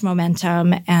much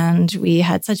momentum, and we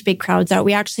had such big crowds out.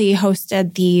 We actually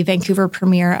hosted the Vancouver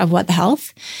premiere of What the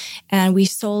Health, and we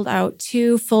sold out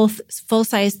 2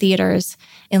 full-size theaters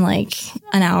in like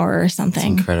an hour or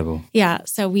something. That's incredible. Yeah.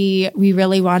 So we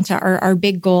really want to, our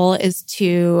big goal is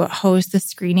to host the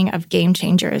screening of Game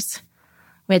Changers,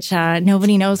 which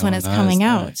nobody knows when it's coming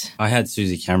out. I had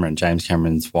Susie Cameron, James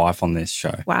Cameron's wife, on this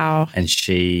show. Wow. And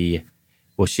she's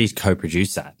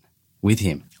co-produced that with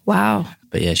him. Wow.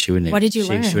 But yeah, she wouldn't even. What did you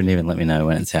learn? She wouldn't even let me know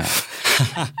when it's out.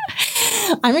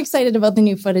 I'm excited about the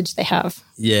new footage they have.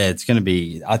 Yeah, it's going to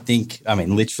be,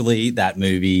 literally that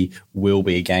movie will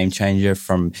be a game changer.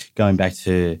 From going back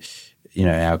to,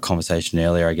 our conversation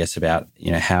earlier, I guess, about,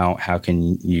 how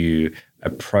can you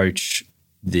approach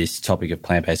this topic of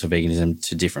plant-based or veganism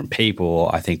to different people.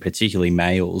 I think particularly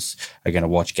males are going to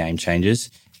watch Game Changers.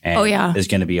 And there's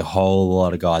going to be a whole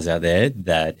lot of guys out there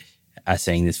that are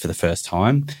seeing this for the first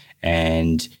time,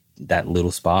 and that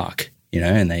little spark,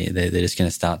 and they're just going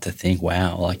to start to think,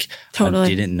 wow, like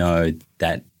totally. I didn't know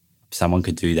that someone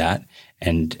could do that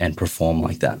and perform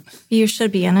like that. You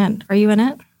should be in it. Are you in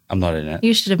it? I'm not in it.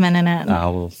 You should have been in it.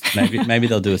 Oh, well, maybe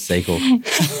they'll do a sequel.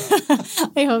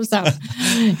 I hope so.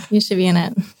 You should be in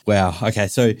it. Wow. Okay,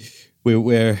 so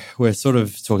we're sort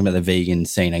of talking about the vegan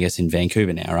scene, I guess, in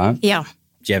Vancouver now, right? Yeah.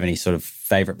 Do you have any sort of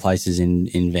favourite places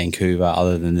in Vancouver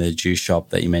other than the juice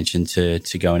shop that you mentioned to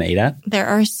go and eat at? There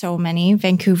are so many.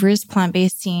 Vancouver's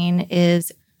plant-based scene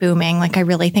is booming. Like, I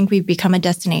really think we've become a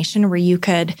destination where you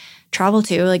could travel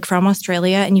to, like, from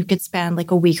Australia, and you could spend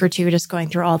like a week or two just going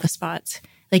through all the spots.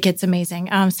 Like, it's amazing.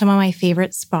 Some of my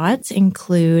favorite spots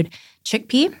include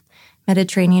Chickpea,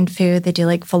 Mediterranean food. They do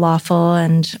like falafel,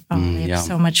 and they have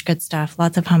so much good stuff.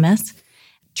 Lots of hummus.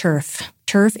 Turf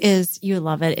is, you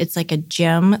love it. It's like a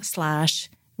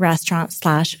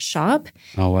gym/restaurant/shop.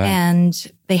 Oh, wow.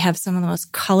 And they have some of the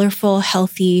most colorful,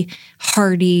 healthy,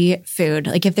 hearty food.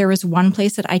 Like, if there was one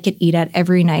place that I could eat at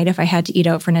every night, if I had to eat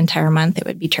out for an entire month, it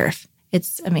would be Turf.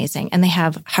 It's amazing. And they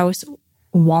have house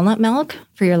walnut milk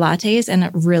for your lattes and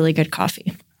a really good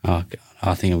coffee. Oh, God.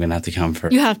 I think I'm going to have to come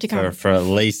You have to come. For at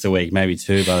least a week, maybe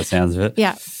 2 by the sounds of it.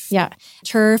 Yeah. Yeah.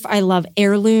 Turf. I love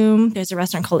Heirloom. There's a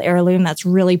restaurant called Heirloom that's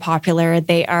really popular.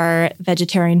 They are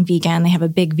vegetarian, vegan. They have a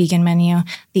big vegan menu.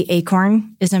 The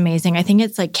Acorn is amazing. I think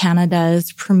it's like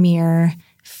Canada's premier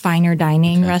finer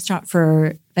dining restaurant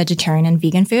for vegetarian and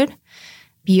vegan food.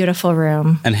 Beautiful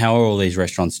room. And how are all these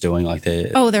restaurants doing? Like they're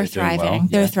thriving. Well?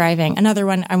 They're thriving. Another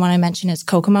one I want to mention is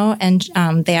Kokomo, and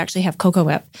they actually have Cocoa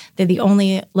Whip. They're the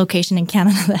only location in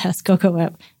Canada that has Cocoa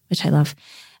Whip, which I love.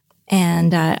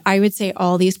 And I would say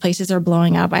all these places are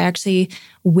blowing up. I actually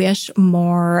wish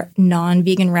more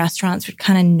non-vegan restaurants would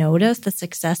kind of notice the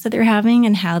success that they're having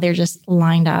and how they're just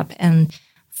lined up and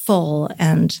full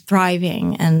and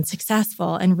thriving and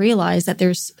successful, and realize that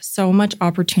there's so much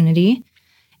opportunity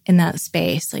in that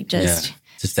space. Like just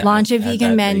launch a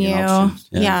vegan menu.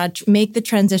 Make the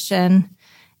transition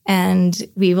and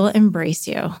we will embrace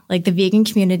you. Like the vegan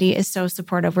community is so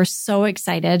supportive. We're so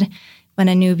excited when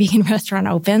a new vegan restaurant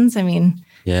opens. I mean,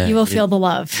 you will feel the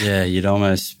love. Yeah, you'd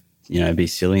almost, be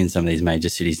silly in some of these major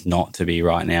cities not to be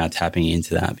right now tapping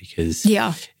into that, because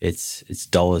it's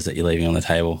dollars that you're leaving on the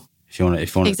table. If you want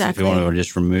to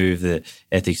just remove the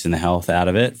ethics and the health out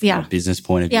of it from a business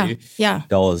point of view,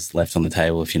 dollars left on the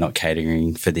table if you're not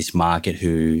catering for this market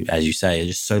who, as you say, are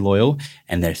just so loyal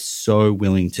and they're so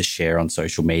willing to share on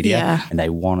social media and they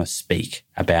want to speak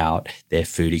about their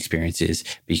food experiences,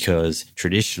 because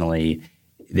traditionally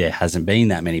there hasn't been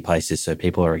that many places, so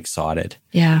people are excited.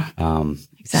 Yeah,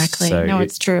 exactly. So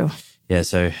it's true. Yeah,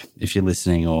 so if you're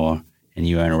listening and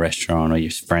you own a restaurant or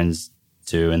your friends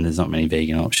do, and there's not many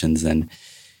vegan options, then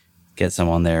get some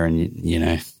on there, and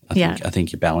I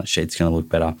think your balance sheet's going to look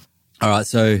better. All right,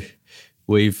 so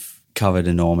we've covered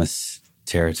enormous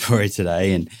territory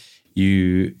today, and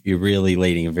you're really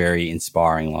leading a very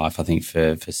inspiring life, I think,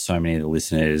 for so many of the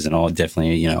listeners, and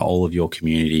definitely all of your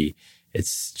community.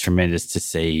 It's tremendous to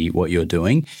see what you're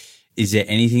doing. Is there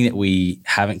anything that we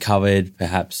haven't covered?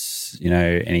 Perhaps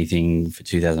anything for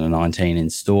 2019 in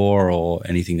store, or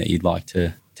anything that you'd like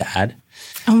to add?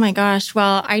 Oh my gosh.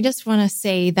 Well, I just want to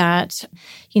say that,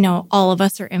 all of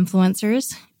us are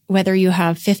influencers, whether you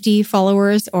have 50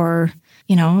 followers or,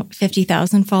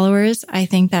 50,000 followers. I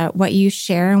think that what you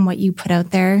share and what you put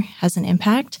out there has an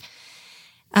impact.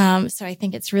 So I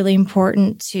think it's really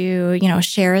important to,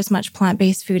 share as much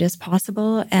plant-based food as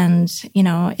possible. And,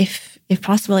 if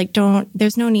possible,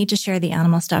 there's no need to share the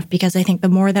animal stuff, because I think the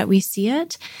more that we see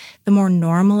it, the more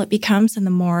normal it becomes and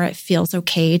the more it feels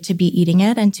okay to be eating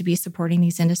it and to be supporting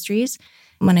these industries.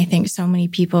 When I think so many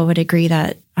people would agree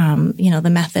that, the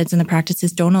methods and the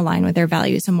practices don't align with their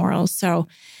values and morals. So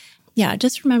yeah,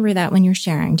 just remember that when you're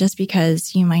sharing. Just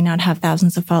because you might not have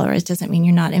thousands of followers doesn't mean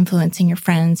you're not influencing your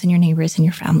friends and your neighbors and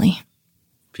your family.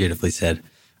 Beautifully said.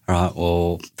 All right,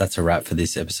 well, that's a wrap for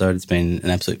this episode. It's been an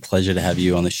absolute pleasure to have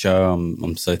you on the show.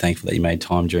 I'm so thankful that you made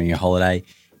time during your holiday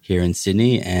here in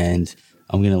Sydney, and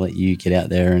I'm going to let you get out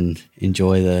there and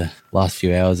enjoy the last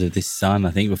few hours of this sun,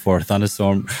 I think, before a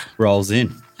thunderstorm rolls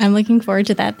in. I'm looking forward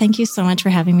to that. Thank you so much for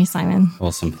having me, Simon.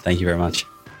 Awesome. Thank you very much.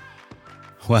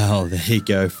 Well, there you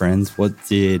go, friends. What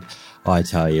did I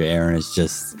tell you? Erin is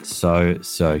just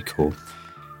so cool.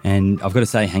 And I've got to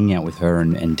say, hanging out with her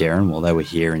and Darren while they were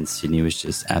here in Sydney was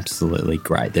just absolutely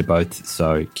great. They're both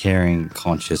so caring,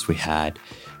 conscious. We had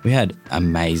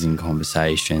amazing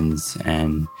conversations,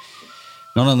 and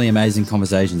not only amazing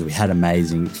conversations, we had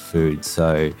amazing food.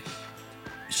 So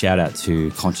shout out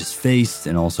to Conscious Feast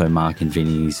and also Mark and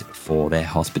Vinny's for their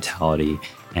hospitality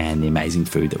and the amazing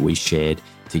food that we shared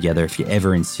together. If you're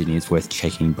ever in Sydney, it's worth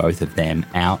checking both of them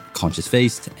out, Conscious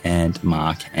Feast and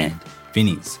Mark and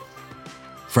Vinny's.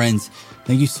 Friends,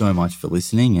 thank you so much for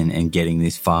listening and getting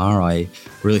this far. I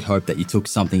really hope that you took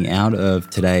something out of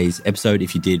today's episode.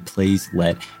 If you did, please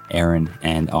let Erin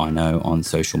and I know on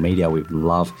social media. We'd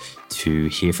love to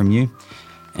hear from you.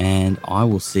 And I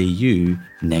will see you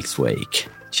next week.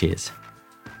 Cheers.